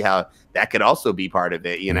totally see how that could also be part of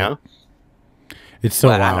it, you know? It's so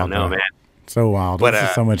wild. I don't know, man. So wild. But this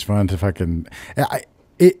is so much fun to fucking.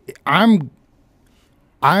 I'm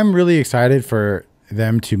really excited for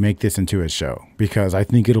them to make this into a show, because I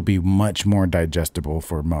think it'll be much more digestible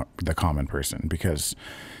for the common person. Because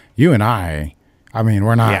you and I mean,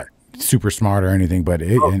 we're not super smart or anything, but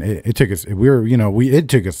it took us. We were, it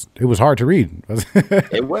took us. It was hard to read.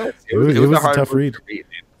 It was a tough read.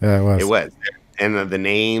 Yeah, it was. It was. And the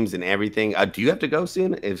names and everything. Do you have to go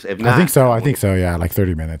soon? If not, I think so. Yeah, like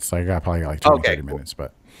 30 minutes. Like I probably got like 30 minutes.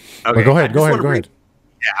 But go ahead. Go ahead.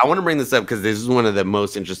 Yeah, I want to bring this up because this is one of the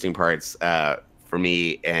most interesting parts for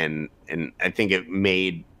me, and I think it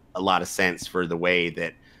made a lot of sense for the way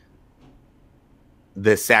that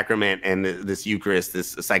the sacrament and this Eucharist,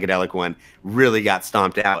 this psychedelic one, really got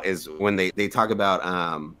stomped out. Is when they talk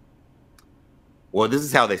about well, this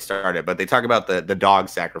is how they started, but they talk about the dog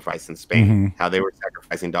sacrifice in Spain, how they were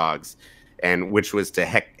sacrificing dogs, and which was to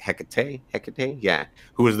Hecate, yeah,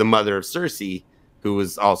 who was the mother of Circe, who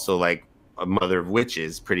was also like a mother of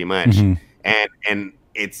witches, pretty much. And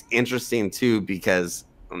it's interesting too, because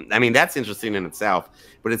I mean that's interesting in itself,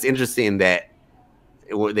 but it's interesting that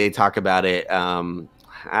they talk about it.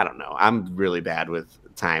 I don't know. I'm really bad with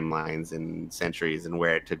timelines and centuries and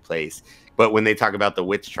where it took place. But when they talk about the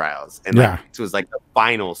witch trials, and like, it was like the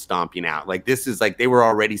final stomping out, like this is like they were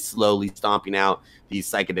already slowly stomping out these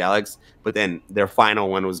psychedelics, but then their final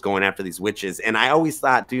one was going after these witches. And I always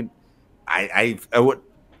thought, dude, I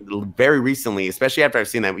very recently, especially after I've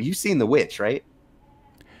seen that, you've seen The Witch, right?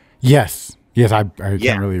 Yes. I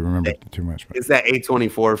can't really remember too much. But. It's that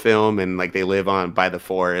A24 film, and like they live by the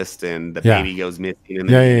forest, and the baby goes missing. In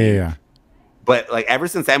the yeah. But like ever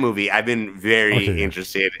since that movie, I've been very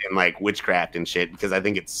interested in like witchcraft and shit, because I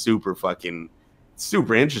think it's super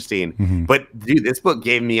interesting. But dude, this book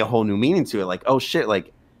gave me a whole new meaning to it. Like, oh shit,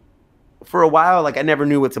 like for a while, like I never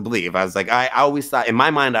knew what to believe. I was like, I always thought in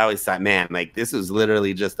my mind, man, like this is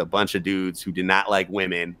literally just a bunch of dudes who did not like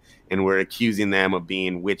women and were accusing them of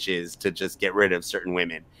being witches to just get rid of certain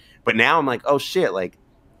women. But now I'm like, oh shit, like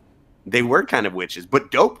they were kind of witches, but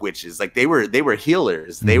dope witches. Like they were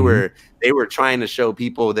healers. They were trying to show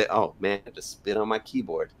people that, oh man, I just spit on my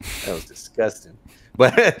keyboard. That was disgusting.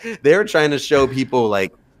 But they were trying to show people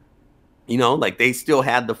like You know, like they still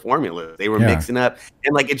had the formula. They were mixing up,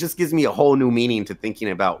 and like it just gives me a whole new meaning to thinking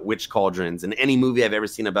about witch cauldrons. And any movie I've ever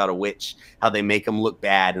seen about a witch, how they make them look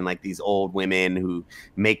bad, and like these old women who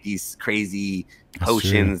make these crazy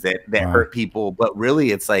potions that hurt people. But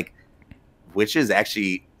really, it's like witches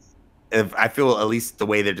actually, if I feel at least the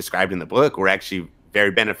way they're described in the book, were actually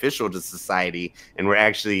very beneficial to society, and were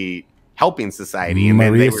actually helping society. And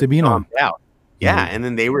then they were stomped out. Yeah, and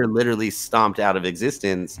then they were literally stomped out of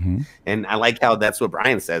existence. And I like how that's what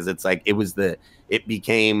BrIan says. It's like it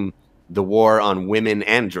became the war on women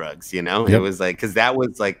and drugs, you know? It was like, because that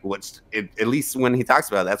was like at least when he talks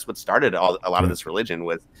about it, that's what started a lot of this religion,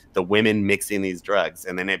 was the women mixing these drugs.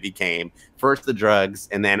 And then it became first the drugs,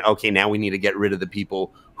 and then, okay, now we need to get rid of the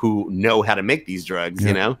people who know how to make these drugs,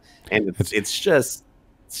 you know? And it's just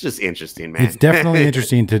interesting, man. It's definitely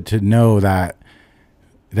interesting to know that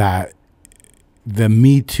the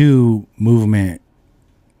Me Too movement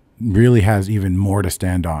really has even more to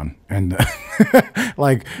stand on. And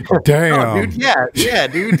like, damn. Oh, dude, yeah,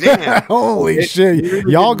 dude, damn. Holy shit.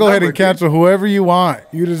 Y'all go ahead and cancel whoever you want.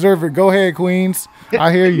 You deserve it. Go ahead, Queens.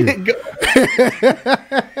 I hear you.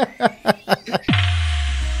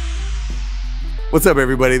 What's up,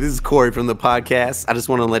 everybody? This is Corey from the podcast. I just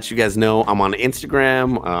want to let you guys know I'm on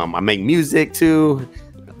Instagram. I make music too.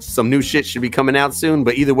 Some new shit should be coming out soon,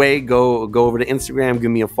 but either way, go over to Instagram, give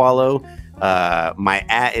me a follow. My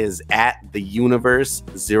 @ is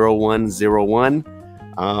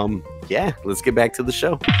 @theuniverse0101. Yeah, let's get back to the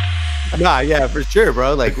show. Nah, yeah, for sure,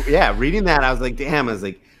 bro. Like, yeah, reading that, I was like, damn. I was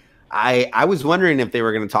like, I was wondering if they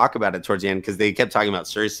were going to talk about it towards the end, because they kept talking about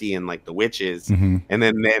Cersei and like the witches, and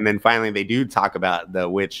then finally they do talk about the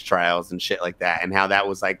witch trials and shit like that, and how that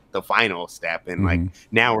was like the final step, and like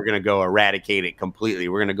now we're going to go eradicate it completely.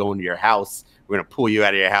 We're going to go into your house, we're going to pull you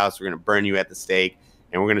out of your house, we're going to burn you at the stake,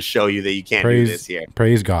 and we're going to show you that you can't do this here.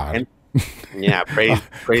 Praise God. And, yeah, praise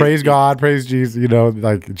God, praise Jesus. You know,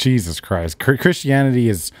 like Jesus Christ. Christianity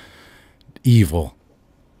is evil.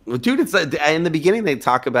 Well, dude, it's in the beginning they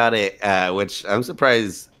talk about it, which I'm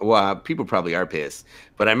surprised. Well, people probably are pissed,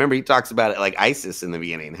 but I remember he talks about it like ISIS in the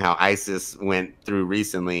beginning, how ISIS went through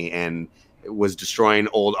recently and was destroying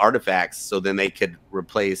old artifacts, so then they could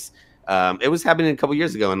replace. It was happening a couple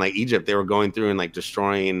years ago in like Egypt. They were going through and like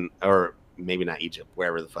destroying, or maybe not Egypt,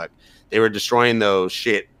 wherever the fuck they were destroying those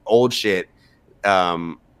old shit.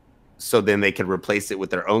 So then they could replace it with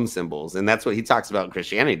their own symbols. And that's what he talks about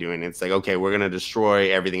Christianity doing. It's like, okay, we're going to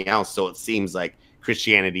destroy everything else. So it seems like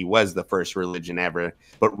Christianity was the first religion ever.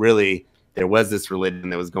 But really, there was this religion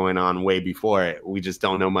that was going on way before it. We just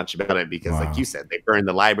don't know much about it because, like you said, they burned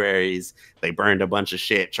the libraries. They burned a bunch of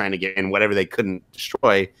shit trying to get in whatever they couldn't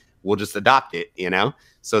destroy. We'll just adopt it, you know?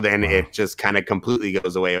 So then it just kind of completely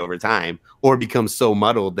goes away over time, or becomes so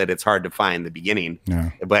muddled that it's hard to find the beginning. Yeah.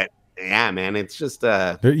 But yeah, man, it's just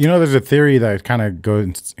you know, there's a theory that kind of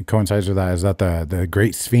coincides with that, is that the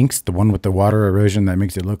Great Sphinx, the one with the water erosion that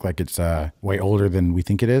makes it look like it's way older than we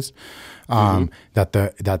think it is, that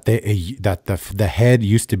the head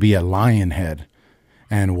used to be a lion head,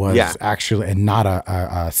 and was actually, and not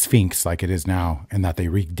a sphinx like it is now, and that they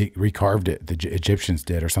recarved it, the Egyptians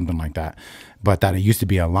did, or something like that, but that it used to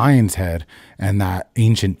be a lion's head, and that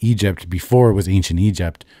ancient Egypt, before it was ancient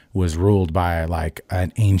Egypt, was ruled by like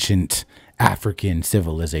an ancient African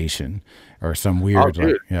civilization or some weird,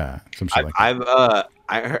 some shit like that.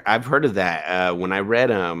 I've heard of that. When I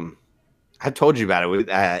read I told you about it.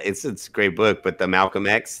 It's a great book, but the Malcolm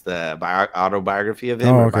X, the autobiography of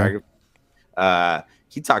him.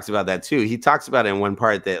 He talks about that too. He talks about it in one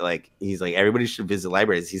part that like he's like, everybody should visit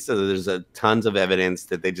libraries. He says there's tons of evidence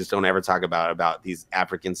that they just don't ever talk about these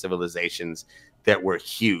African civilizations that were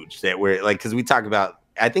huge, that were like, because we talk about,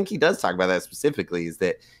 I think he does talk about that specifically, is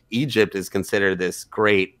that Egypt is considered this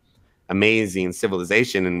great, amazing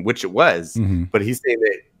civilization, in which it was. But he's saying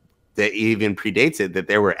that even predates it, that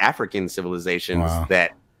there were African civilizations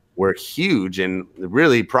that were huge and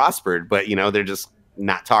really prospered, but you know, they're just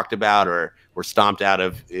not talked about, or were stomped out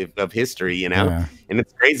of history, you know. And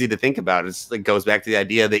it's crazy to think about. It goes back to the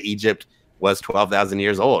idea that Egypt was 12,000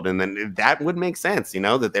 years old, and then that would make sense, you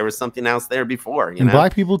know, that there was something else there before. You know?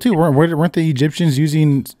 Black people too. Weren't the Egyptians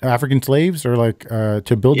using African slaves, or like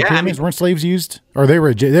to build the pyramids? Weren't slaves used, or they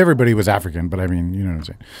were? Everybody was African, but I mean, you know what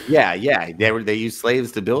I'm saying? Yeah. They used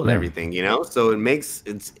slaves to build everything, you know. So it makes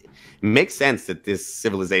sense that this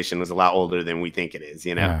civilization was a lot older than we think it is,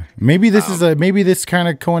 you know. Yeah. Maybe this kind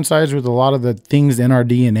of coincides with a lot of the things in our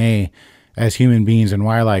DNA as human beings, and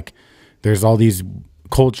why like there's all these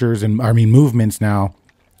cultures and movements now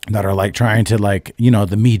that are like trying to like, you know,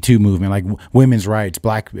 the Me Too movement, like women's rights,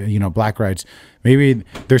 black rights. Maybe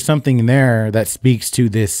there's something in there that speaks to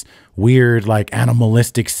this weird, like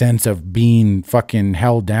animalistic sense of being fucking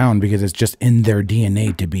held down because it's just in their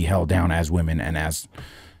DNA to be held down as women and as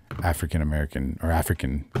African American or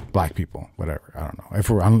African black people, whatever. I don't know. If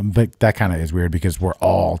we're like, that kind of is weird because we're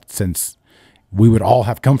all, since we would all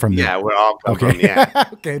have come from there. Yeah, we're all come from, yeah.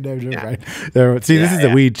 Okay, no, right. See, this is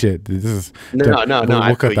the weed shit. This is no.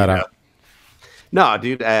 We'll cut that out. No,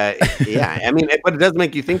 dude. Yeah, I mean, but it does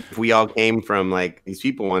make you think if we all came from like these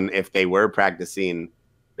people, and if they were practicing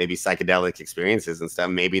maybe psychedelic experiences and stuff,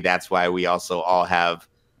 maybe that's why we also all have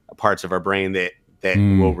parts of our brain that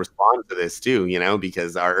will respond to this too, you know,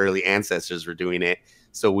 because our early ancestors were doing it.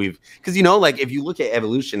 So because, you know, like if you look at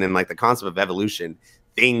evolution and like the concept of evolution,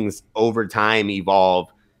 things over time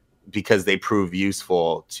evolve because they prove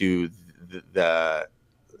useful to the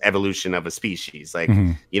evolution of a species. Like,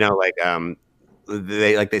 you know,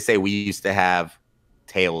 like, they say we used to have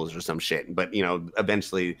tails or some shit, but you know,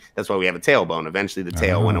 eventually that's why we have a tailbone. Eventually the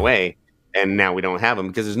tail went away and now we don't have them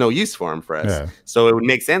because there's no use for them for us. Yeah. So it would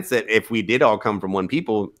make sense that if we did all come from one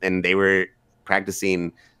people and they were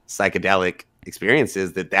practicing psychedelic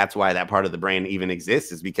experiences, that's why that part of the brain even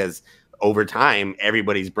exists, is because over time,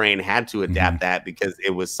 everybody's brain had to adapt that because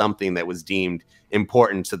it was something that was deemed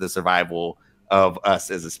important to the survival of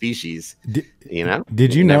us as a species. You know?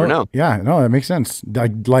 Did you know? Yeah, no, that makes sense.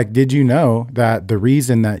 Like, did you know that the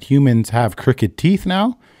reason that humans have crooked teeth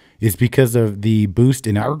now is because of the boost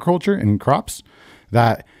in agriculture and crops?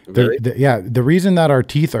 That really? The reason that our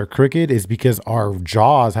teeth are crooked is because our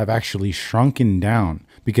jaws have actually shrunken down,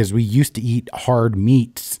 because we used to eat hard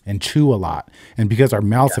meats and chew a lot. And because our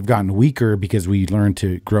mouths have gotten weaker because we learned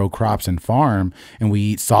to grow crops and farm and we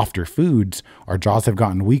eat softer foods, our jaws have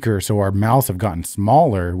gotten weaker. So our mouths have gotten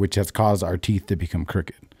smaller, which has caused our teeth to become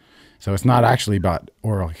crooked. So it's not actually about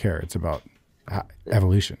oral care. It's about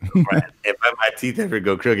evolution. Right. If my teeth ever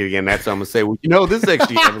go crooked again, that's what I'm going to say. Well, you know, this is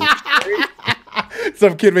actually evolution.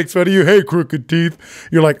 Some kid makes fun of you. Hey, crooked teeth.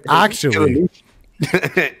 You're like, actually.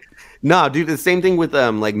 No, dude, the same thing with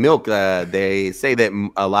like milk. They say that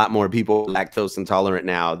a lot more people are lactose intolerant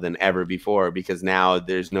now than ever before, because now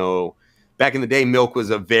there's no, back in the day, milk was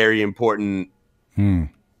a very important,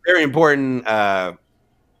 I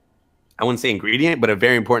wouldn't say ingredient, but a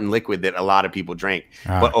very important liquid that a lot of people drank.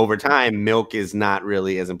 But over time, milk is not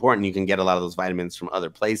really as important. You can get a lot of those vitamins from other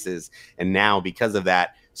places. And now because of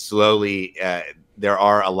that, slowly, there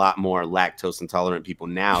are a lot more lactose intolerant people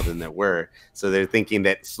now than there were. So they're thinking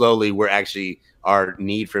that slowly our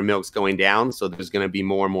need for milk's going down. So there's going to be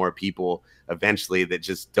more and more people eventually that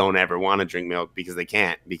just don't ever want to drink milk because they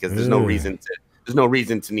can't, because there's no reason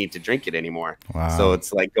to need to drink it anymore. Wow. So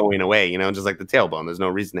it's like going away, you know, just like the tailbone. There's no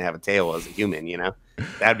reason to have a tail as a human, you know.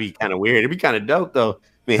 That'd be kind of weird. It'd be kind of dope though. I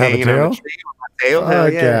mean, hanging on a tree with my tail. Oh,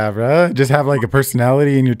 yeah, bro. Just have like a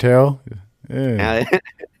personality in your tail. Yeah.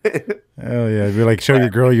 Hell yeah. If you're like, show your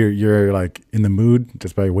girl you're like in the mood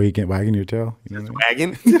just by wagging your tail. You know just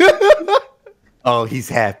wagging? Oh, he's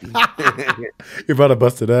happy. You're about to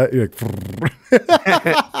bust it out. You're like,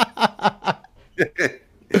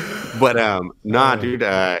 but nah, dude.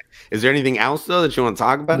 Is there anything else though that you want to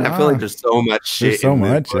talk about? I feel like there's so much shit. There's so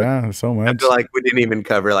much, yeah, so much. I feel like we didn't even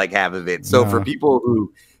cover like half of it. So for people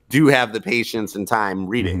who do have the patience and time,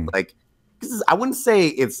 read it. Like, I wouldn't say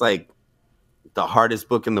it's like the hardest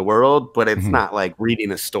book in the world, but it's not like reading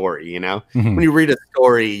a story, you know. When you read a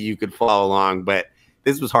story, you could follow along, but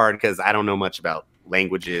this was hard because I don't know much about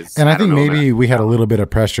languages. And I think maybe we had a little bit of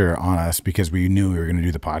pressure on us because we knew we were going to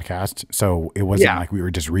do the podcast. So it wasn't like we were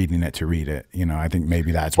just reading it to read it. You know, I think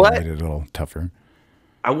maybe that's what made it a little tougher.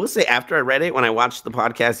 I will say, after I read it, when I watched the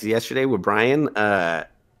podcast yesterday with Brian, I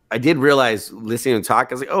did realize, listening to talk,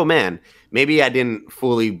 I was like, oh man, maybe I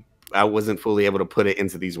wasn't fully able to put it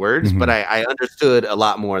into these words, but I understood a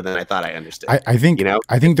lot because I thought I understood. I think, you know,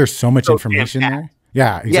 I think there's so much information there.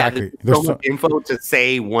 Yeah, exactly. Yeah, there's so much info to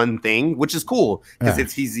say one thing, which is cool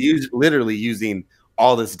because he's literally using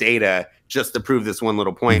all this data just to prove this one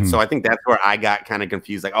little point. So I think that's where I got kind of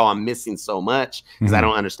confused. Like, oh, I'm missing so much because I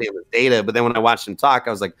don't understand the data. But then when I watched him talk,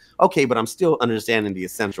 I was like, okay, but I'm still understanding the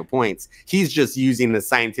essential points. He's just using the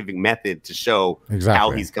scientific method to show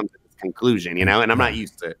how he's come to this conclusion, you know, and I'm not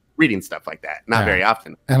used to reading stuff like that, not very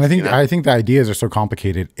often. And I think the ideas are so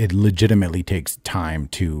complicated, it legitimately takes time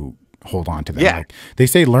to hold on to them. Yeah. Like they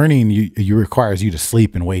say learning you requires you to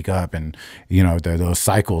sleep and wake up, and you know those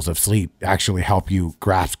cycles of sleep actually help you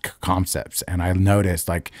grasp concepts. And I noticed,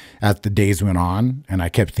 like, as the days went on and I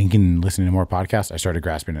kept thinking and listening to more podcasts, I started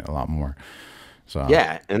grasping it a lot more. So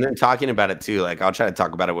yeah, and then talking about it too, like I'll try to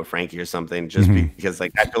talk about it with Frankie or something, just because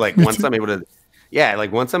like I feel like once I'm able to,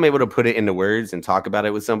 like once I'm able to put it into words and talk about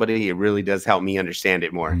it with somebody, it really does help me understand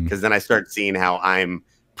it more. Because then I start seeing how I'm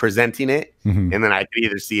presenting it, and then I can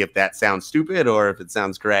either see if that sounds stupid or if it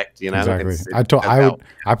sounds correct. You know, exactly.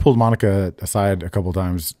 I pulled Monica aside a couple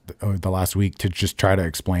times the last week to just try to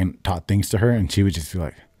explain taught things to her, and she would just be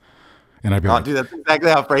like, and I'd be like, dude, that's exactly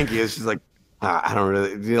how Frankie is. She's like, I don't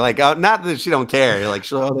really like, not that she don't care. You're like,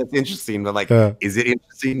 sure, that's interesting, but like, is it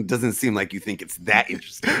interesting? Doesn't seem like you think it's that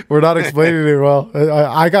interesting. We're not explaining it well.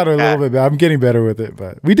 I got a little bit. I'm getting better with it,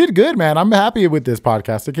 but we did good, man. I'm happy with this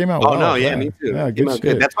podcast. It came out well. Oh no, yeah, me too. Yeah,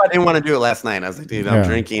 good. That's why I didn't want to do it last night. I was like, dude, I'm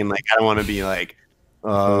drinking. Like, I don't want to be like,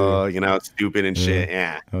 you know, stupid and shit.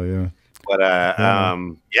 Yeah. Oh yeah. But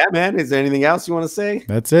yeah, man. Is there anything else you want to say?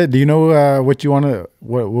 That's it. Do you know what you want to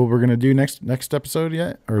what we're gonna do next episode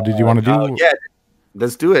yet, or did you want to do? Yeah,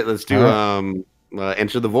 let's do it. Let's do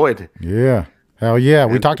Enter the Void. Yeah, hell yeah.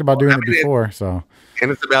 We talked about doing it before, so.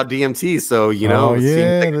 And it's about DMT, so you know. Oh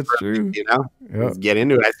yeah, that's true. You know, let's get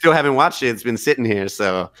into it. I still haven't watched it. It's been sitting here,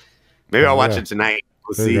 so maybe I'll watch it tonight.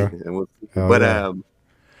 We'll see.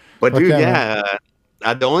 But dude,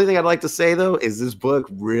 the only thing I'd like to say though is this book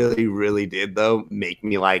really, really did though make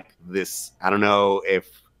me like this. I don't know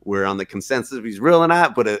if we're on the consensus if he's real or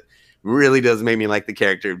not, but it really does make me like the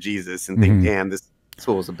character of Jesus and think, damn, this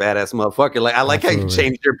fool's a badass motherfucker. Like I like how you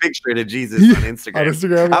changed your picture to Jesus on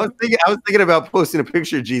Instagram. I was thinking about posting a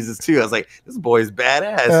picture of Jesus too. I was like, this boy's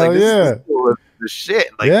badass. Like this is the shit.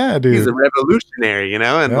 Like dude. He's a revolutionary, you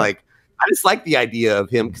know, and like I just like the idea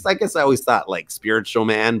of him because I guess I always thought like spiritual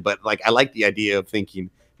man, but like I like the idea of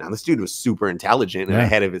thinking, now this dude was super intelligent and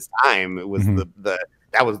ahead of his time. It was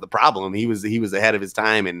that was the problem. He was ahead of his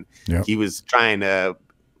time, and he was trying to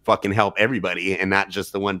fucking help everybody and not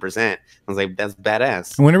just the 1%. I was like, that's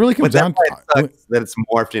badass. And when it really comes down to that, it's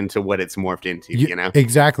morphed into what it's morphed into. You know,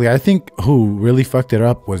 exactly. I think who really fucked it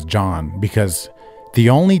up was John, because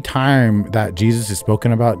the only time that Jesus is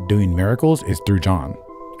spoken about doing miracles is through John.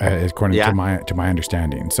 According to my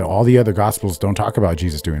understanding. So all the other gospels don't talk about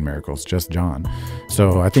Jesus doing miracles, just John.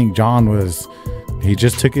 So I think John he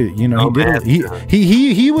just took it, you know,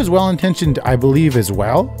 he was well intentioned, I believe, as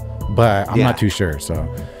well, but I'm not too sure.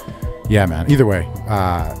 So yeah, man. Either way,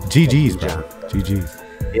 GG's, bro. GG's.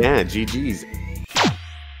 Yeah, GG's.